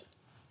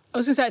 I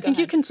was going to say, I think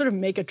you can sort of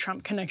make a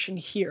Trump connection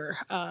here,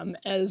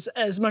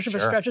 as much of a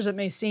stretch as it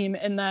may seem,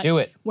 in that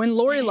when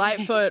Lori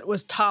Lightfoot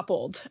was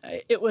toppled,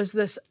 it was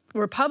this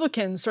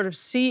Republicans sort of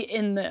see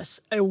in this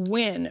a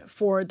win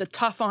for the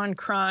tough on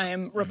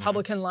crime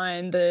Republican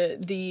line,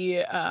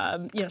 the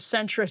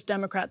centrist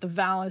Democrat, the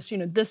Vallas.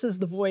 This is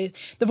the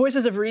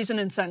voices of reason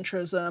and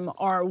centrism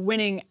are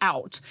winning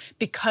out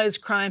because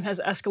crime has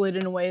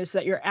escalated in ways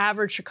that your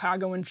average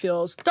Chicagoan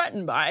feels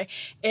threatened by.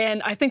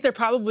 And I think they're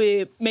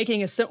probably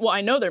making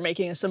I know they're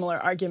making a similar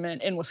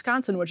argument in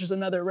Wisconsin, which is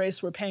another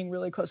race we're paying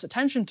really close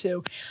attention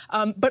to.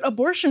 But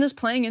abortion is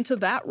playing into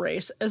that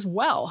race as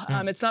well.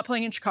 It's not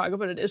playing in Chicago,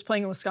 but it is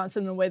playing in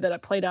Wisconsin in a way that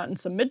it played out in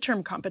some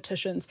midterm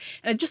competitions.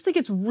 And I just think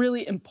it's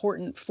really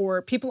important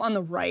for people on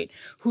the right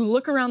who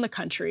look around the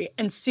country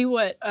and see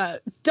what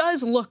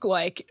does look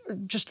like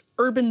just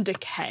urban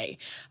decay.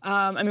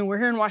 We're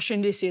here in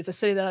Washington, D.C. It's a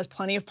city that has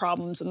plenty of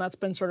problems, and that's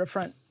been sort of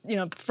front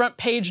front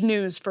page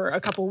news for a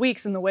couple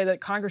weeks in the way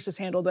that Congress has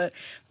handled it.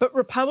 But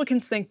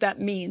Republicans think that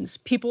means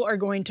people are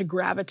going to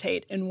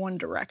gravitate in one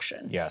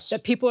direction. Yes.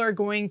 That people are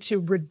going to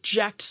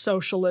reject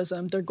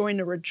socialism. They're going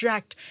to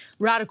reject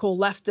radical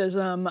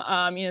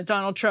leftism.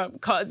 Donald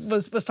Trump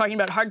was talking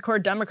about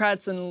hardcore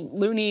Democrats and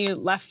loony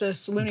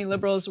leftists, loony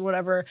liberals, or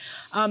whatever,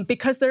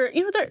 because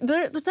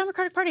the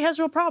Democratic Party has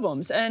real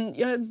problems,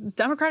 and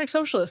Democratic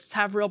socialists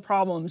have real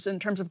problems in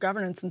terms of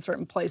governance in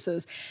certain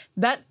places.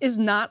 That is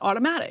not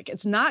automatic.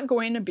 It's not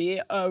going to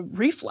be a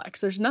reflex.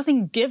 There's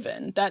nothing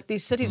given that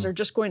these cities are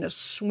just going to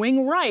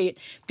swing right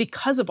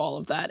because of all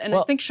of that. And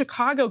I think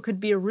Chicago could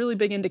be a really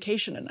big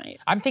indication tonight.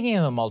 I'm thinking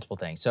of multiple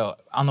things. So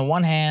on the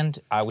one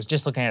hand, I was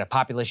just looking at a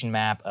population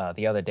map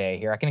the other day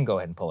here. I can go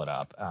ahead and pull it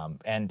up.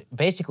 And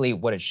basically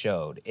what it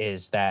showed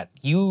is that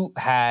you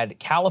had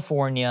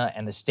California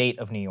and the state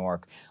of New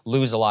York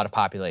lose a lot of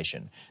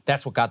population.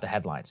 That's what got the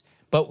headlines.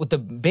 But what the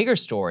bigger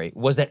story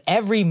was that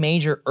every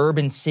major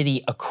urban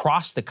city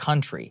across the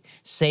country,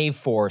 save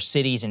for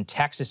cities in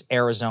Texas,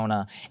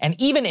 Arizona, and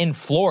even in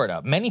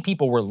Florida, many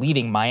people were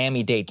leaving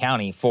Miami-Dade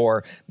County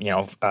for,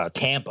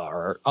 Tampa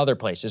or other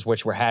places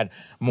which had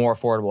more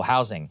affordable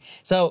housing.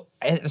 So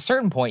at a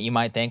certain point, you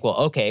might think,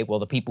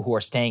 the people who are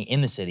staying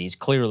in the cities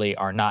clearly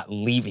are not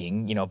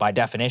leaving. By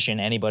definition,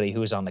 anybody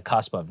who's on the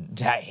cusp of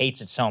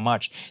hates it so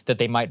much that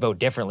they might vote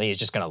differently is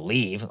just going to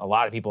leave. A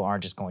lot of people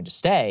aren't just going to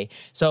stay.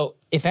 So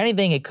if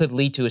anything, it could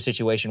lead to a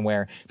situation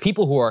where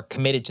people who are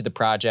committed to the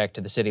project,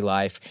 to the city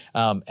life,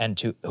 and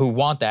who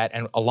want that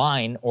and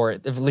align, or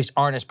at least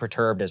aren't as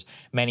perturbed as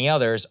many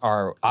others,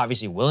 are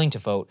obviously willing to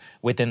vote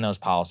within those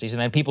policies.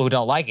 And then people who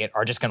don't like it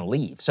are just going to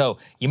leave. So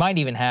you might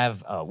even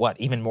have,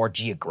 even more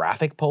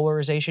geographic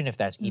polarization, if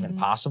that's even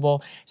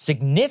possible.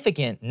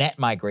 Significant net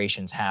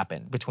migrations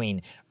happen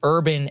between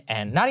urban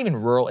and not even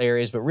rural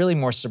areas, but really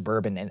more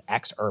suburban and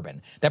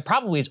ex-urban. That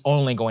probably is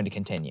only going to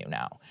continue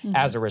now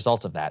as a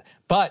result of that.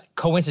 But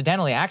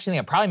coincidentally, I actually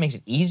think it probably makes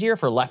it easier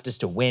for leftists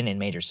to win in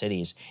major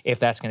cities if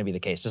that's going to be the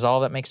case. Does all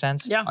of that make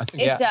sense? Yeah.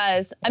 It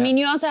does. I mean,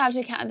 you also have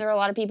to count, there are a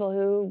lot of people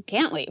who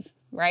can't leave,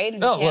 right?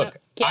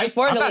 Can't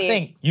afford to leave. I'm not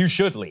saying you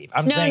should leave.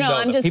 I'm saying,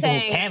 the people who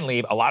can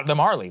leave, a lot of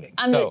them are leaving.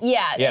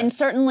 And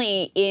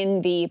certainly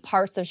in the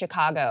parts of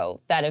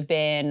Chicago that have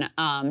been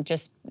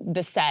just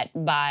beset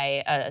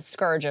by a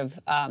scourge of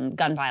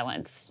gun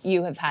violence,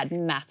 you have had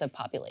massive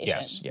population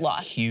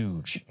loss.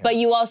 Huge. But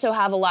you also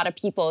have a lot of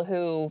people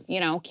who,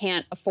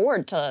 can't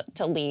afford to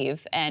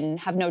leave and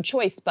have no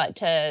choice but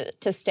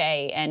to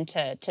stay and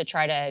to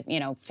try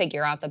to,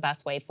 figure out the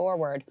best way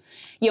forward.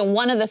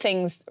 One of the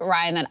things,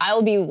 Ryan, that I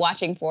will be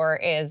watching for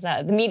is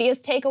the media's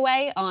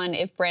takeaway on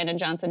if Brandon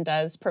Johnson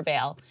does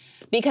prevail.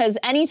 Because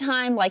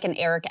anytime like an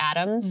Eric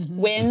Adams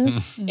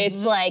wins, it's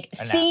like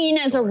seen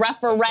as a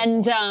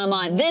referendum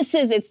on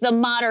it's the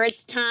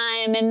moderates'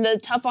 time and the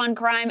tough on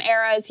crime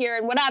era is here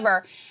and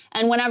whatever.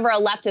 And whenever a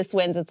leftist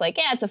wins, it's like,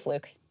 it's a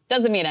fluke.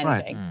 Doesn't mean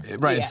anything.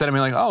 Right. Instead of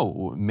being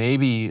like,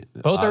 maybe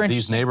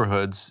these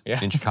neighborhoods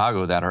in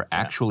Chicago that are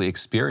actually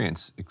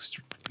experiencing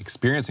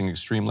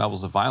extreme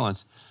levels of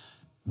violence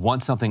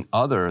want something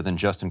other than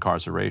just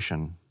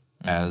incarceration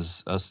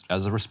as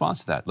a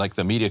response to that. Like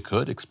the media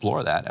could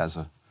explore that as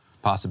a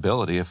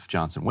possibility if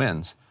Johnson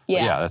wins.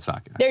 Yeah, that's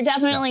not going to. They're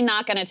definitely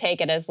not going to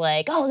take it as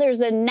like,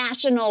 there's a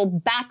national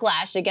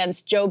backlash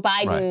against Joe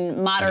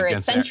Biden moderate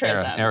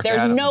centrism. Eric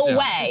there's Adams, no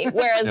way.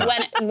 Whereas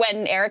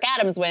when Eric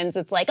Adams wins,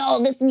 it's like,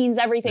 this means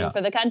everything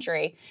for the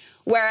country.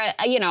 Where,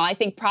 I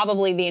think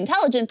probably the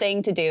intelligent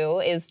thing to do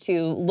is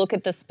to look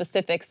at the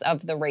specifics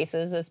of the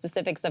races, the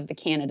specifics of the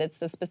candidates,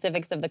 the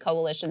specifics of the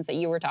coalitions that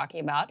you were talking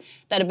about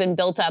that have been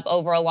built up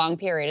over a long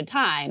period of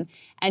time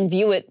and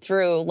view it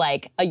through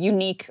like a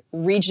unique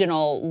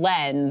regional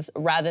lens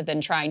rather than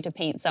trying to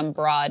paint some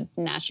broad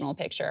national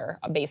picture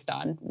based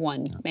on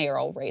one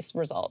mayoral race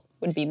result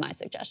would be my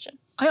suggestion.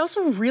 I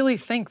also really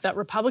think that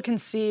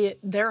Republicans see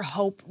their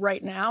hope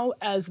right now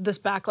as this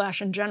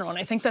backlash in general. And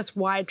I think that's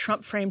why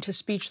Trump framed his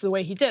speech the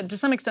way he did. To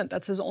some extent,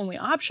 that's his only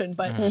option.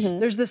 But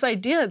there's this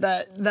idea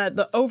that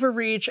the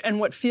overreach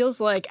and what feels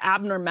like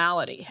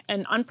abnormality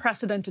and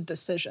unprecedented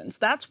decisions,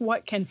 that's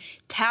what can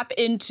tap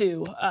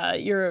into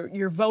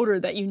your voter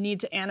that you need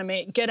to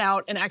animate, get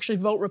out and actually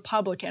vote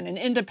Republican and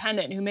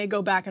independent who may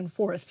go back and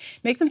forth.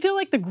 Make them feel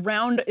like the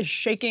ground is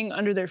shaking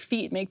under their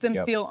feet. Make them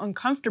feel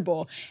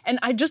uncomfortable. And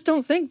I just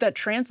don't think that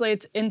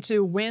translates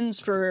into wins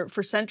for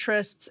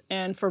centrists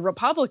and for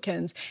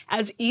Republicans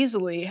as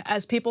easily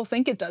as people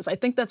think it does. I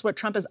think that's what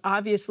Trump is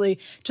obviously,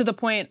 to the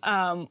point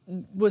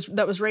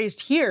that was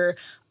raised here,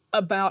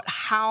 about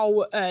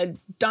how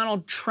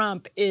Donald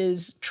Trump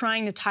is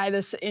trying to tie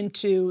this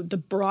into the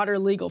broader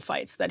legal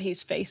fights that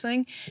he's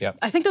facing.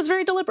 I think that's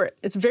very deliberate.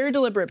 It's very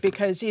deliberate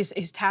because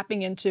he's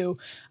tapping into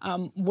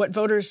what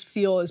voters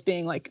feel as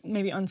being like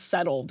maybe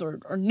unsettled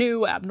or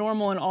new,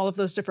 abnormal in all of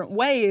those different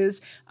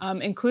ways,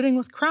 including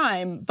with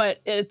crime.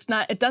 But it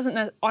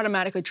doesn't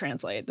automatically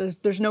translate.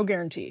 There's no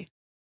guarantee.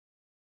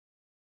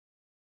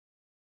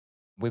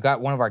 We've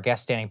got one of our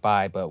guests standing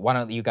by, but why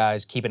don't you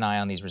guys keep an eye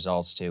on these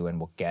results too, and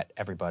we'll get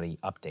everybody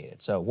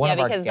updated. So one of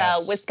our guests...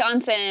 because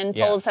Wisconsin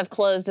polls have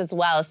closed as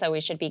well, so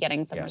we should be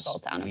getting some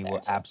results out of we there.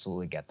 will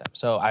absolutely get them.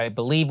 So I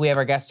believe we have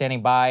our guest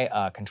standing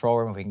by, control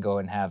room, if we can go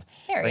and have...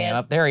 bring him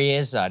up. There he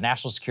is,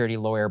 national security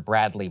lawyer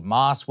Bradley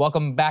Moss.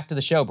 Welcome back to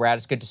the show, Brad.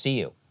 It's good to see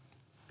you.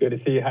 Good to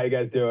see you. How you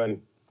guys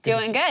doing?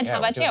 Doing good. How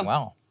about you?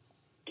 Well.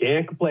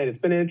 Can't complain.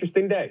 It's been an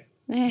interesting day.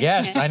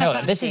 Yes, I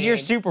know. This is your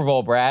Super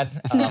Bowl,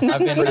 Brad. I've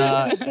been,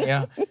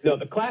 No,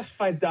 the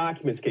classified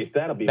documents case,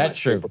 that'll be That's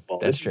my true. Super Bowl.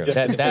 That's true.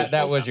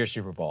 That was your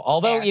Super Bowl.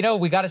 Although,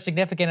 we got a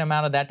significant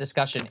amount of that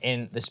discussion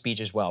in the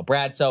speech as well.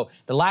 Brad, so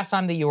the last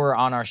time that you were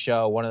on our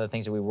show, one of the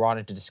things that we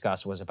wanted to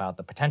discuss was about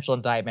the potential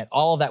indictment.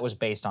 All of that was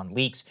based on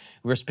leaks.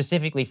 We were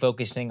specifically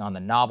focusing on the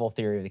novel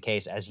theory of the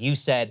case. As you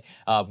said,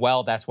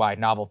 that's why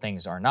novel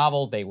things are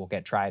novel. They will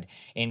get tried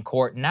in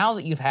court. Now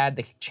that you've had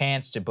the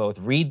chance to both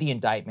read the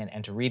indictment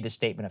and to read the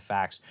statement of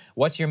facts,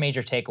 what's your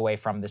major takeaway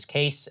from this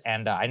case?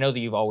 And I know that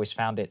you've always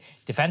found it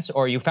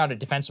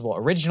defensible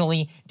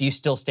originally. Do you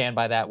still stand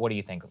by that? What do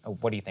you think?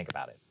 What do you think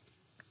about it?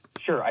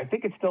 Sure. I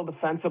think it's still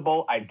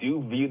defensible. I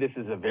do view this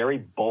as a very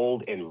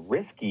bold and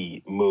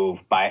risky move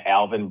by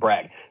Alvin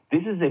Bragg.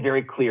 This is a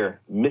very clear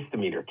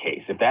misdemeanor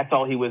case. If that's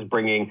all he was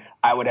bringing,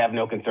 I would have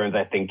no concerns.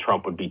 I think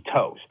Trump would be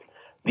toast.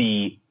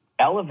 The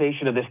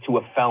elevation of this to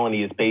a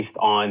felony is based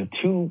on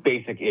two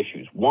basic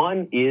issues.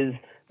 One is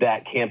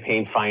that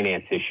campaign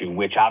finance issue,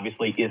 which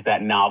obviously is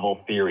that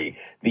novel theory.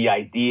 The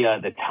idea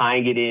that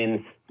tying it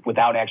in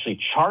without actually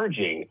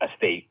charging a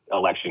state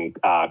election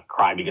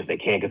crime, because they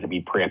can't, because it'd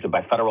be preempted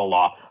by federal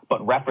law, but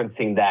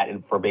referencing that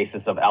for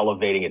basis of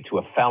elevating it to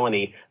a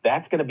felony,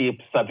 that's going to be a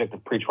subject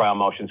of pretrial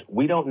motions.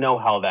 We don't know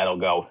how that'll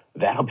go.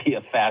 That'll be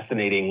a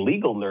fascinating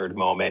legal nerd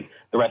moment.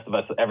 The rest of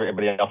us,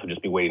 everybody else will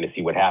just be waiting to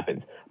see what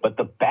happens. But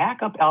the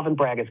backup Alvin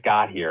Bragg has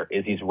got here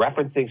is he's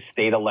referencing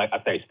state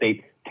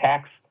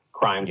tax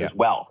crimes as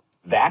well.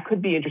 That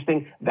could be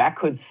interesting. That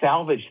could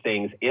salvage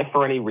things if,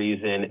 for any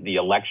reason, the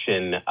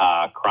election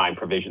crime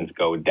provisions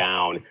go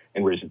down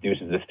and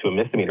reduces this to a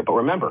misdemeanor. But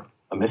remember,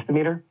 a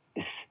misdemeanor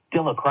is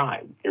still a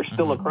crime. There's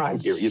still a crime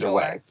here either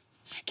way.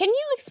 Can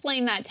you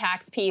explain that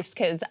tax piece?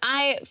 Because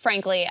I,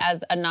 frankly,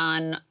 as a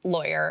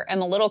non-lawyer,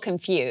 am a little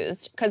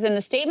confused. Because in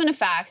the statement of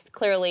facts,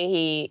 clearly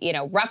he,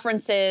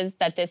 references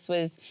that this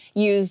was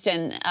used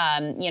in,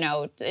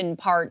 in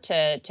part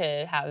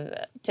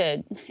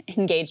to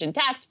engage in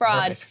tax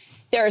fraud. Right.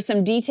 There are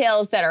some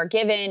details that are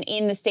given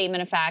in the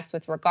statement of facts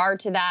with regard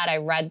to that. I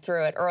read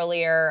through it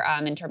earlier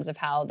in terms of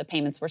how the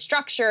payments were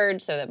structured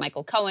so that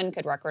Michael Cohen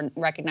could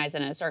recognize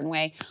it in a certain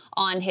way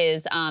on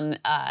his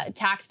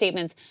tax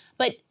statements.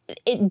 But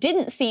it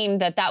didn't seem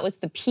that that was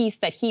the piece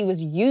that he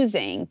was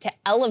using to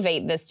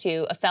elevate this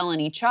to a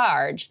felony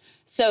charge.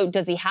 So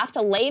does he have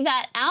to lay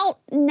that out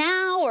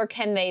now, or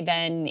can they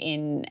then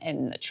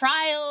in the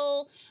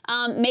trial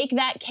make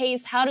that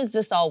case? How does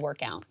this all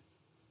work out?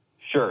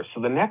 Sure.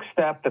 So the next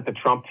step that the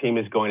Trump team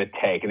is going to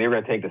take, and they're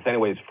going to take this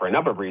anyways for a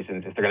number of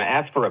reasons, is they're going to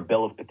ask for a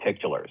bill of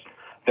particulars.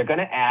 They're going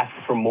to ask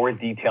for more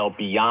detail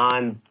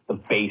beyond the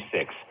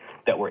basics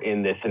that were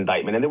in this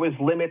indictment. And there was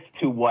limits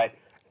to what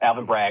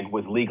Alvin Bragg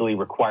was legally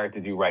required to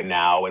do right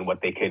now and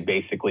what they could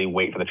basically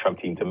wait for the Trump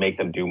team to make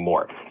them do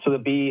more. So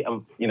there'll be,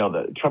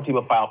 the Trump team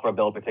will file for a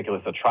bill of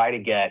particulars. They'll try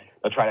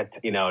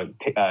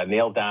to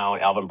nail down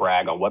Alvin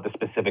Bragg on what the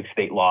specific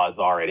state laws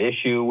are at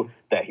issue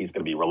that he's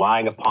going to be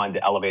relying upon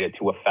to elevate it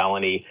to a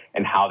felony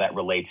and how that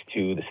relates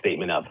to the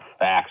statement of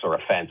facts or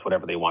offense,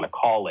 whatever they want to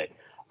call it,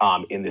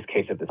 in this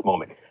case at this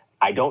moment.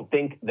 I don't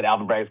think that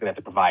Alvin Bragg is going to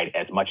have to provide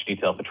as much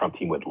detail as the Trump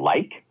team would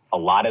like. A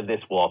lot of this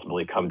will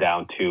ultimately come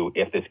down to,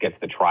 if this gets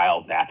to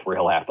trial, that's where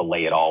he'll have to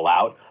lay it all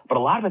out. But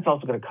a lot of it's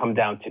also going to come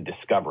down to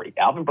discovery.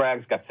 Alvin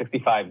Bragg's got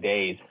 65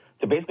 days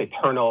to basically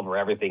turn over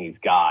everything he's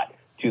got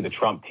to the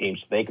Trump team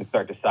so they can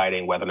start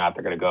deciding whether or not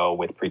they're going to go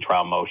with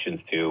pretrial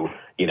motions to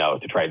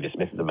try to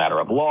dismiss as a matter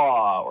of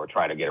law or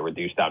try to get it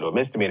reduced down to a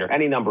misdemeanor,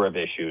 any number of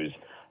issues.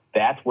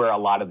 That's where a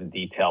lot of the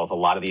details, a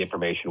lot of the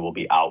information will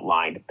be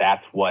outlined.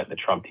 That's what the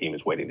Trump team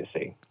is waiting to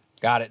see.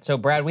 Got it. So,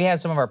 Brad, we had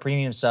some of our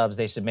premium subs.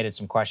 They submitted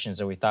some questions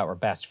that we thought were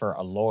best for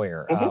a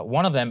lawyer.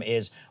 One of them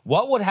is,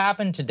 what would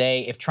happen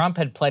today if Trump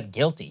had pled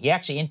guilty? He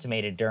actually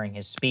intimated during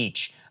his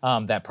speech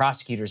that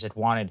prosecutors had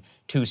wanted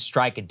to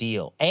strike a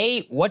deal.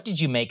 A, what did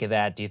you make of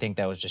that? Do you think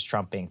that was just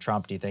Trump being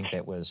Trump? Do you think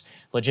that was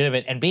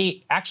legitimate? And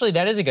B, actually,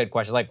 that is a good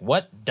question. Like,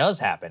 what does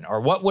happen? Or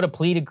what would a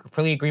plea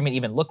agreement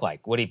even look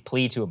like? Would he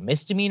plead to a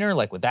misdemeanor?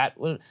 Like, would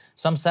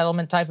some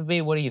settlement type of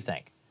be? What do you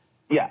think?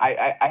 Yeah,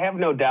 I have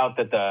no doubt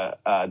that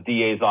the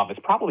DA's office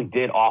probably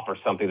did offer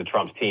something to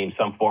Trump's team,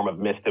 some form of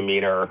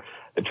misdemeanor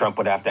that Trump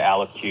would have to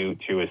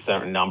allocate to a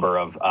certain number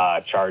of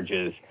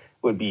charges.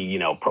 Would be,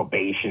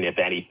 probation, if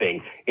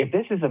anything. If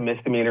this is a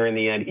misdemeanor in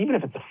the end, even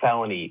if it's a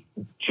felony,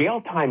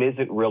 jail time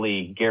isn't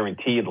really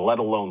guaranteed, let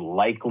alone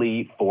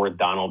likely for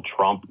Donald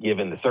Trump,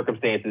 given the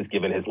circumstances,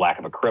 given his lack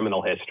of a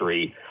criminal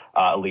history,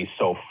 at least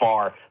so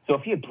far. So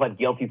if he had pled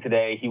guilty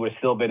today, he would have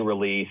still been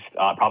released,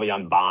 probably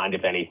on bond,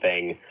 if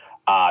anything.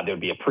 There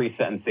would be a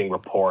pre-sentencing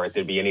report.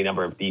 There'd be any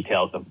number of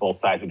details of both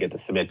sides would get to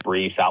submit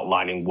briefs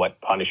outlining what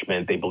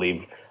punishment they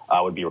believe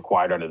would be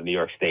required under the New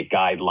York State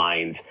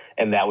guidelines,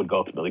 and that would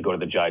ultimately go to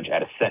the judge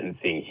at a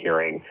sentencing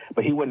hearing.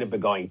 But he wouldn't have been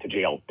going to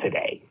jail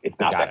today. It's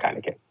not that kind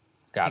of case.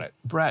 Got it.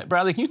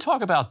 Bradley, can you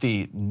talk about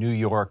the New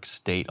York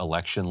State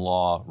election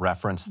law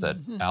reference that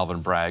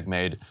Alvin Bragg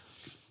made?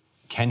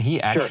 Can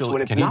he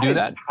actually can he do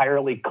that? It's not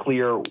entirely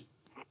clear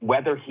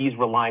whether he's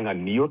relying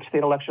on New York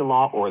State election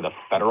law or the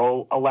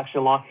federal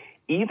election law.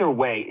 Either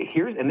way,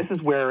 and this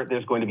is where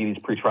there's going to be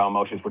these pretrial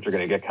motions, which are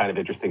going to get kind of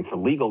interesting for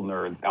legal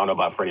nerds. I don't know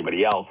about for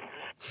anybody else.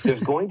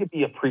 There's going to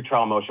be a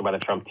pretrial motion by the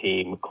Trump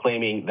team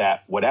claiming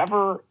that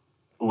whatever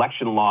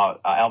election law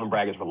Alvin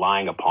Bragg is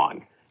relying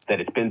upon, that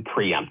it's been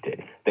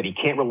preempted, that he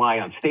can't rely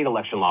on state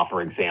election law,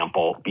 for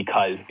example,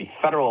 because the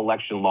federal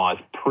election laws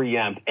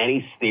preempt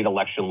any state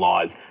election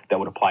laws that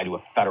would apply to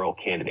a federal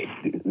candidate.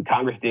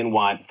 Congress didn't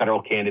want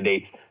federal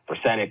candidates for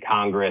Senate,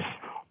 Congress,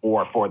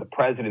 or for the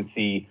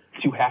presidency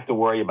to have to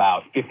worry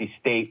about 50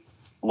 state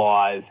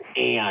laws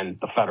and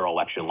the federal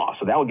election law.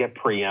 So that would get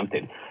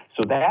preempted.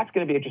 So that's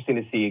going to be interesting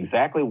to see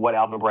exactly what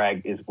Alvin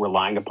Bragg is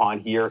relying upon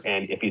here.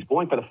 And if he's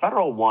going for the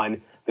federal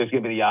one, there's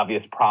going to be the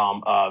obvious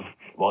problem of,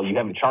 well, you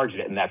haven't charged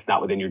it and that's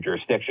not within your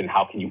jurisdiction.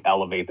 How can you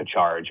elevate the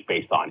charge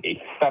based on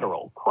a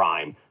federal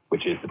crime,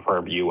 which is the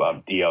purview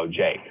of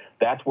DOJ?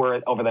 That's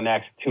where over the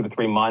next 2 to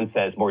 3 months,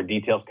 as more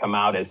details come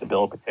out, as the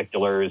bill of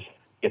particulars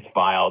gets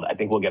filed, I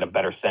think we'll get a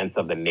better sense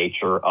of the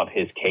nature of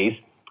his case.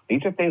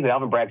 These are things that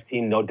Alvin Bragg's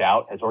team, no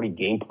doubt, has already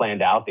game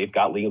planned out. They've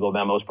got legal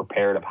memos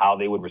prepared of how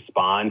they would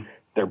respond.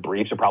 Their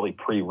briefs are probably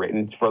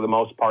pre-written for the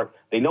most part.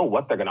 They know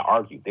what they're going to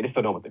argue. They just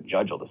don't know what the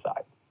judge will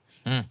decide.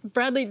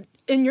 Bradley,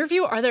 in your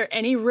view, are there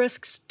any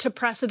risks to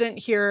precedent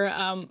here?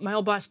 My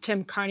old boss,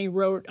 Tim Carney,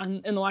 wrote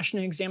in the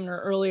Washington Examiner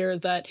earlier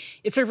that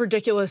it's sort of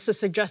ridiculous to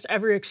suggest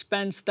every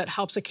expense that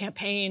helps a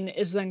campaign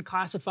is then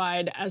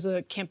classified as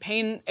a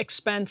campaign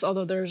expense,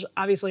 although there's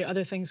obviously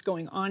other things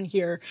going on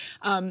here.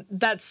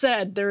 That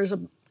said, there is a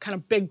kind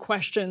of big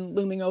question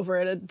looming over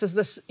it. Does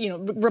this,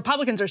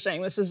 Republicans are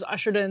saying this has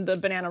ushered in the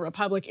banana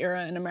republic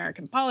era in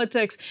American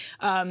politics.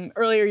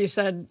 Earlier you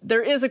said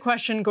there is a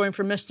question going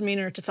from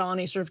misdemeanor to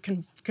felony, sort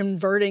of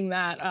converting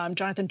that.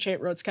 Jonathan Chait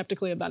wrote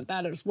skeptically about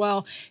that as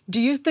well.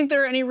 Do you think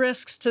there are any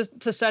risks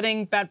to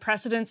setting bad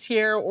precedents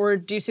here, or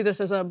do you see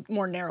this as a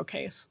more narrow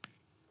case?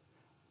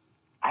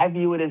 I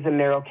view it as a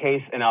narrow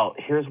case, and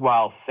here's why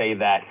I'll say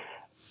that.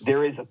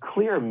 There is a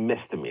clear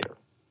misdemeanor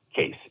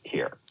case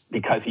here,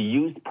 because he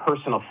used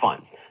personal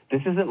funds.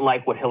 This isn't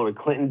like what Hillary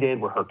Clinton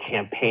did, where her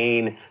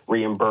campaign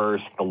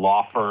reimbursed the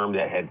law firm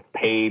that had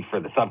paid for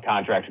the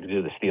subcontractor to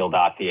do the Steele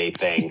dossier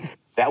thing.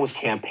 That was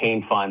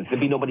campaign funds. There'd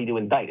be nobody to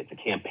indict. It's a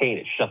campaign.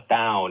 It's shut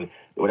down.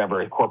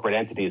 Whatever corporate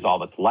entity is all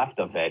that's left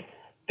of it.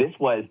 This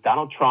was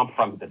Donald Trump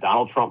from the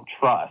Donald Trump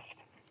Trust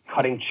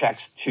cutting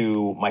checks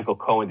to Michael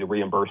Cohen to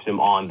reimburse him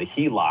on the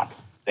HELOC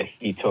that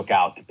he took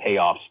out to pay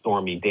off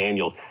Stormy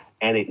Daniels.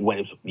 And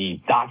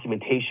the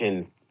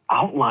documentation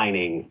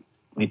outlining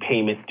the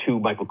payment to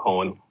Michael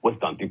Cohen was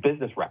done through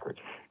business records.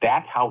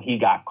 That's how he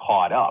got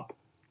caught up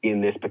in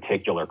this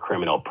particular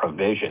criminal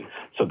provision.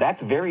 So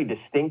that's very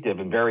distinctive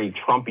and very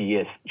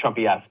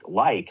Trump-esque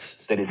like,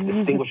 that is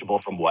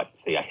distinguishable from what,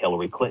 say, a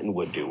Hillary Clinton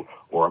would do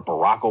or a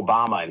Barack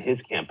Obama and his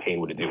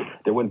campaign would do.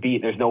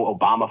 There's no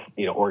Obama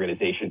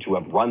organization to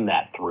have run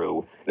that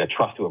through, and a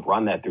trust to have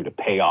run that through to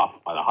pay off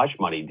on a hush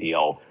money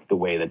deal the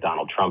way that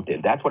Donald Trump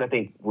did. That's what I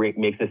think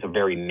makes this a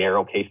very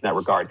narrow case in that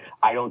regard.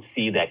 I don't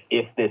see that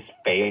if this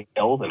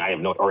fails,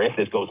 and or if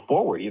this goes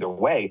forward, either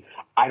way,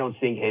 I don't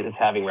see this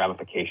having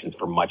ramifications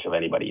for much of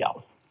anybody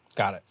else.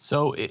 Got it.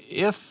 So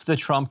if the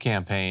Trump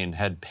campaign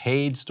had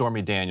paid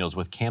Stormy Daniels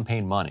with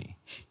campaign money,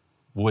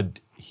 would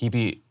he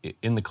be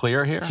in the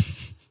clear here?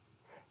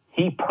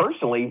 He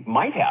personally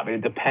might have.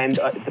 It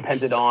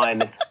depended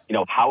on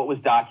how it was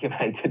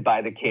documented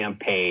by the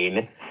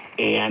campaign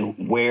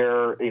and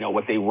where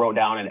what they wrote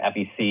down in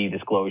FEC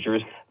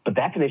disclosures. But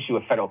that's an issue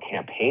of federal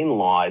campaign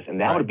laws, and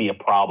that would be a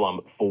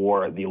problem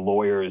for the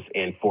lawyers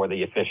and for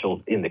the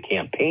officials in the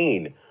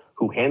campaign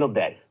who handled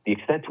that. The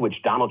extent to which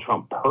Donald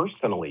Trump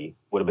personally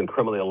would have been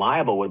criminally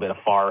liable would have been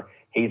a far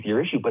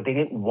hazier issue, but they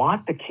didn't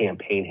want the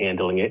campaign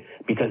handling it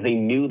because they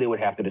knew they would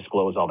have to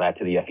disclose all that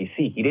to the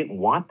FEC. He didn't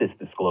want this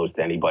disclosed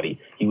to anybody.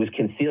 He was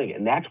concealing it,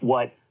 and that's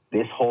what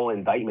this whole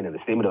indictment and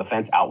the statement of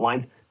offense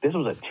outlines. This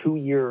was a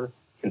 2-year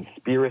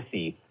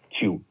conspiracy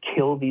to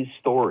kill these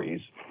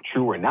stories,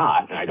 true or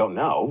not, and I don't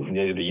know,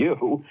 neither do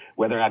you,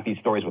 whether or not these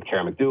stories with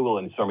Karen McDougal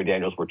and Stormy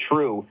Daniels were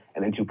true,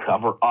 and then to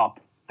cover up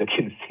the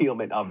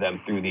concealment of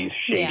them through these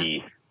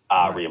shady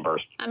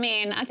reimbursed. I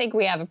mean, I think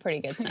we have a pretty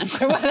good sense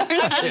of whether or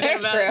not they're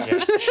true.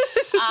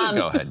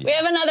 Go ahead. We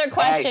have another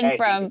question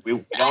from...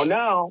 We don't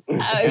know. Okay,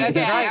 all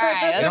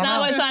right. That's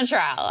not what's on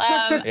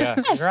trial.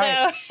 That's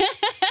right.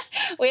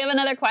 So We have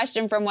another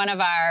question from one of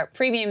our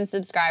premium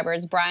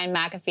subscribers. Brian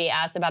McAfee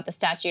asked about the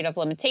statute of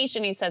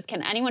limitation. He says,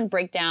 can anyone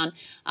break down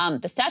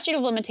the statute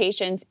of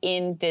limitations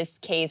in this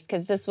case?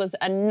 Because this was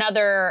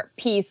another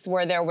piece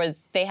where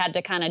they had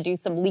to kind of do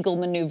some legal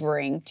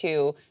maneuvering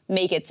to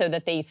make it so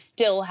that they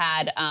still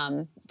had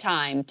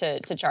time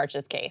to charge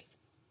this case.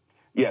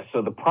 Yeah,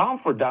 so the problem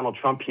for Donald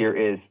Trump here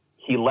is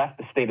he left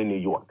the state of New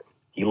York.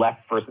 He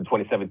left first in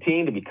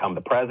 2017 to become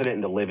the president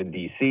and to live in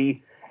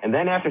D.C., and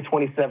then after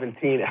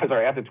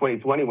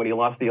 2020, when he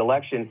lost the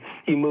election,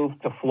 he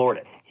moved to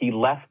Florida. He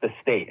left the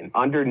state. And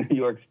under New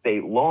York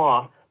state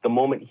law, the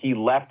moment he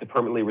left to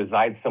permanently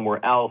reside somewhere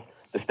else,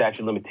 the statute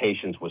of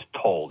limitations was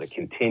tolled. It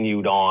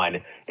continued on.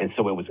 And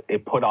so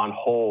it put on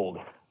hold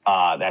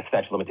that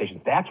statute of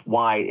limitations. That's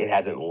why it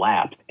hasn't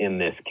lapsed in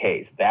this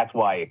case. That's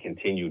why it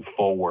continued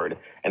forward.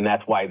 And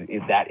that's why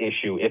that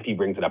issue, if he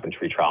brings it up in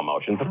pretrial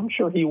motions, and I'm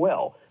sure he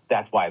will,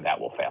 that's why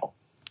that will fail.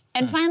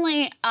 And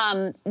finally,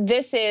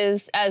 this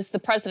is, as the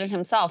president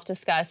himself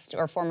discussed,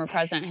 or former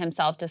president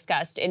himself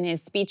discussed in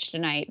his speech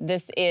tonight,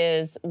 this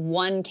is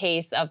one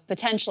case of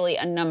potentially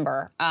a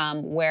number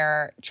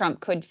where Trump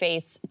could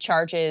face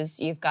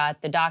charges. You've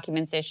got the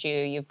documents issue.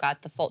 You've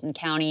got the Fulton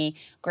County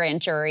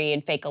grand jury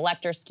and fake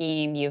elector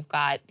scheme. You've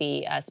got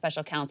the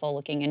special counsel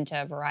looking into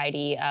a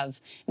variety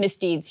of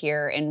misdeeds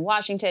here in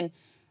Washington.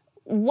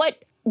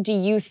 What do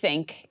you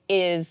think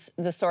is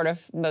the sort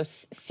of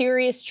most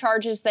serious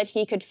charges that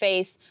he could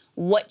face?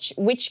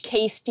 Which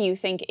case do you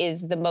think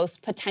is the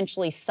most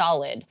potentially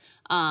solid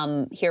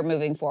here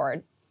moving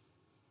forward?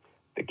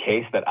 The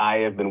case that I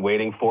have been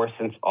waiting for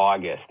since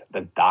August,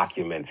 the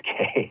documents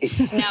case.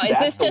 Now, is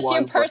this just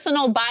your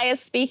personal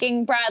bias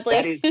speaking,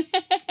 Bradley? That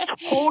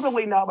is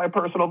totally not my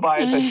personal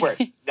bias, I swear.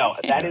 No,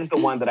 that is the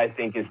one that I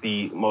think is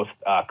the most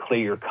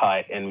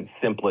clear-cut and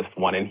simplest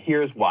one, and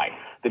here's why.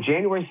 The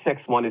January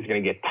 6th one is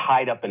going to get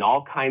tied up in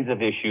all kinds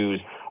of issues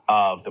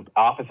of the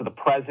office of the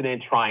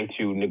president trying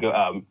to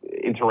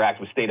interact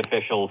with state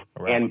officials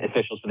and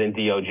officials within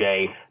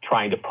DOJ,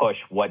 trying to push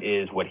what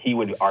he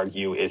would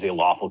argue is a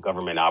lawful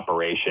government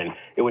operation.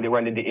 It would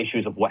run into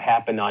issues of what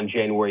happened on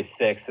January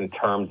 6th in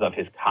terms of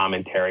his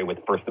commentary with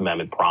First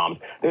Amendment proms.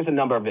 There's a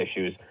number of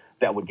issues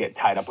that would get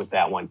tied up with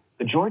that one.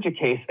 The Georgia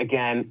case,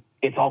 again,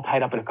 it's all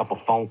tied up in a couple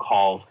phone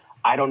calls.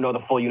 I don't know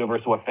the full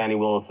universe of what Fani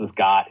Willis has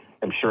got.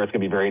 I'm sure it's going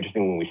to be very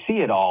interesting when we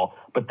see it all,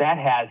 but that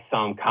has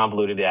some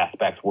convoluted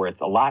aspects where it's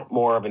a lot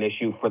more of an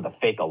issue for the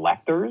fake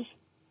electors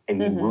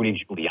and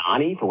Rudy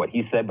Giuliani for what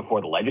he said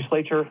before the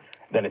legislature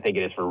than I think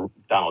it is for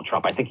Donald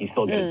Trump. I think he's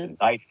still getting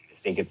indicted.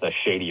 I think it's a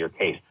shadier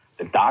case.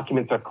 The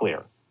documents are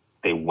clear.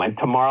 They went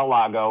to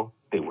Mar-a-Lago.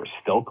 They were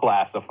still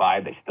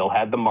classified. They still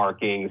had the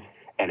markings.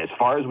 And as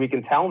far as we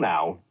can tell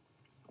now,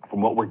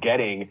 from what we're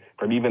getting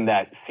from even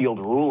that sealed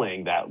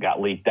ruling that got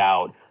leaked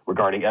out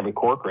regarding Evan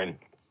Corcoran,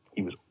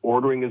 he was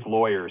ordering his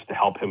lawyers to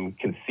help him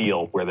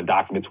conceal where the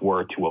documents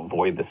were to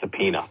avoid the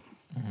subpoena.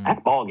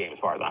 That's ball game as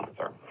far as I'm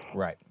concerned.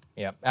 Right.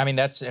 Yeah. I mean,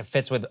 it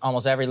fits with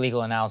almost every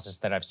legal analysis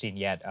that I've seen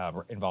yet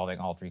involving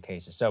all three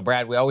cases. So,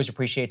 Brad, we always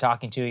appreciate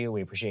talking to you.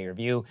 We appreciate your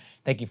view.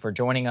 Thank you for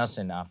joining us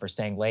and for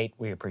staying late.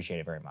 We appreciate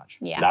it very much.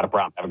 Yeah. Not a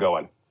problem. Have a good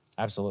one.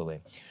 Absolutely.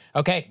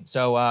 Okay,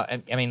 so,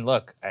 I mean,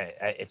 look,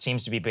 it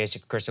seems to be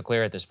basically crystal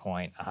clear at this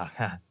point,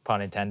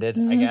 pun intended,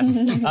 I guess.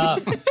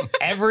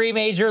 Every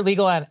major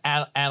legal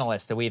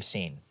analyst that we've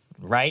seen,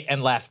 right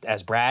and left,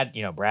 as Brad,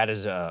 Brad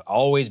has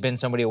always been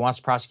somebody who wants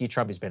to prosecute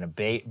Trump. He's been a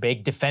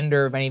big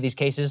defender of many of these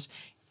cases.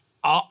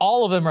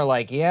 All of them are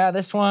like, yeah,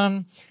 this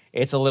one,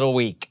 it's a little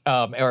weak.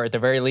 Or at the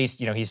very least,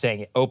 he's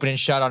saying open and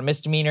shut on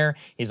misdemeanor.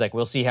 He's like,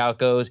 we'll see how it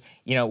goes.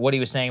 What he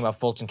was saying about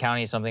Fulton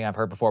County is something I've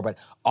heard before, but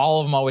all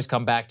of them always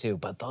come back to,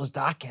 but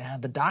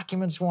the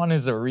documents one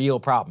is a real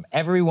problem.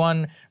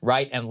 Everyone,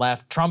 right and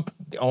left, Trump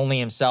only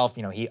himself,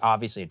 he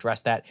obviously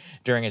addressed that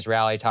during his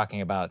rally,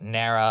 talking about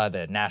NARA,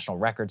 the National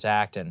Records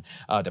Act, and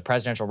the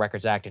Presidential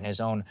Records Act and his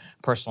own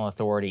personal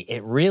authority.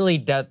 It really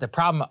does. The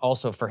problem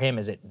also for him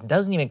is it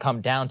doesn't even come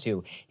down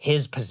to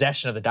his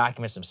possession of the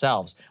documents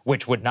themselves,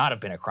 which would not have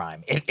been a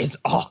crime. It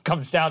all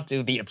comes down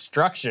to the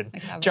obstruction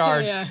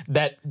charge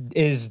that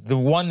is the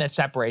one that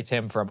separates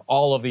him from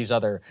all of these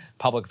other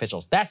public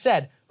officials. That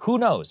said, who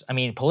knows? I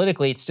mean,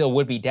 politically, it still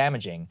would be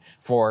damaging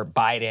for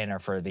Biden or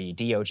for the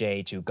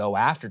DOJ to go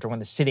after when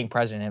the sitting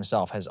president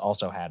himself has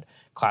also had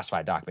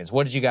classified documents.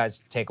 What did you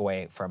guys take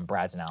away from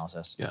Brad's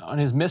analysis? Yeah, on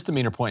his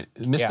misdemeanor point,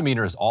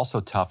 misdemeanor is also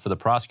tough for the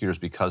prosecutors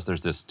because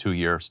there's this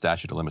 2-year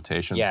statute of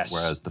limitations,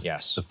 whereas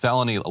the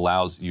felony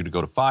allows you to go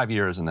to 5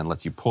 years and then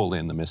lets you pull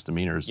in the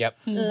misdemeanors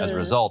as a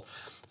result.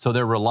 So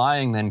they're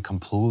relying then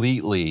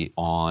completely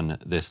on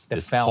this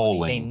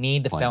tolling. They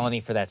need the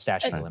felony for that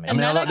statute of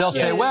limitations. I mean, they'll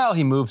say, well,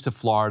 he moved to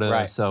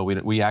Florida, so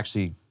we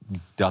actually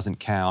doesn't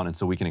count, and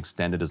so we can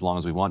extend it as long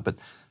as we want. But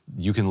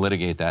you can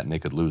litigate that and they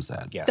could lose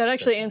that. That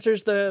actually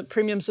answers the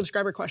premium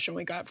subscriber question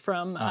we got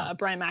from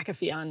Brian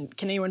McAfee on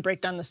can anyone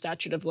break down the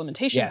statute of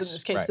limitations in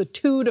this case, the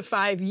 2 to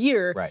 5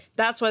 year.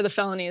 That's why the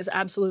felony is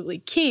absolutely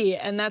key.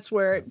 And that's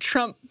where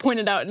Trump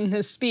pointed out in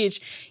his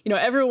speech,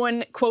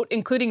 everyone, quote,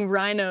 including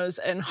rhinos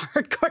and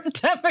hardcore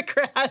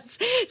Democrats,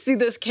 see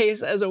this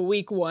case as a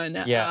weak one.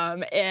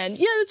 And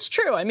it's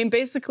true. I mean,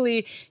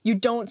 basically, you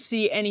don't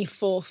see any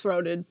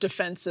full-throated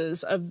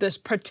defenses of this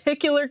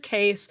particular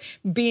case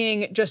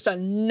being just a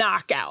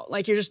knockout.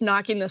 Like you're just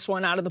knocking this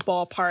one out of the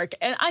ballpark.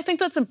 And I think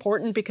that's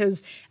important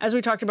because, as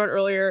we talked about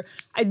earlier,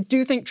 I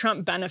do think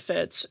Trump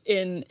benefits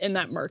in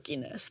that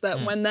murkiness,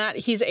 that when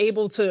he's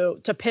able to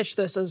pitch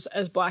this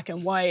as black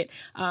and white.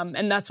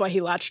 And that's why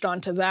he latched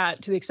on to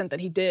that to the extent that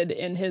he did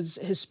in his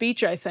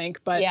speech, I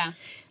think. But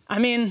I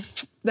mean,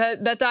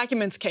 that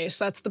documents case,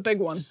 that's the big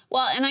one.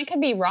 Well, and I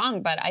could be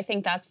wrong, but I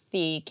think that's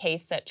the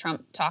case that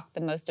Trump talked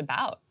the most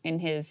about in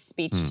his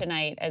speech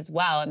tonight as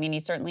well. I mean, he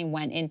certainly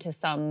went into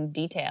some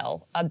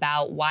detail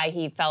about why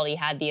he felt he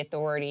had the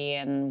authority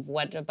and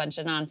what a bunch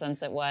of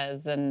nonsense it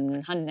was.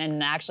 And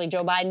actually,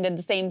 Joe Biden did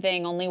the same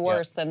thing, only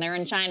worse, and they're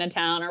in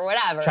Chinatown or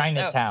whatever.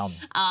 Chinatown.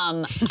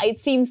 So, it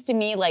seems to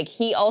me like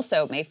he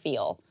also may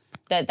feel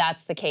that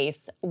that's the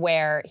case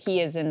where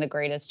he is in the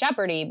greatest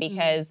jeopardy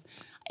because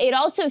it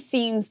also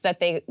seems that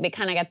they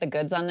kind of get the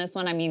goods on this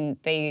one. I mean,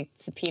 they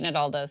subpoenaed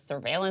all the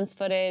surveillance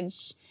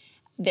footage.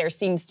 There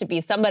seems to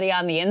be somebody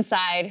on the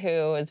inside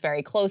who is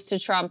very close to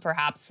Trump,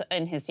 perhaps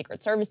in his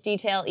Secret Service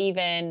detail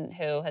even,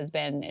 who has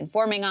been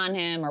informing on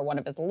him or one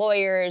of his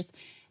lawyers.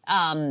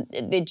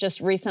 It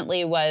just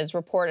recently was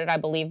reported, I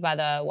believe, by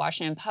the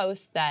Washington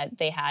Post that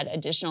they had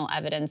additional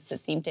evidence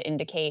that seemed to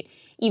indicate,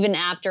 even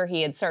after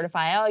he had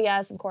certified, oh,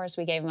 yes, of course,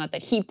 we gave him up,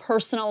 that he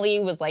personally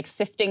was like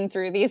sifting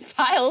through these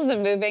files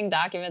and moving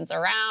documents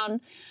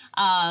around.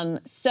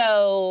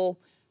 So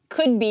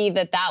could be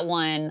that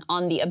one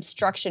on the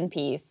obstruction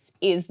piece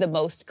is the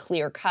most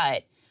clear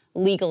cut,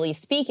 legally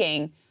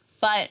speaking.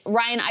 But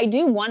Ryan, I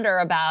do wonder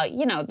about,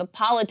 the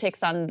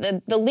politics on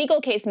the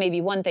legal case may be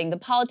one thing. The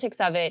politics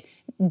of it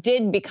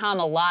did become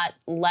a lot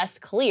less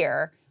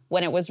clear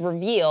when it was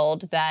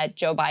revealed that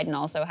Joe Biden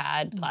also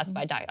had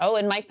classified documents. Oh,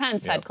 and Mike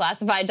Pence had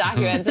classified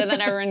documents. And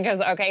then everyone goes,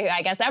 okay,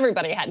 I guess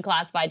everybody had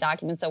classified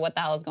documents. So what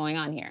the hell is going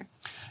on here?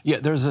 Yeah,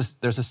 there's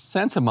a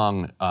sense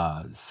among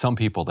some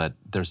people that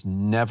there's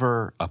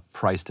never a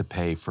price to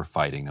pay for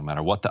fighting. No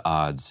matter what the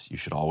odds, you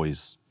should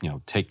always,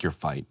 take your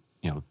fight,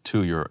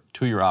 to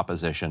your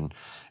opposition,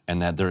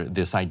 and that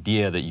this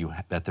idea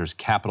that there's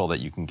capital that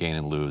you can gain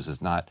and lose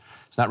it's not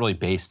really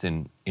based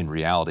in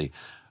reality.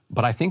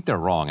 But I think they're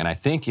wrong, and I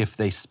think if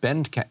they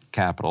spend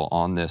capital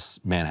on this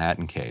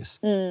Manhattan case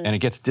and it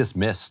gets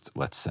dismissed,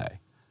 let's say,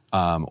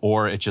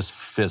 or it just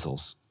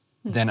fizzles,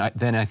 then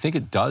I think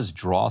it does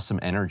draw some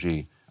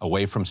energy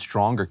away from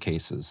stronger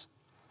cases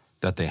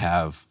that they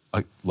have,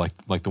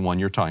 like the one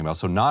you're talking about.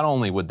 So not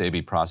only would they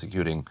be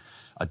prosecuting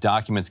a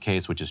documents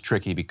case, which is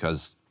tricky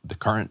because the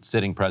current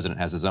sitting president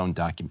has his own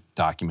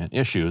document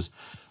issues,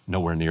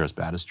 nowhere near as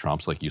bad as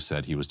Trump's. Like you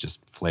said, he was just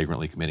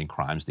flagrantly committing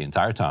crimes the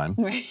entire time.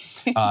 Right.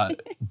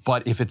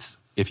 But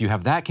if you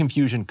have that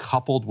confusion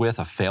coupled with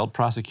a failed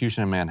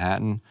prosecution in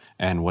Manhattan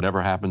and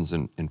whatever happens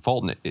in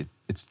Fulton, it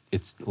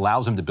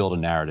allows him to build a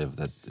narrative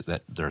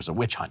that there's a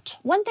witch hunt.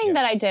 One thing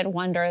that I did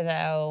wonder,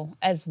 though,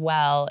 as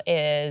well,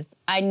 is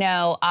I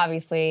know,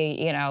 obviously,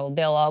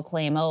 they'll all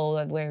claim,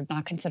 oh, we're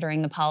not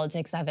considering the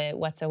politics of it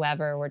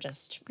whatsoever. We're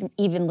just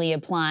evenly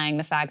applying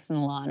the facts and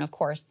the law. And, of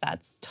course,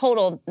 that's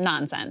total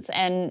nonsense.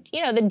 And,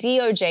 the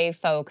DOJ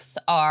folks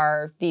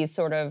are these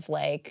sort of,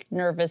 like,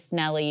 nervous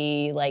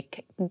Nelly,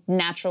 like,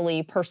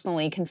 naturally,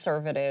 personally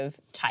conservative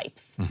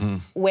types,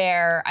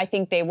 where I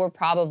think they were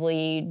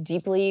probably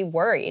deeply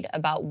worried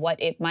about what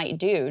it might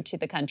do to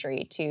the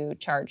country to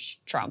charge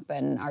Trump.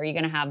 And are you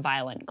going to have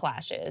violent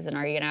clashes? And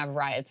are you going to have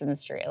riots in the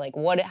street? Like,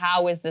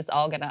 how is this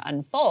all going to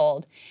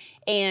unfold?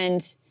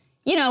 And,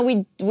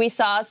 we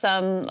saw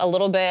a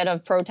little bit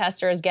of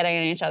protesters getting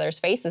in each other's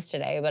faces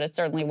today, but it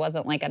certainly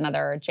wasn't like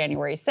another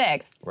January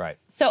 6th. Right.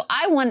 So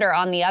I wonder,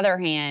 on the other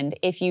hand,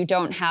 if you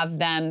don't have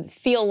them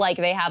feel like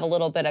they have a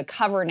little bit of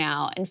cover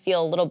now and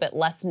feel a little bit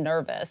less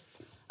nervous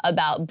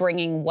about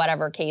bringing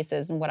whatever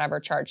cases and whatever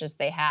charges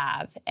they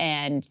have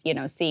and,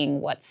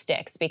 seeing what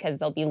sticks, because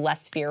they'll be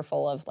less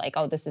fearful of like,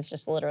 oh, this is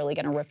just literally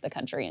going to rip the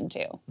country in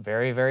two.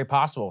 Very, very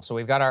possible. So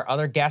we've got our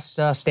other guest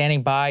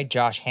standing by,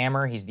 Josh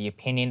Hammer. He's the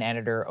opinion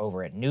editor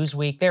over at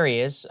Newsweek. There he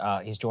is.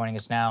 He's joining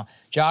us now.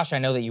 Josh, I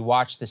know that you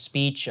watched the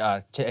speech,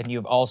 and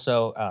you've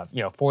also,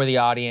 for the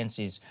audience,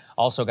 he's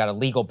also got a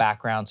legal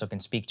background, so can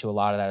speak to a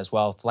lot of that as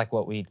well. It's like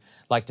what we'd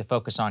like to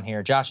focus on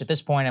here. Josh, at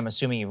this point, I'm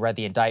assuming you've read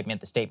the indictment,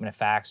 the statement of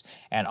facts,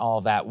 and all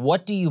of that.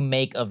 What do you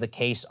make of the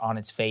case on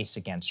its face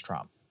against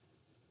Trump?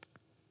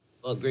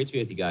 Well, great to be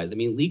with you guys. I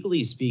mean,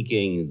 legally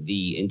speaking,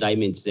 the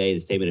indictment today, the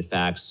statement of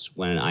facts,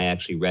 when I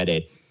actually read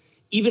it,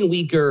 even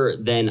weaker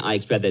than I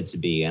expected it to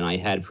be. And I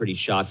had pretty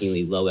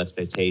shockingly low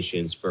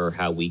expectations for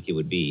how weak it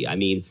would be. I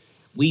mean,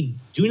 we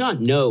do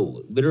not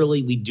know,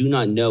 literally, we do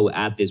not know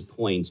at this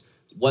point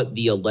what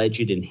the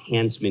alleged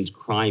enhancement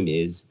crime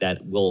is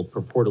that will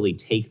purportedly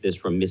take this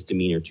from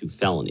misdemeanor to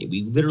felony.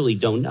 We literally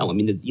don't know. I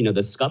mean,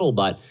 the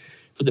scuttlebutt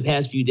for the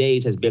past few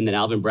days has been that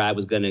Alvin Bragg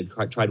was going to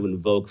try to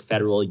invoke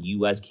federal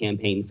U.S.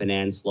 campaign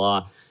finance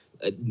law.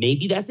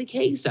 Maybe that's the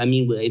case. I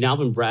mean, in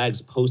Alvin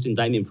Bragg's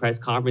post-indictment press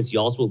conference, he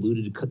also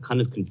alluded to kind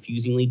of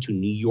confusingly to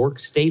New York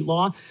state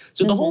law.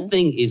 So the whole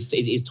thing is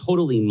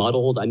totally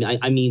muddled.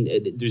 I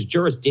mean, there's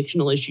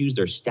jurisdictional issues,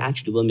 there's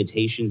statute of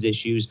limitations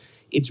issues.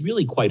 It's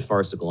really quite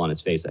farcical on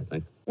its face, I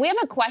think. We have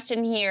a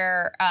question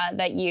here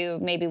that you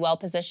may be well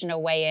positioned to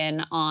weigh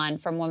in on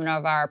from one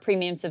of our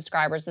premium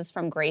subscribers. This is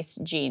from Grace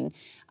Jean.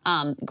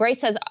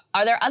 Grace says,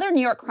 are there other New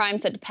York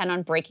crimes that depend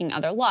on breaking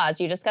other laws?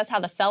 You discuss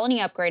how the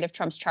felony upgrade of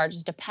Trump's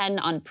charges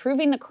depend on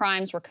proving the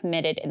crimes were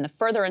committed in the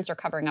furtherance or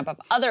covering up of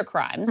other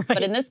crimes. Right.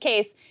 But in this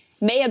case,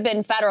 may have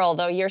been federal,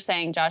 though you're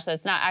saying, Josh, that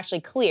it's not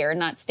actually clear,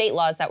 not state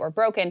laws that were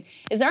broken.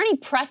 Is there any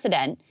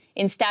precedent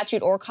in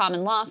statute or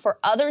common law for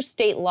other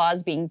state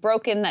laws being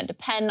broken that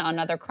depend on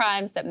other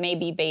crimes that may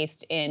be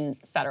based in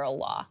federal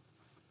law?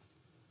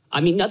 I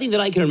mean, nothing that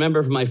I can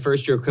remember from my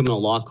first year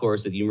criminal law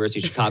course at the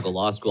University of Chicago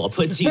Law School. I'll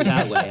put it to you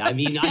that way. I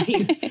mean,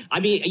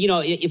 you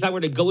know, if I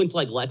were to go into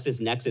like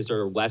LexisNexis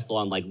or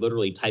Westlaw and like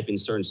literally type in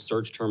certain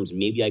search terms,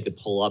 maybe I could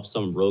pull up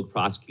some rogue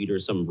prosecutor,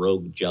 some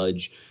rogue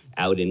judge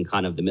out in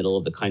kind of the middle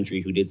of the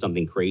country who did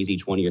something crazy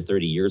 20 or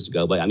 30 years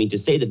ago. But I mean, to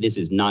say that this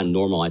is not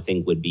normal, I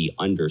think would be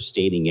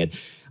understating it.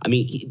 I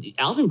mean,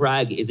 Alvin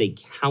Bragg is a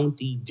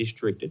county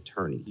district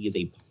attorney. He is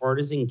a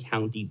partisan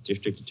county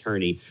district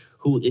attorney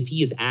who, if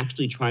he is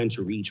actually trying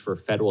to reach for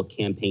federal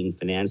campaign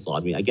finance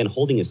laws, I mean, again,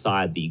 holding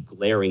aside the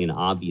glaring and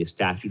obvious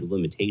statute of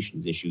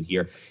limitations issue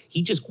here,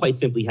 he just quite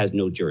simply has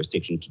no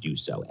jurisdiction to do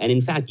so. And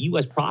in fact,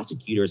 U.S.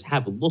 prosecutors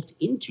have looked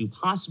into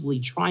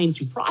possibly trying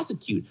to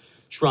prosecute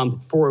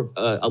Trump for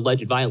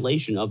alleged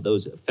violation of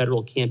those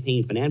federal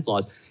campaign finance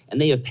laws,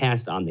 and they have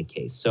passed on the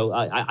case. So,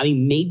 I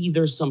mean, maybe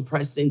there's some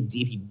precedent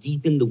if you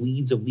deep in the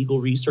weeds of legal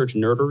research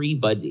nerdery,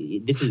 but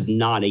this is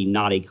not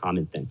a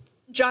common thing.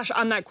 Josh,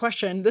 on that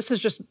question, this is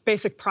just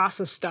basic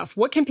process stuff.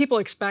 What can people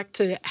expect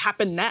to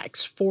happen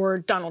next for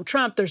Donald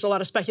Trump? There's a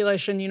lot of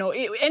speculation. You know,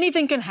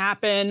 anything can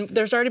happen.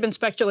 There's already been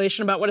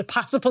speculation about what a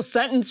possible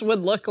sentence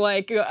would look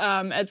like,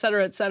 et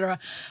cetera, et cetera.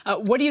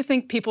 What do you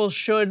think people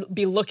should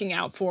be looking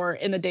out for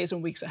in the days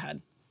and weeks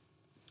ahead?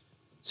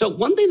 So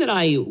one thing that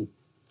I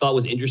thought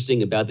was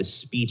interesting about the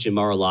speech in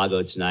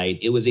Mar-a-Lago tonight,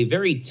 it was a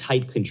very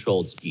tight,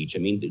 controlled speech. I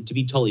mean, to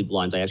be totally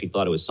blunt, I actually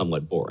thought it was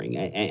somewhat boring.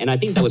 And I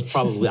think that was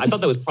probably, I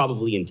thought that was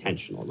probably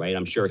intentional, right?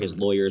 I'm sure his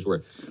lawyers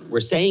were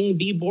saying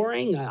be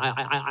boring.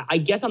 I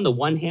guess on the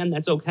one hand,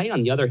 that's okay.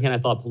 On the other hand, I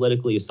thought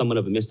politically is somewhat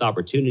of a missed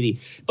opportunity.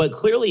 But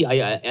clearly,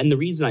 and the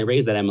reason I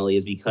raised that, Emily,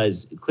 is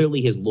because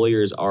clearly his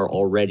lawyers are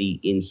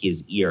already in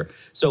his ear.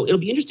 So it'll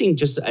be interesting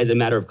just as a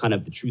matter of kind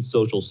of the Truth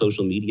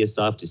social media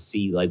stuff to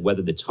see like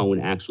whether the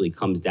tone actually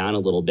comes down a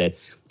little bit.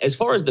 As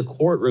far as the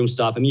courtroom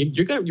stuff, I mean,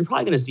 you're probably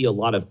going to see a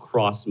lot of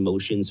cross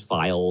motions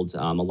filed,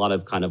 a lot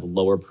of kind of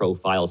lower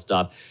profile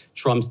stuff.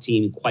 Trump's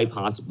team quite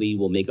possibly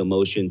will make a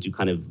motion to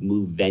kind of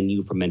move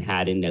venue from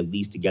Manhattan, at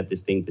least to get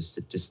this thing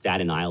to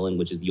Staten Island,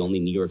 which is the only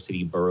New York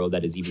City borough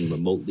that is even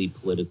remotely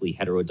politically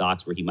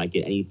heterodox, where he might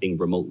get anything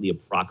remotely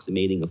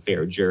approximating a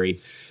fair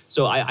jury.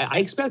 So I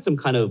expect some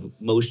kind of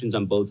motions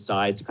on both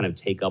sides to kind of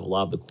take up a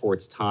lot of the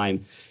court's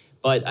time.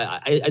 But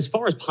as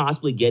far as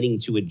possibly getting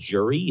to a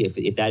jury,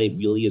 if that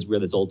really is where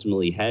this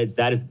ultimately heads,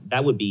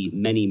 that would be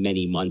many,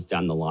 many months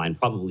down the line,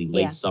 probably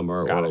late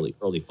summer or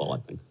early fall, I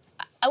think.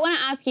 I want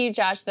to ask you,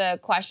 Josh, the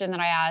question that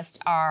I asked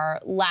our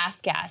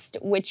last guest,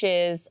 which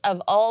is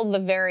of all the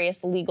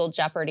various legal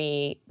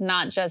jeopardy,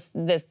 not just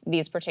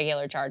these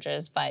particular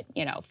charges, but,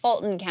 you know,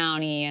 Fulton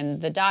County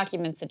and the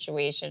document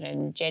situation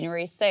and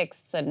January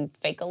 6th and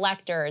fake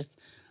electors.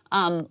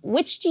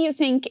 Which do you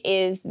think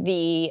is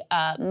the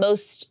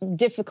most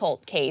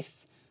difficult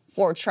case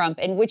for Trump,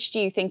 and which do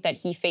you think that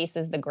he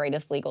faces the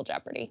greatest legal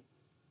jeopardy?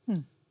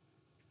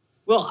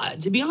 Well,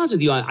 to be honest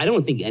with you, I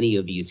don't think any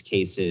of these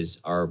cases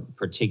are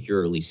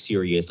particularly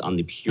serious on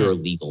the pure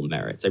legal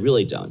merits. I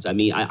really don't. I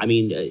mean,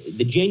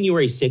 the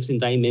January 6th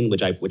indictment,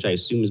 which I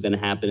assume is going to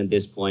happen at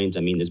this point. I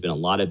mean, there's been a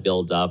lot of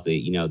buildup.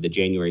 You know, the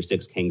January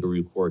 6th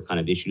kangaroo court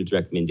kind of issued its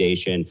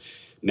recommendation.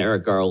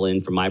 Merrick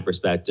Garland, from my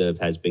perspective,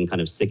 has been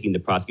kind of sicking the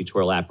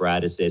prosecutorial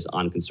apparatuses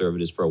on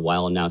conservatives for a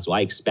while now. So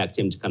I expect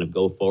him to kind of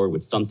go forward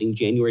with something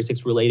January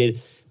 6th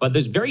related. But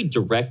there's very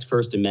direct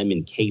First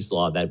Amendment case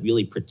law that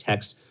really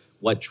protects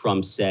what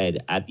Trump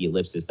said at the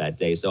ellipsis that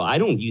day. So I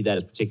don't view that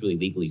as particularly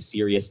legally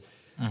serious.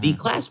 The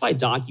classified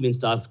document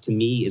stuff, to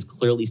me, is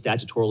clearly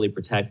statutorily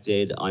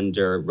protected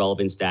under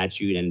relevant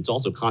statute, and it's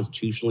also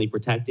constitutionally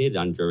protected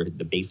under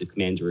the basic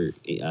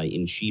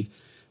commander-in-chief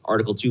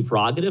Article 2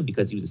 prerogative,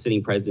 because he was a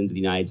sitting president of the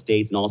United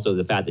States, and also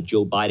the fact that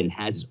Joe Biden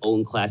has his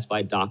own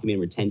classified document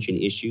retention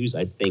issues,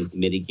 I think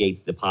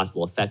mitigates the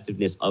possible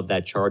effectiveness of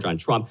that charge on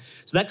Trump.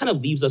 So that kind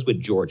of leaves us with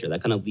Georgia.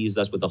 That kind of leaves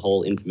us with the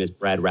whole infamous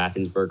Brad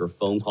Raffensperger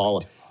phone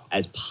call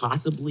as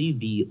possibly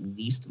the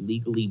least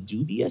legally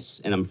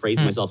dubious. And I'm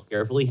phrasing myself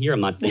carefully here. I'm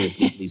not saying it's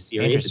legally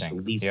serious. It's the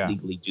least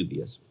legally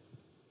dubious.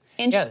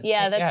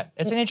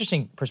 It's an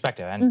interesting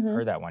perspective. I hadn't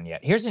heard that one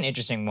yet. Here's an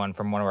interesting one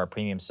from one of our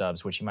premium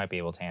subs, which you might be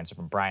able to answer,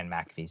 from Brian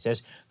McAfee.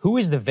 Says, who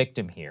is the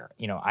victim here?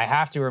 I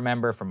have to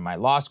remember from my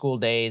law school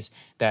days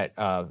that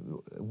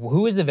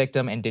who is the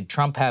victim, and did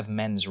Trump have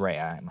mens rea?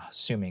 I'm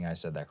assuming I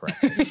said that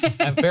correctly.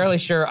 I'm fairly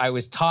sure I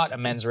was taught a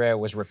mens rea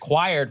was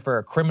required for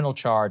a criminal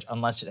charge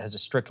unless it has a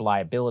strict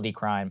liability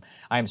crime.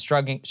 I am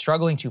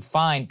struggling to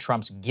find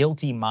Trump's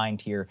guilty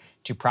mind here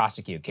to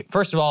prosecute.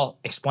 First of all,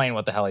 explain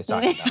what the hell he's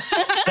talking about.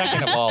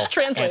 Second of all,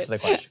 answer the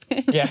question.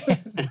 Yeah.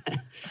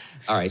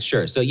 All right,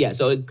 sure. So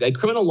at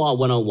Criminal Law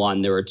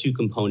 101, there are two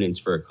components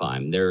for a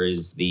crime. There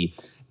is the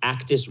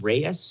actus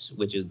reus,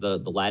 which is the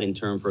Latin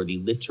term for the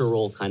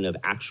literal kind of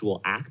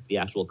actual act, the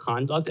actual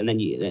conduct. And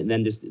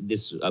then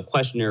this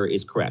questionnaire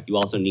is correct. You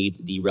also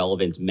need the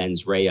relevant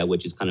mens rea,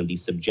 which is kind of the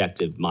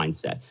subjective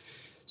mindset.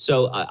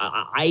 So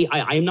I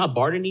am not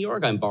barred in New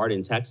York. I'm barred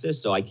in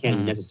Texas, so I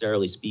can't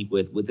necessarily speak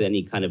with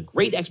any kind of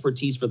great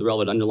expertise for the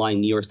relevant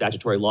underlying New York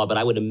statutory law. But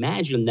I would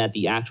imagine that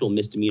the actual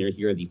misdemeanor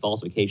here, the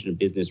falsification of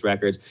business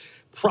records,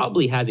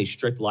 probably has a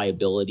strict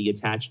liability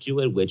attached to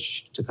it,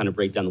 which, to kind of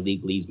break down the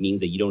legalese,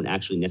 means that you don't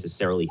actually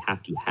necessarily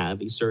have to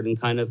have a certain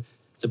kind of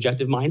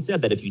subjective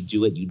mindset, that if you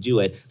do it, you do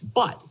it.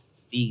 But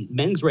the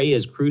mens rea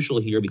is crucial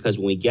here, because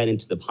when we get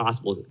into the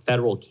possible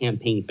federal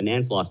campaign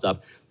finance law stuff,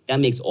 that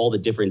makes all the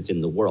difference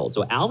in the world.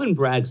 So Alvin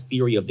Bragg's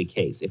theory of the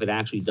case, if it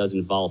actually does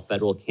involve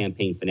federal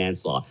campaign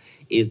finance law,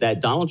 is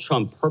that Donald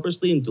Trump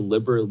purposely and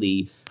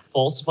deliberately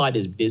falsified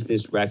his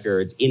business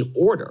records in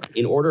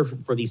order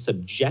for the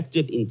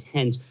subjective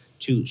intent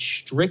to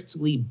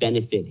strictly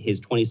benefit his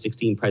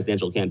 2016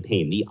 presidential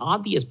campaign. The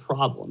obvious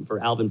problem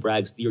for Alvin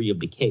Bragg's theory of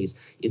the case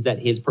is that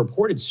his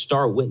purported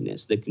star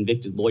witness, the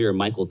convicted lawyer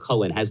Michael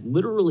Cohen, has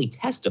literally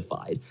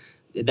testified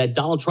that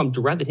Donald Trump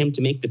directed him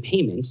to make the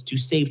payment to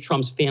save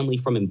Trump's family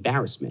from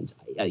embarrassment,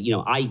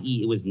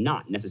 i.e. it was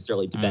not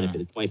necessarily to benefit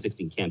his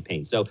 2016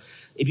 campaign. So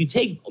if you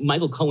take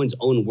Michael Cohen's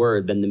own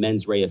word, then the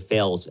mens rea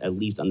fails, at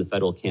least on the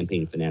federal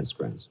campaign finance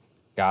grounds.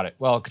 Got it.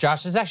 Well,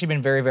 Josh, this has actually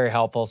been very, very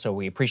helpful. So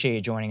we appreciate you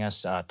joining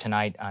us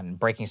tonight on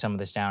breaking some of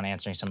this down,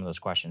 answering some of those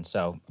questions.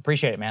 So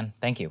appreciate it, man.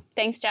 Thank you.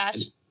 Thanks, Josh.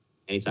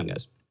 Anytime,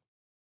 guys.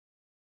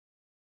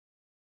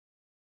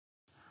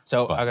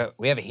 So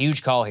we have a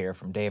huge call here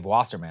from Dave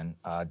Wasserman.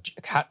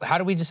 How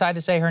do we decide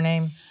to say her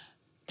name?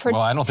 Well,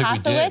 I don't think we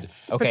did.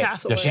 Okay,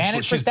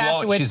 Janet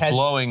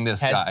Protasiewicz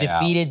has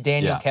defeated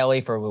Daniel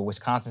Kelly for the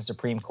Wisconsin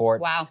Supreme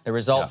Court. Wow. The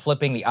result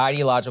flipping the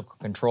ideological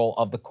control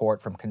of the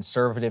court from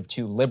conservative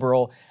to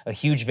liberal, a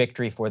huge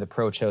victory for the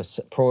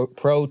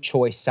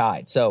pro-choice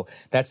side. So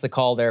that's the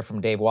call there from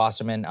Dave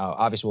Wasserman.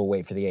 Obviously, we'll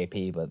wait for the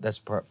AP, but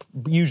that's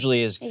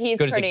usually as good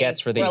as it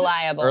gets for the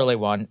early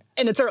one.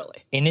 And it's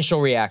early.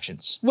 Initial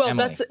reactions. Well,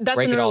 Emily,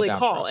 that's an early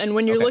call. And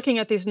when you're looking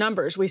at these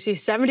numbers, we see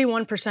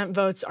 71%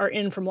 votes are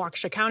in from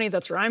Waukesha County.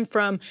 That's where I'm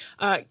from.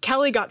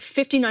 Kelly got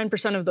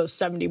 59% of those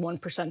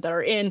 71% that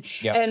are in.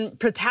 Yep. And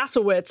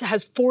Protasiewicz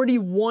has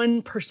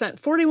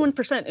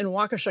 41% in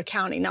Waukesha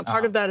County. Now,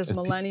 part of that is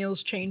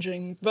millennials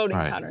changing voting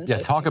patterns. Yeah,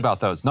 talk about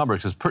those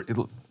numbers,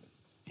 because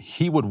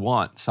he would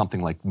want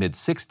something like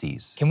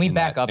mid-60s. Can we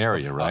back up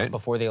right?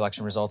 before the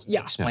election results?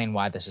 Yeah. Explain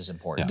why this is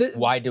important.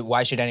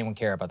 Why should anyone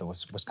care about the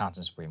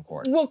Wisconsin Supreme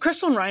Court? Well,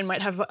 Crystal and Ryan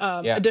might have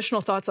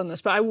additional thoughts on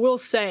this, but I will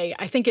say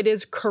I think it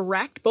is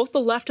correct. Both the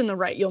left and the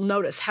right, you'll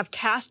notice, have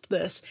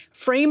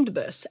framed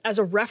this as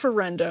a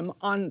referendum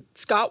on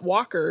Scott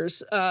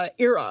Walker's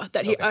era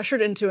that he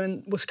ushered into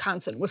in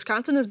Wisconsin.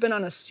 Wisconsin has been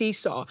on a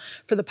seesaw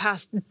for the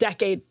past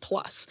decade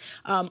plus.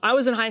 I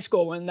was in high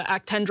school when the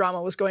Act 10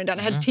 drama was going down.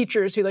 I had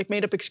teachers who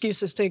made up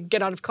excuses to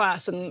get out of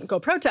class and go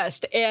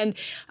protest. And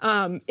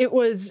it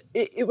was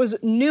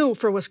new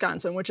for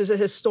Wisconsin, which is a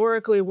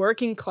historically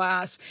working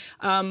class.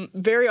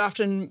 Very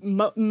often,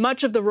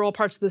 much of the rural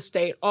parts of the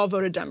state all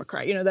voted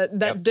Democrat.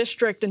 That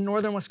district in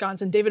northern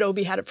Wisconsin, David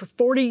Obey had it for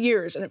 40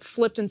 years, and it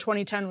flipped in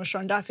 2010 with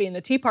Sean Duffy in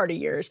the Tea Party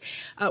years.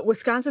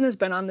 Wisconsin has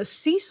been on the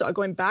seesaw,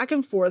 going back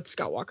and forth.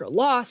 Scott Walker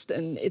lost,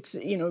 and it's,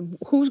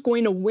 who's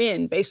going to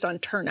win based on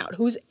turnout?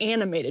 Who's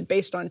animated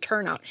based on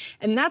turnout?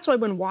 And that's why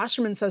when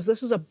Wasserman says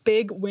this is a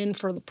big win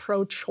for the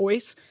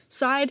pro-choice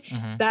side,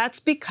 that's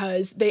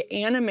because they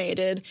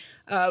animated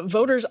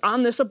voters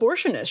on this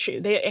abortion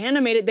issue.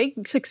 They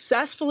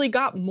successfully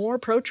got more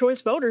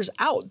pro-choice voters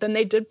out than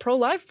they did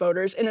pro-life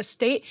voters in a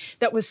state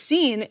that was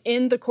seen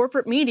in the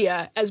corporate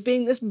media as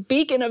being this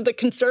beacon of the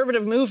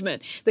conservative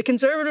movement. The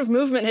conservative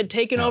movement had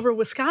taken over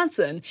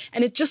Wisconsin,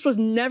 and it just was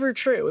never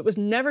true. It was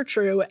never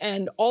true,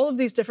 and all of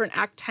these different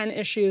Act 10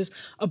 issues,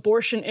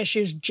 abortion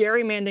issues,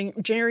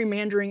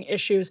 gerrymandering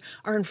issues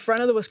are in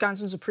front of the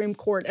Wisconsin Supreme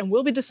Court and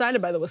will be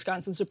decided by the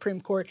Wisconsin Supreme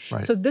Court.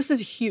 Right. So this is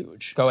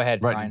huge. Go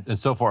ahead, right. Brian. And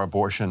so far,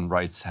 abortion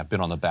rights have been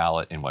on the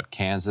ballot in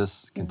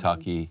Kansas,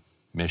 Kentucky,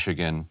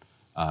 Michigan,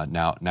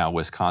 now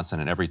Wisconsin,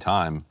 and every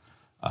time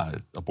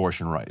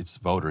abortion rights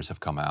voters have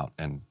come out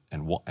and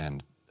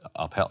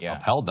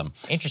upheld them.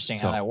 Interesting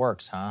how that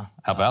works, huh?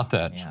 How about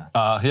that?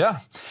 Yeah.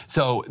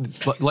 So,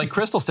 like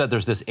Crystal said,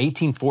 there's this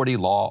 1840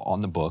 law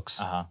on the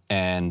books,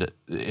 and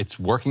it's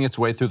working its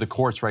way through the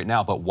courts right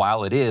now. But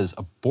while it is,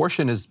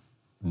 abortion is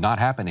not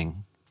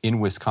happening in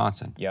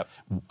Wisconsin. Yep.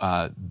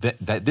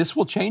 That this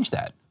will change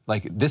that.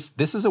 Like this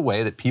is a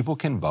way that people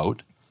can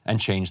vote and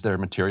change their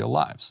material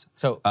lives.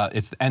 So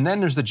and then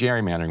there's the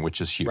gerrymandering, which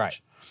is huge. Right.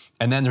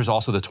 And then there's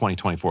also the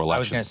 2024 election. I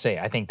was going to say,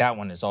 I think that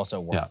one is also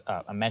worth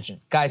a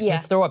mention. Guys, Yeah.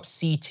 can you throw up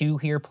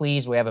C2 here,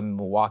 please? We have a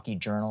Milwaukee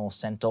Journal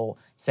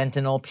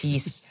Sentinel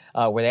piece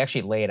where they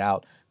actually lay it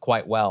out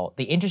quite well.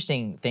 The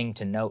interesting thing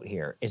to note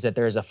here is that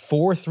there is a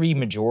 4-3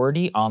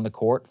 majority on the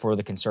court for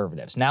the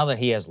Conservatives. Now that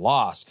he has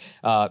lost,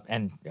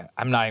 and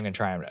I'm not even going to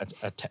try and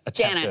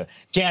attempt to...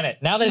 Janet.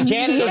 Now that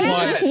Janet has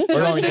won, we're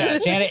going with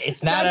Janet. Janet,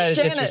 it's not Judge a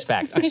Janet.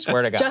 disrespect. I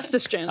swear to God.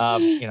 Justice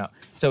Janet.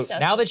 So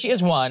now that she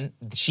has won,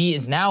 she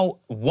is now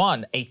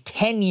won a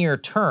 10-year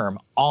term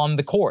on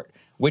the court,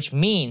 which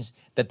means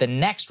that the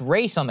next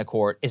race on the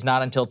court is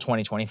not until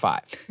 2025.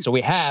 So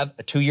we have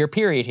a 2-year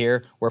period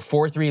here where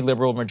 4-3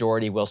 liberal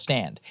majority will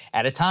stand.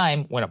 At a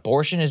time when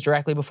abortion is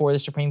directly before the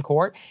Supreme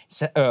Court,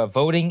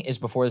 voting is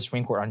before the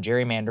Supreme Court on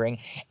gerrymandering,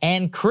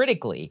 and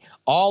critically,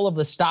 all of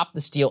the Stop the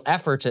Steal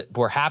efforts that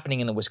were happening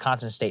in the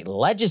Wisconsin state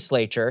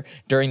legislature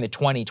during the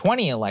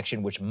 2020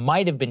 election, which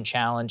might have been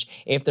challenged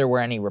if there were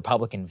any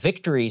Republican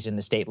victories in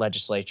the state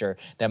legislature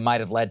that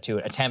might have led to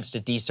attempts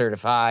to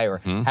decertify or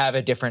have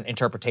a different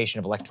interpretation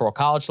of electoral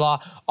college law.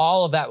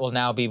 All of that will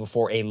now be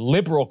before a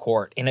liberal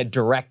court in a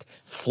direct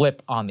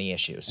flip on the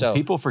issue. So and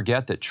people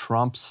forget that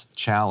Trump's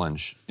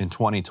challenge in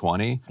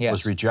 2020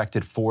 was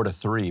rejected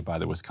 4-3 by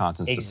the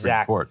Wisconsin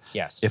Supreme Court.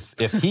 Yes.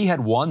 If he had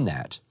won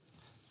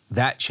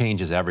that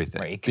changes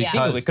everything. Right.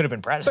 Because he could have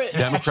been president.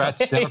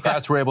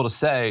 Democrats were able to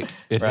say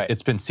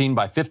it's been seen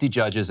by 50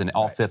 judges, and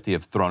all 50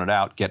 have thrown it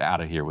out. Get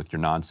out of here with your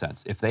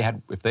nonsense. If they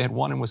had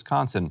won in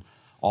Wisconsin,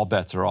 all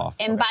bets are off.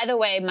 And by the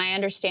way, my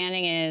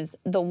understanding is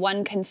the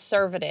one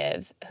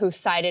conservative who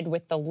sided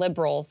with the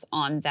liberals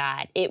on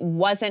that, it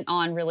wasn't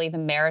on really the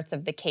merits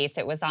of the case.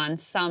 It was on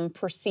some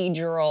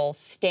procedural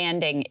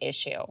standing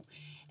issue.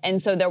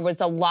 And so there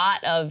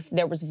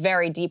was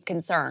very deep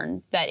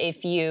concern that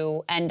if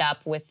you end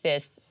up with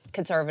this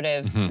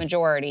conservative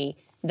majority,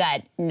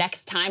 that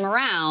next time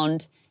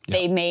around,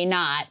 they may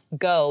not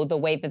go the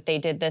way that they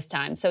did this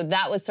time. So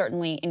that was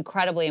certainly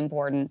incredibly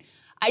important.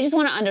 I just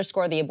want to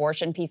underscore the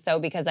abortion piece, though,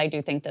 because I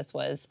do think this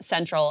was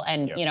central.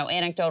 And,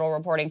 anecdotal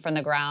reporting from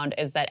the ground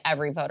is that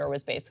every voter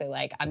was basically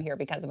like, I'm here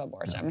because of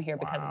abortion. I'm here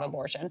because of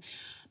abortion.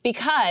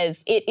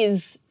 Because it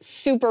is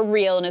super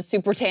real and it's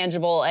super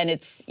tangible and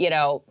it's,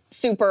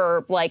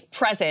 super,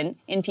 present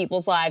in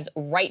people's lives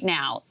right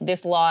now.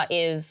 This law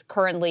is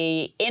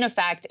currently in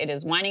effect. It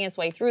is winding its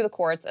way through the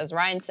courts, as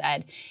Ryan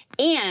said.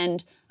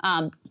 And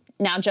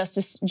now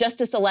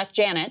Justice-elect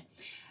Janet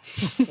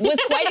was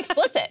quite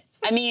explicit.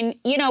 I mean,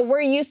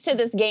 we're used to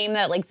this game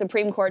that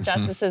Supreme Court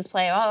justices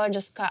play. I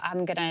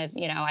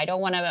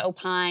don't want to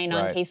opine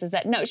on cases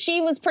that. No,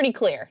 she was pretty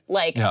clear.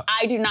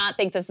 I do not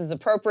think this is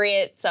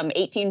appropriate. Some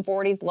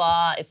 1840s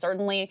law is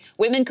certainly,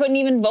 women couldn't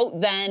even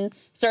vote then.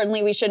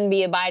 Certainly we shouldn't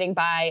be abiding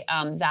by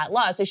that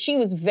law. So she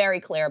was very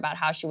clear about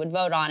how she would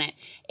vote on it.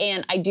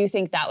 And I do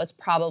think that was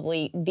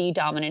probably the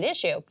dominant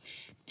issue.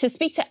 To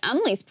speak to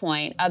Emily's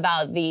point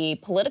about the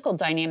political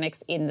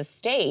dynamics in the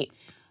state,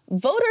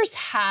 voters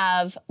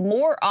have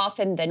more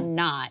often than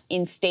not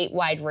in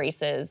statewide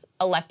races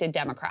elected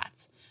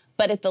Democrats.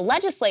 But at the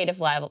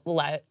legislative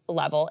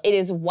level, it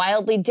is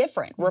wildly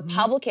different.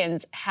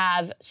 Republicans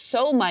have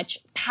so much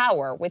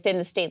power within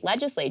the state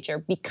legislature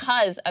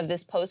because of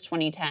this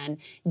post-2010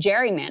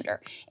 gerrymander.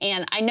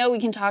 And I know we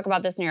can talk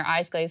about this and your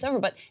eyes glaze over,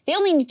 but they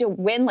only need to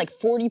win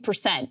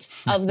 40%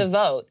 of the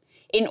vote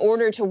in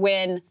order to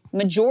win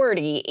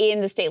majority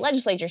in the state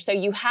legislature. So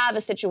you have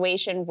a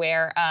situation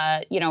where,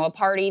 a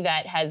party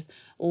that has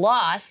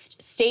lost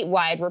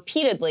statewide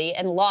repeatedly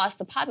and lost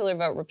the popular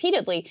vote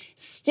repeatedly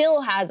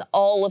still has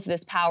all of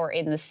this power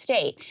in the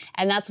state.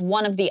 And that's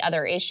one of the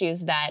other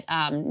issues that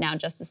now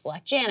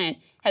Justice-elect Janet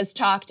has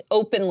talked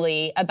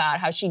openly about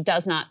how she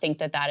does not think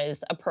that that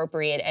is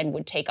appropriate and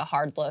would take a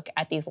hard look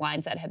at these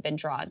lines that have been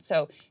drawn.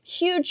 So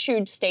huge,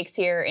 huge stakes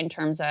here in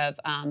terms of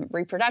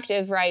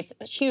reproductive rights,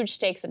 huge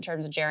stakes in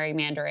terms of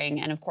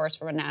gerrymandering, and of course,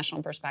 from a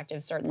national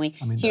perspective, certainly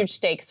huge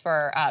stakes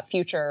for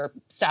future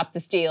Stop the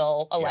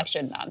Steal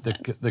election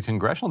nonsense. The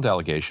congressional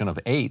delegation of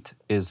 8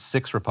 is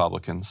 6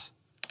 Republicans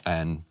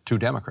and 2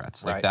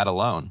 Democrats, that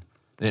alone.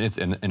 And it's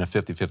in a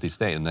 50-50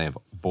 state, and they have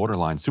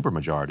borderline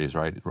supermajorities,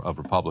 of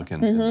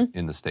Republicans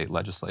in the state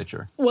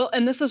legislature. Well,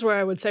 and this is where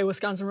I would say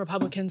Wisconsin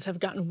Republicans have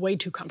gotten way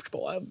too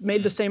comfortable. I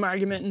made the same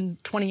argument in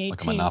 2018.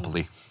 Like a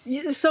monopoly.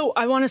 So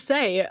I want to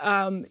say,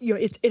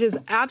 it is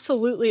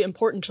absolutely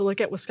important to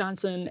look at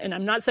Wisconsin, and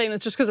I'm not saying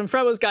that just because I'm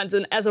from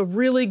Wisconsin, as a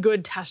really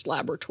good test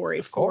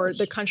laboratory for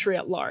the country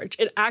at large.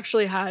 It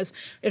actually has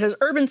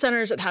urban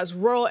centers, it has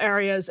rural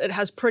areas, it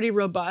has pretty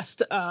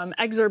robust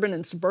exurban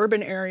and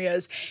suburban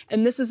areas,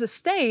 and this is a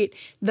state state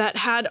that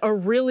had a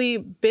really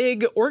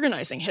big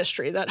organizing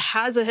history, that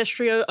has a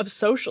history of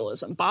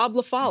socialism, Bob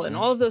La Folle, and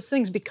all of those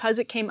things, because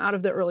it came out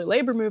of the early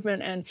labor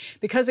movement and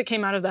because it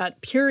came out of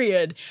that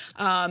period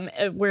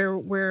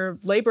where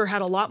labor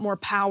had a lot more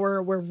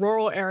power, where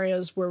rural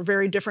areas were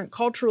very different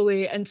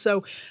culturally. And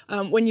so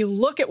when you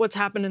look at what's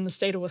happened in the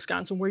state of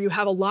Wisconsin, where you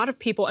have a lot of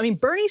people, I mean,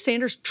 Bernie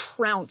Sanders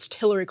trounced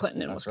Hillary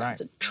Clinton in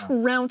Wisconsin,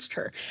 trounced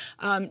her.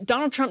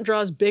 Donald Trump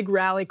draws big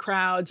rally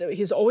crowds.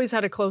 He's always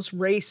had a close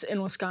race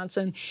in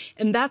Wisconsin,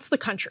 and that's the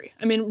country.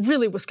 I mean,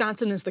 really,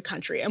 Wisconsin is the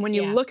country. And when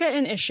you look at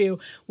an issue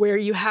where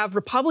you have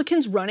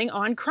Republicans running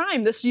on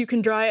crime, this you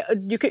can draw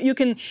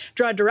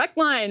a direct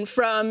line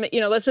from,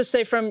 let's just say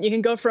you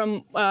can go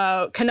from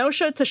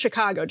Kenosha to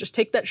Chicago. Just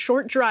take that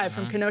short drive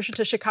from Kenosha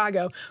to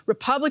Chicago.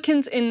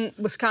 Republicans in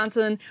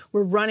Wisconsin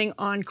were running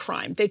on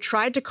crime. They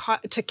tried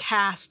to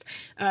cast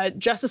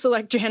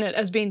Justice-elect Janet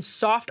as being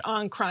soft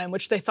on crime,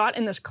 which they thought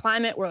in this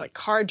climate where like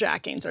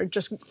carjackings are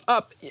just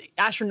up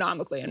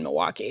astronomically in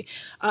Milwaukee,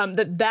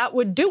 that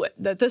would do it.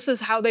 That this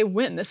is how they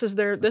win. This is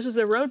their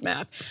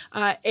roadmap.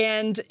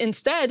 And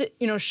instead,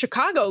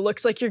 Chicago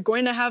looks like you're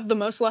going to have the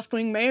most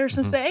left-wing mayor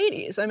since the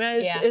 80s. I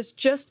mean,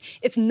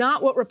 it's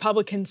not what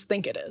Republicans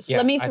think it is. Yeah,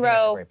 let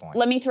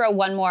me throw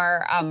one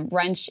more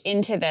wrench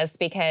into this,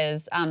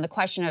 because the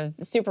question of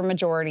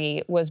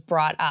supermajority was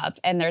brought up,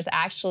 and there's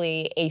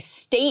actually a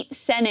state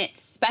Senate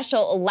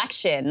special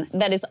election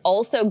that is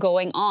also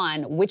going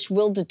on, which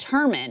will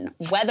determine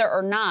whether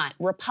or not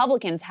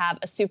Republicans have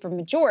a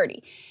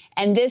supermajority.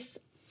 And this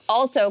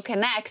also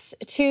connects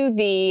to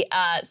the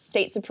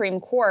state Supreme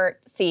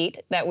Court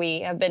seat that we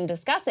have been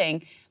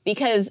discussing,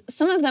 because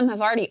some of them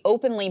have already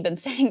openly been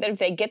saying that if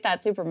they get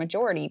that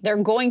supermajority, they're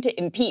going to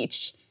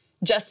impeach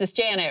Justice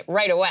Janet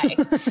right away.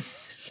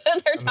 So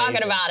they're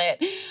talking about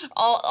it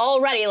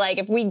already. Like,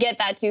 if we get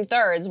that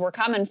 2/3, we're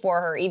coming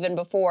for her even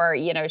before,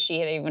 she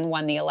had even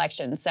won the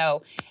election.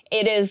 So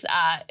it is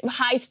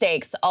high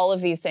stakes, all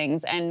of these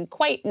things, and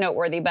quite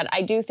noteworthy. But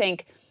I do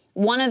think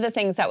one of the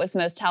things that was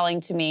most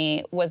telling to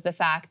me was the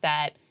fact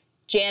that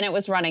Janet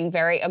was running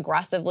very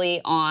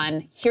aggressively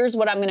on, here's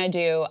what I'm going to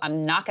do.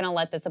 I'm not going to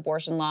let this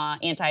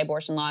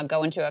anti-abortion law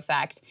go into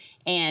effect.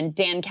 And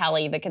Dan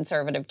Kelly, the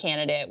conservative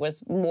candidate,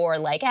 was more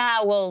like,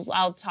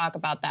 I'll talk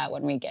about that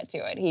when we get to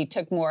it. He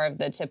took more of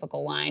the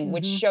typical line,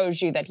 which shows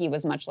you that he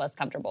was much less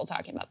comfortable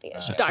talking about the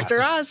issue.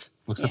 Dr. Oz.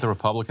 Looks like the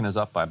Republican is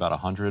up by about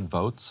 100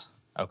 votes.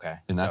 Okay.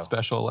 In that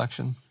special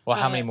election. Well,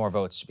 how many more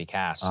votes to be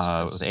cast? It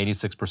was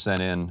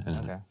 86% in.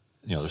 And,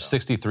 there's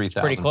 63,000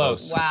 pretty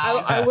close. votes.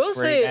 Wow. I will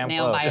say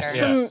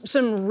nail-biter.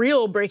 Some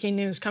real breaking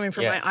news coming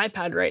from my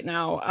iPad right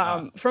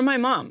now. From my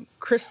mom.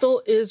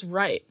 Crystal is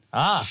right.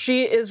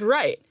 She is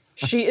right.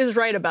 She is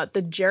right about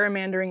the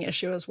gerrymandering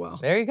issue as well.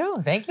 There you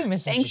go. Thank you,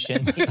 Mrs.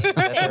 Jashinsky. Is that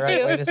the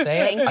right way to say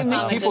it? Thank you,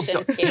 Mama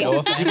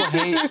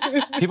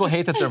Jashinsky. People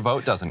hate that their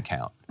vote doesn't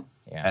count.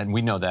 Yeah. And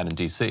we know that in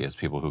D.C. as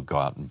people who go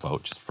out and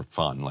vote just for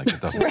fun. Like, it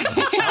doesn't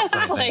count for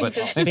anything. But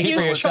just speak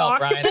for yourself,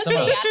 Brian. Some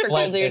of us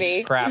fled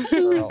this crap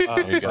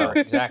for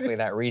exactly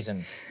that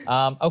reason.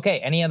 Okay,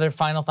 any other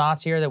final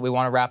thoughts here that we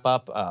want to wrap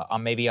up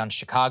maybe on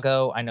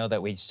Chicago? I know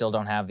that we still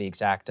don't have the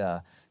exact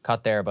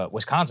cut there, but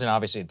Wisconsin,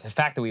 obviously, the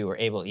fact that we were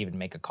able to even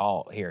make a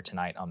call here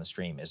tonight on the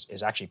stream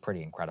is actually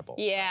pretty incredible.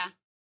 Yeah.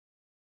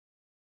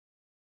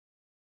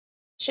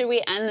 Should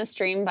we end the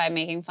stream by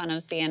making fun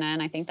of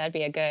CNN? I think that'd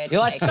be a good,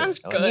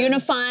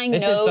 unifying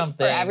note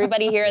for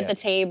everybody here at the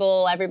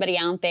table, everybody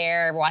out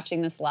there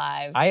watching this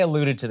live. I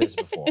alluded to this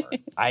before.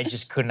 I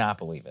just could not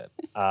believe it.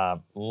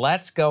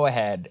 Let's go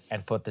ahead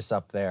and put this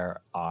up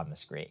there on the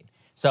screen.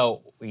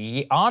 So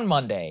on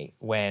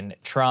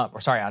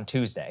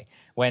Tuesday,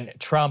 when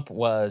Trump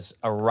was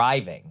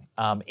arriving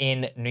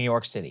in New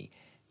York City,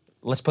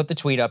 let's put the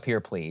tweet up here,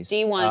 please.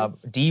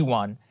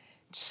 D1.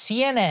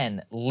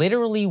 CNN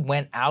literally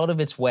went out of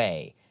its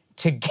way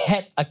to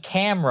get a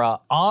camera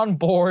on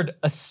board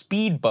a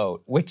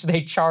speedboat, which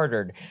they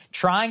chartered,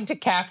 trying to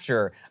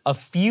capture a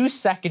few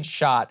second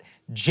shot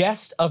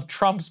just of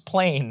Trump's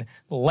plane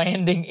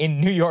landing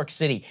in New York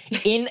City,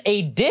 in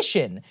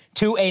addition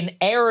to an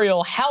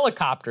aerial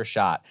helicopter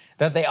shot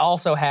that they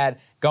also had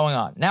going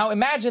on. Now,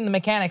 imagine the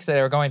mechanics that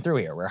are going through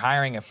here. We're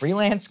hiring a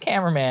freelance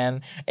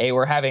cameraman.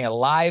 We're having a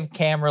live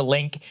camera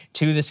link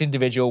to this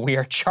individual. We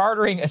are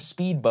chartering a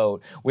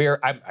speedboat.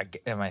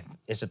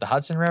 Is it the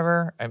Hudson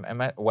River?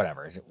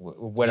 Whatever.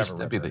 Whatever.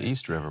 That'd be the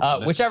East River.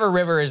 Whichever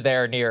river is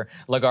there near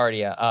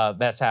LaGuardia.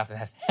 That's half of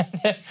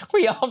that.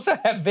 We also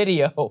have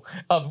video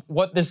of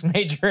what this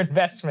major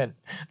investment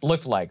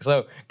looked like.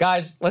 So,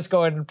 guys, let's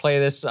go ahead and play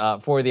this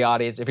for the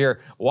audience. If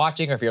you're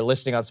watching or if you're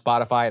listening on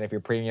Spotify and if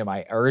you're premium,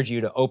 I urge you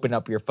to open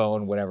up your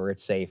phone whenever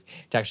it's safe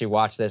to actually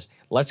watch this.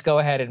 Let's go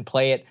ahead and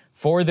play it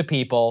for the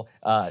people.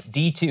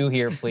 D2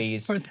 here,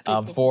 please,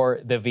 for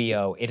the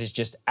VO. It is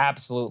just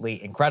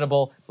absolutely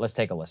incredible. Let's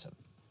take a listen.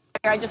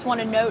 I just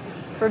want to note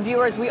for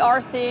viewers, we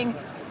are seeing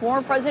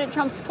former President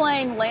Trump's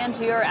plane land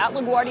here at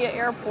LaGuardia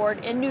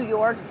Airport in New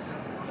York.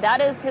 That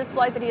is his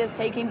flight that he is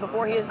taking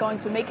before he is going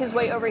to make his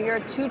way over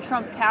here to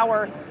Trump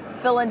Tower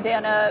Phil and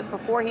Dana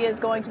before he is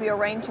going to be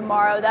arraigned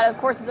tomorrow. That, of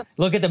course, is a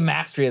Look at the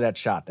mastery of that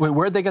shot. Wait,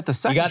 where'd they get the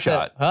second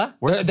shot? That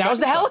was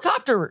the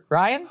helicopter,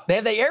 Ryan. They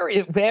have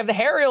the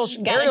aerial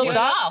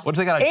shot. What,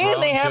 they got a and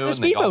drone they have too, the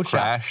and they all speedboat shot.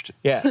 crashed?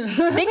 Yeah.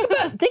 think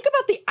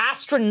about the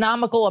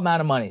astronomical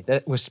amount of money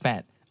that was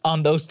spent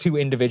on those two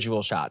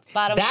individual shots.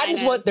 That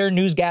is what their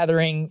news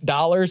gathering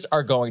dollars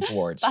are going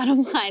towards.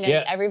 Bottom line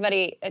is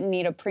everybody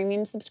need a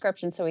premium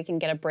subscription so we can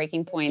get a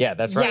Breaking Point. Yeah,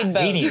 that's right.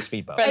 We need a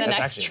speedboat. For the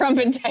next Trump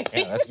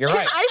indictment. Yeah, you're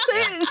right. I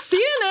say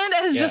CNN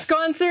has just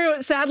gone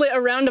through, sadly,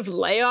 a round of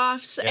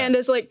layoffs and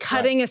is like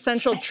cutting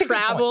essential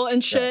travel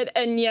and shit,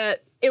 and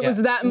yet it was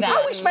that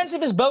important. How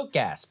expensive is boat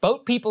gas?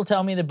 Boat people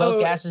tell me that boat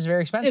gas is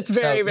very expensive. It's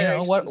very, very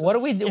expensive. What are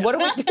we doing over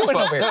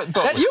here?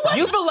 You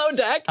went Below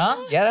Deck.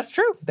 Huh? Yeah, that's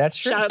true. That's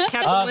true. Shout out to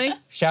Captain Lee.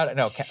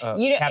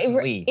 Captain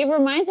Lee. It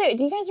reminds me,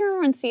 do you guys remember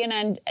when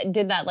CNN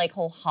did that like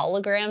whole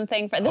hologram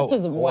thing? This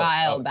was a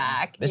while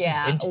back. This is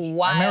vintage.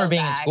 I remember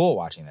being in school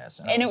watching this.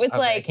 And it was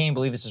like, I can't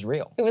believe this is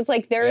real. It was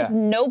like, there's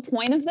no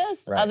point of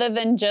this other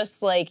than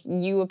just like,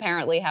 you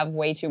apparently have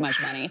way too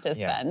much money to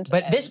spend.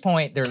 But at this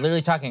point, they're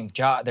literally talking,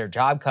 they're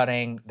job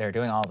cutting, they're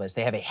doing all this.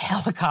 They have a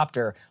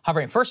helicopter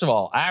hovering. First of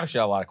all, I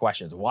actually have a lot of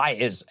questions. Why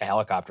is a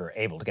helicopter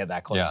able to get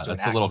that close to an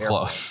that's a little active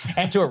close. airport?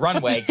 And to a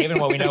runway, given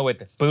what we know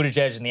with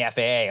Buttigieg and the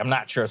FAA, I'm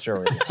not sure.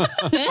 Two,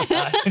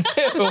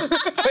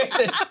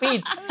 the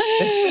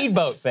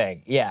speedboat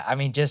thing. Yeah, I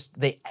mean, just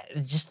the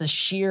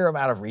sheer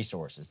amount of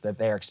resources that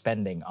they are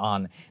expending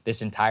on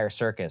this entire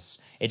circus.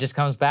 It just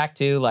comes back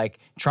to, like,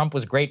 Trump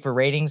was great for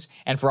ratings,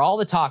 and for all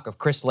the talk of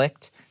Chris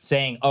Licht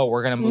saying, oh,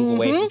 we're going to move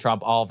away from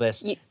Trump, all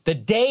this. The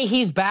day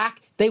he's back,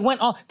 they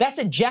went all, that's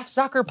a Jeff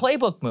Zucker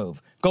playbook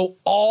move. Go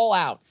all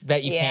out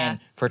that you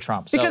can for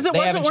Trump. So because it they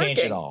wasn't haven't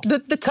changed working. at all.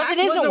 Because it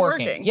isn't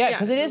working. Yeah,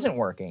 because it isn't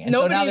working. And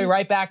so now they're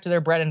right back to their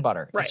bread and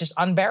butter. It's just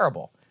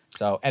unbearable.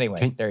 So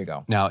anyway, there you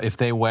go. Now, if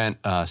they went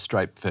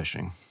stripe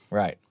fishing,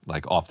 right,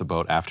 like off the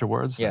boat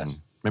afterwards, then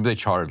maybe they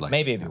chartered like...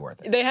 Maybe it'd be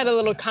worth it. They had a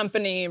little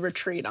company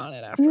retreat on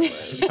it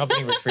afterwards.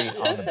 Company retreat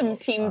on the Some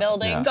team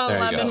building. Don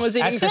Lemon was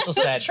eating As Crystal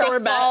said,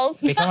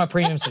 become a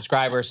premium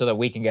subscriber so that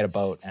we can get a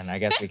boat, and I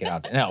guess we can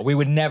out. No, we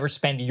would never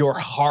spend your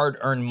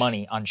hard-earned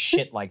money on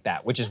shit like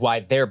that, which is why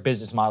their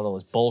business model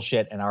is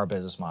bullshit and our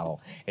business model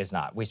is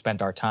not. We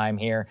spent our time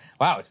here.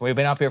 Wow, we've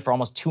been up here for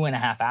almost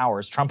 2.5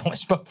 hours. Trump only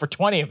spoke for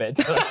 20 of it,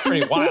 so that's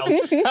pretty wild.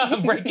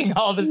 Breaking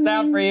all this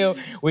down for you.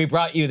 We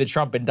brought you the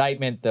Trump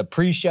indictment, the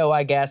pre-show,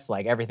 I guess,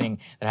 like everything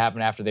that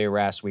happened after the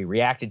arrest. We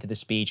reacted to the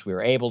speech. We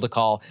were able to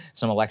call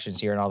some elections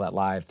here and all that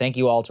live. Thank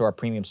you all to our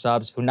premium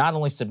subs who not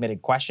only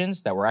submitted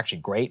questions that were actually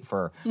great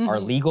for our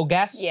legal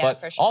guests,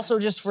 but also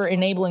just for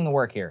enabling the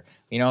work here.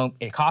 You know,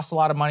 it costs a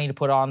lot of money to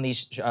put on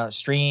these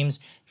streams,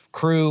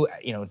 crew,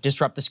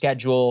 disrupt the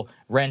schedule,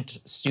 rent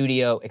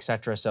studio,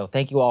 etc. So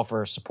thank you all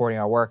for supporting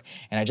our work.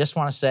 And I just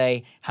want to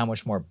say how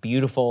much more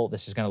beautiful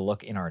this is going to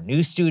look in our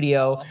new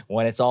studio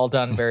when it's all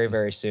done very,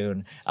 very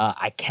soon.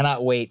 I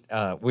cannot wait.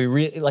 We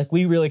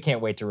really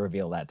can't wait to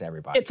reveal that to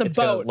everybody. It's going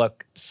boat. to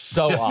look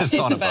so awesome. It's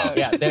on a boat.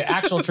 Yeah, the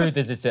actual truth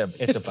is it's a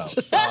boat.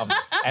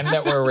 And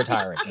that we're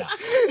retiring. No.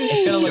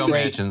 It's going to look Joe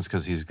great. Manchin's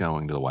because he's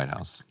going to the White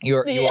House. You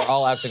are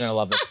all absolutely going to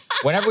love this.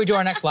 Whenever we do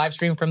our next live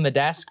stream from the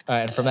desk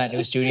and from that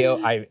new studio,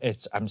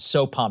 I'm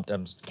so pumped. I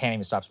can't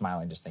even stop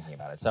smiling just thinking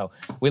about it. So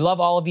we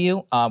love all of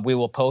you. We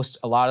will post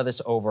a lot of this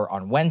over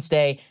on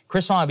Wednesday.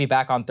 Chris and I will be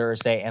back on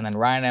Thursday, and then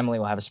Ryan and Emily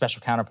will have a special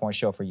Counterpoint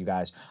show for you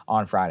guys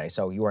on Friday.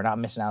 So you are not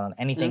missing out on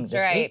anything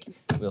this week.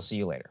 We'll see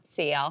you later.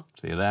 See y'all.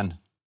 See you then.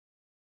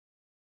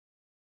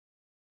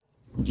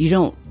 You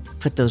don't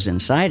put those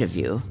inside of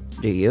you,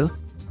 do you?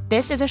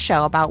 This is a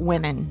show about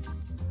women.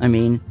 I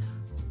mean,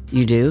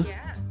 you do?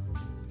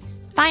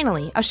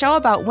 Finally, a show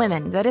about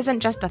women that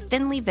isn't just a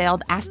thinly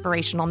veiled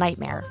aspirational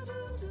nightmare.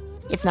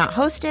 It's not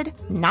hosted,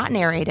 not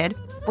narrated.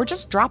 We're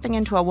just dropping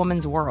into a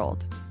woman's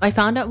world. I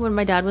found out when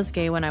my dad was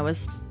gay when I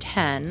was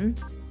 10.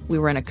 We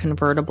were in a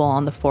convertible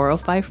on the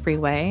 405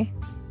 freeway,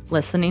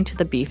 listening to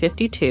the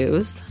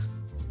B-52s.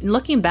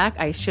 Looking back,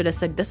 I should have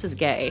said, this is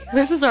gay.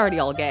 This is already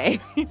all gay.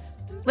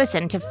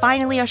 Listen to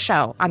Finally a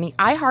Show on the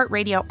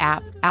iHeartRadio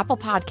app, Apple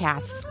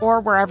Podcasts,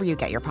 or wherever you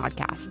get your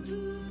podcasts.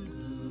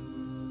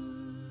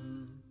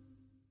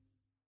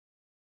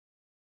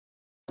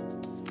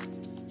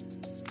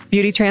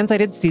 Beauty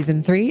Translated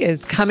Season 3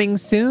 is coming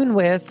soon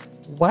with,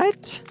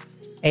 what?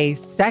 A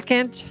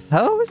second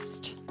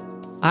host?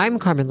 I'm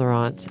Carmen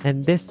Laurent,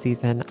 and this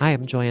season I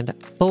am joined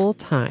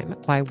full-time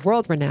by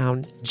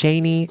world-renowned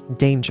Janie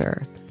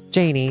Danger.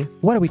 Janie,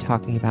 what are we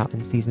talking about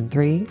in Season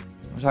 3?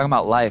 We're talking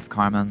about life,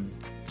 Carmen.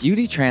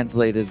 Beauty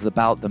Translated is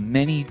about the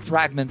many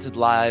fragmented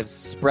lives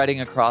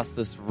spreading across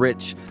this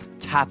rich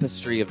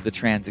tapestry of the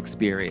trans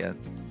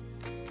experience.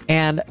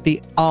 And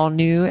the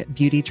all-new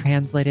Beauty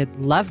Translated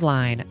Love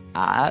Line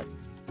at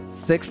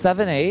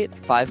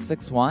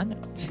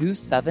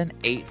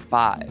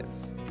 678-561-2785.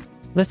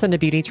 Listen to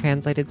Beauty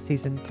Translated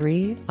Season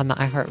 3 on the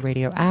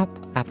iHeartRadio app,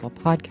 Apple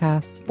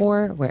Podcasts,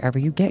 or wherever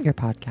you get your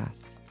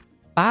podcasts.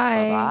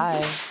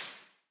 Bye. Bye.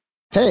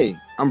 Hey,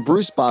 I'm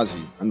Bruce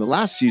Bozzi. On the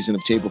last season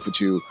of Table for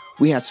Two,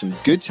 we had some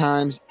good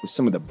times with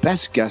some of the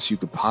best guests you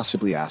could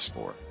possibly ask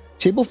for.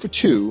 Table for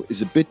Two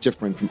is a bit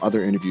different from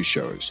other interview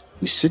shows.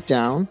 We sit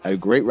down at a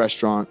great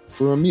restaurant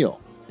for a meal,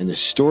 and the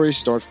stories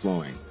start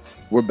flowing.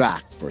 We're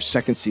back for a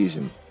second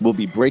season. We'll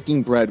be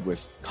breaking bread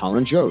with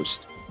Colin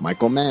Jost,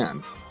 Michael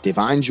Mann,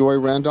 Divine Joy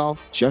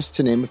Randolph, just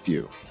to name a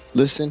few.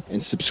 Listen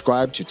and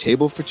subscribe to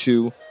Table for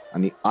Two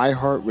on the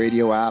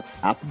iHeartRadio app,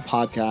 Apple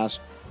Podcasts,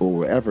 or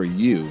wherever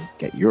you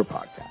get your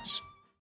podcasts.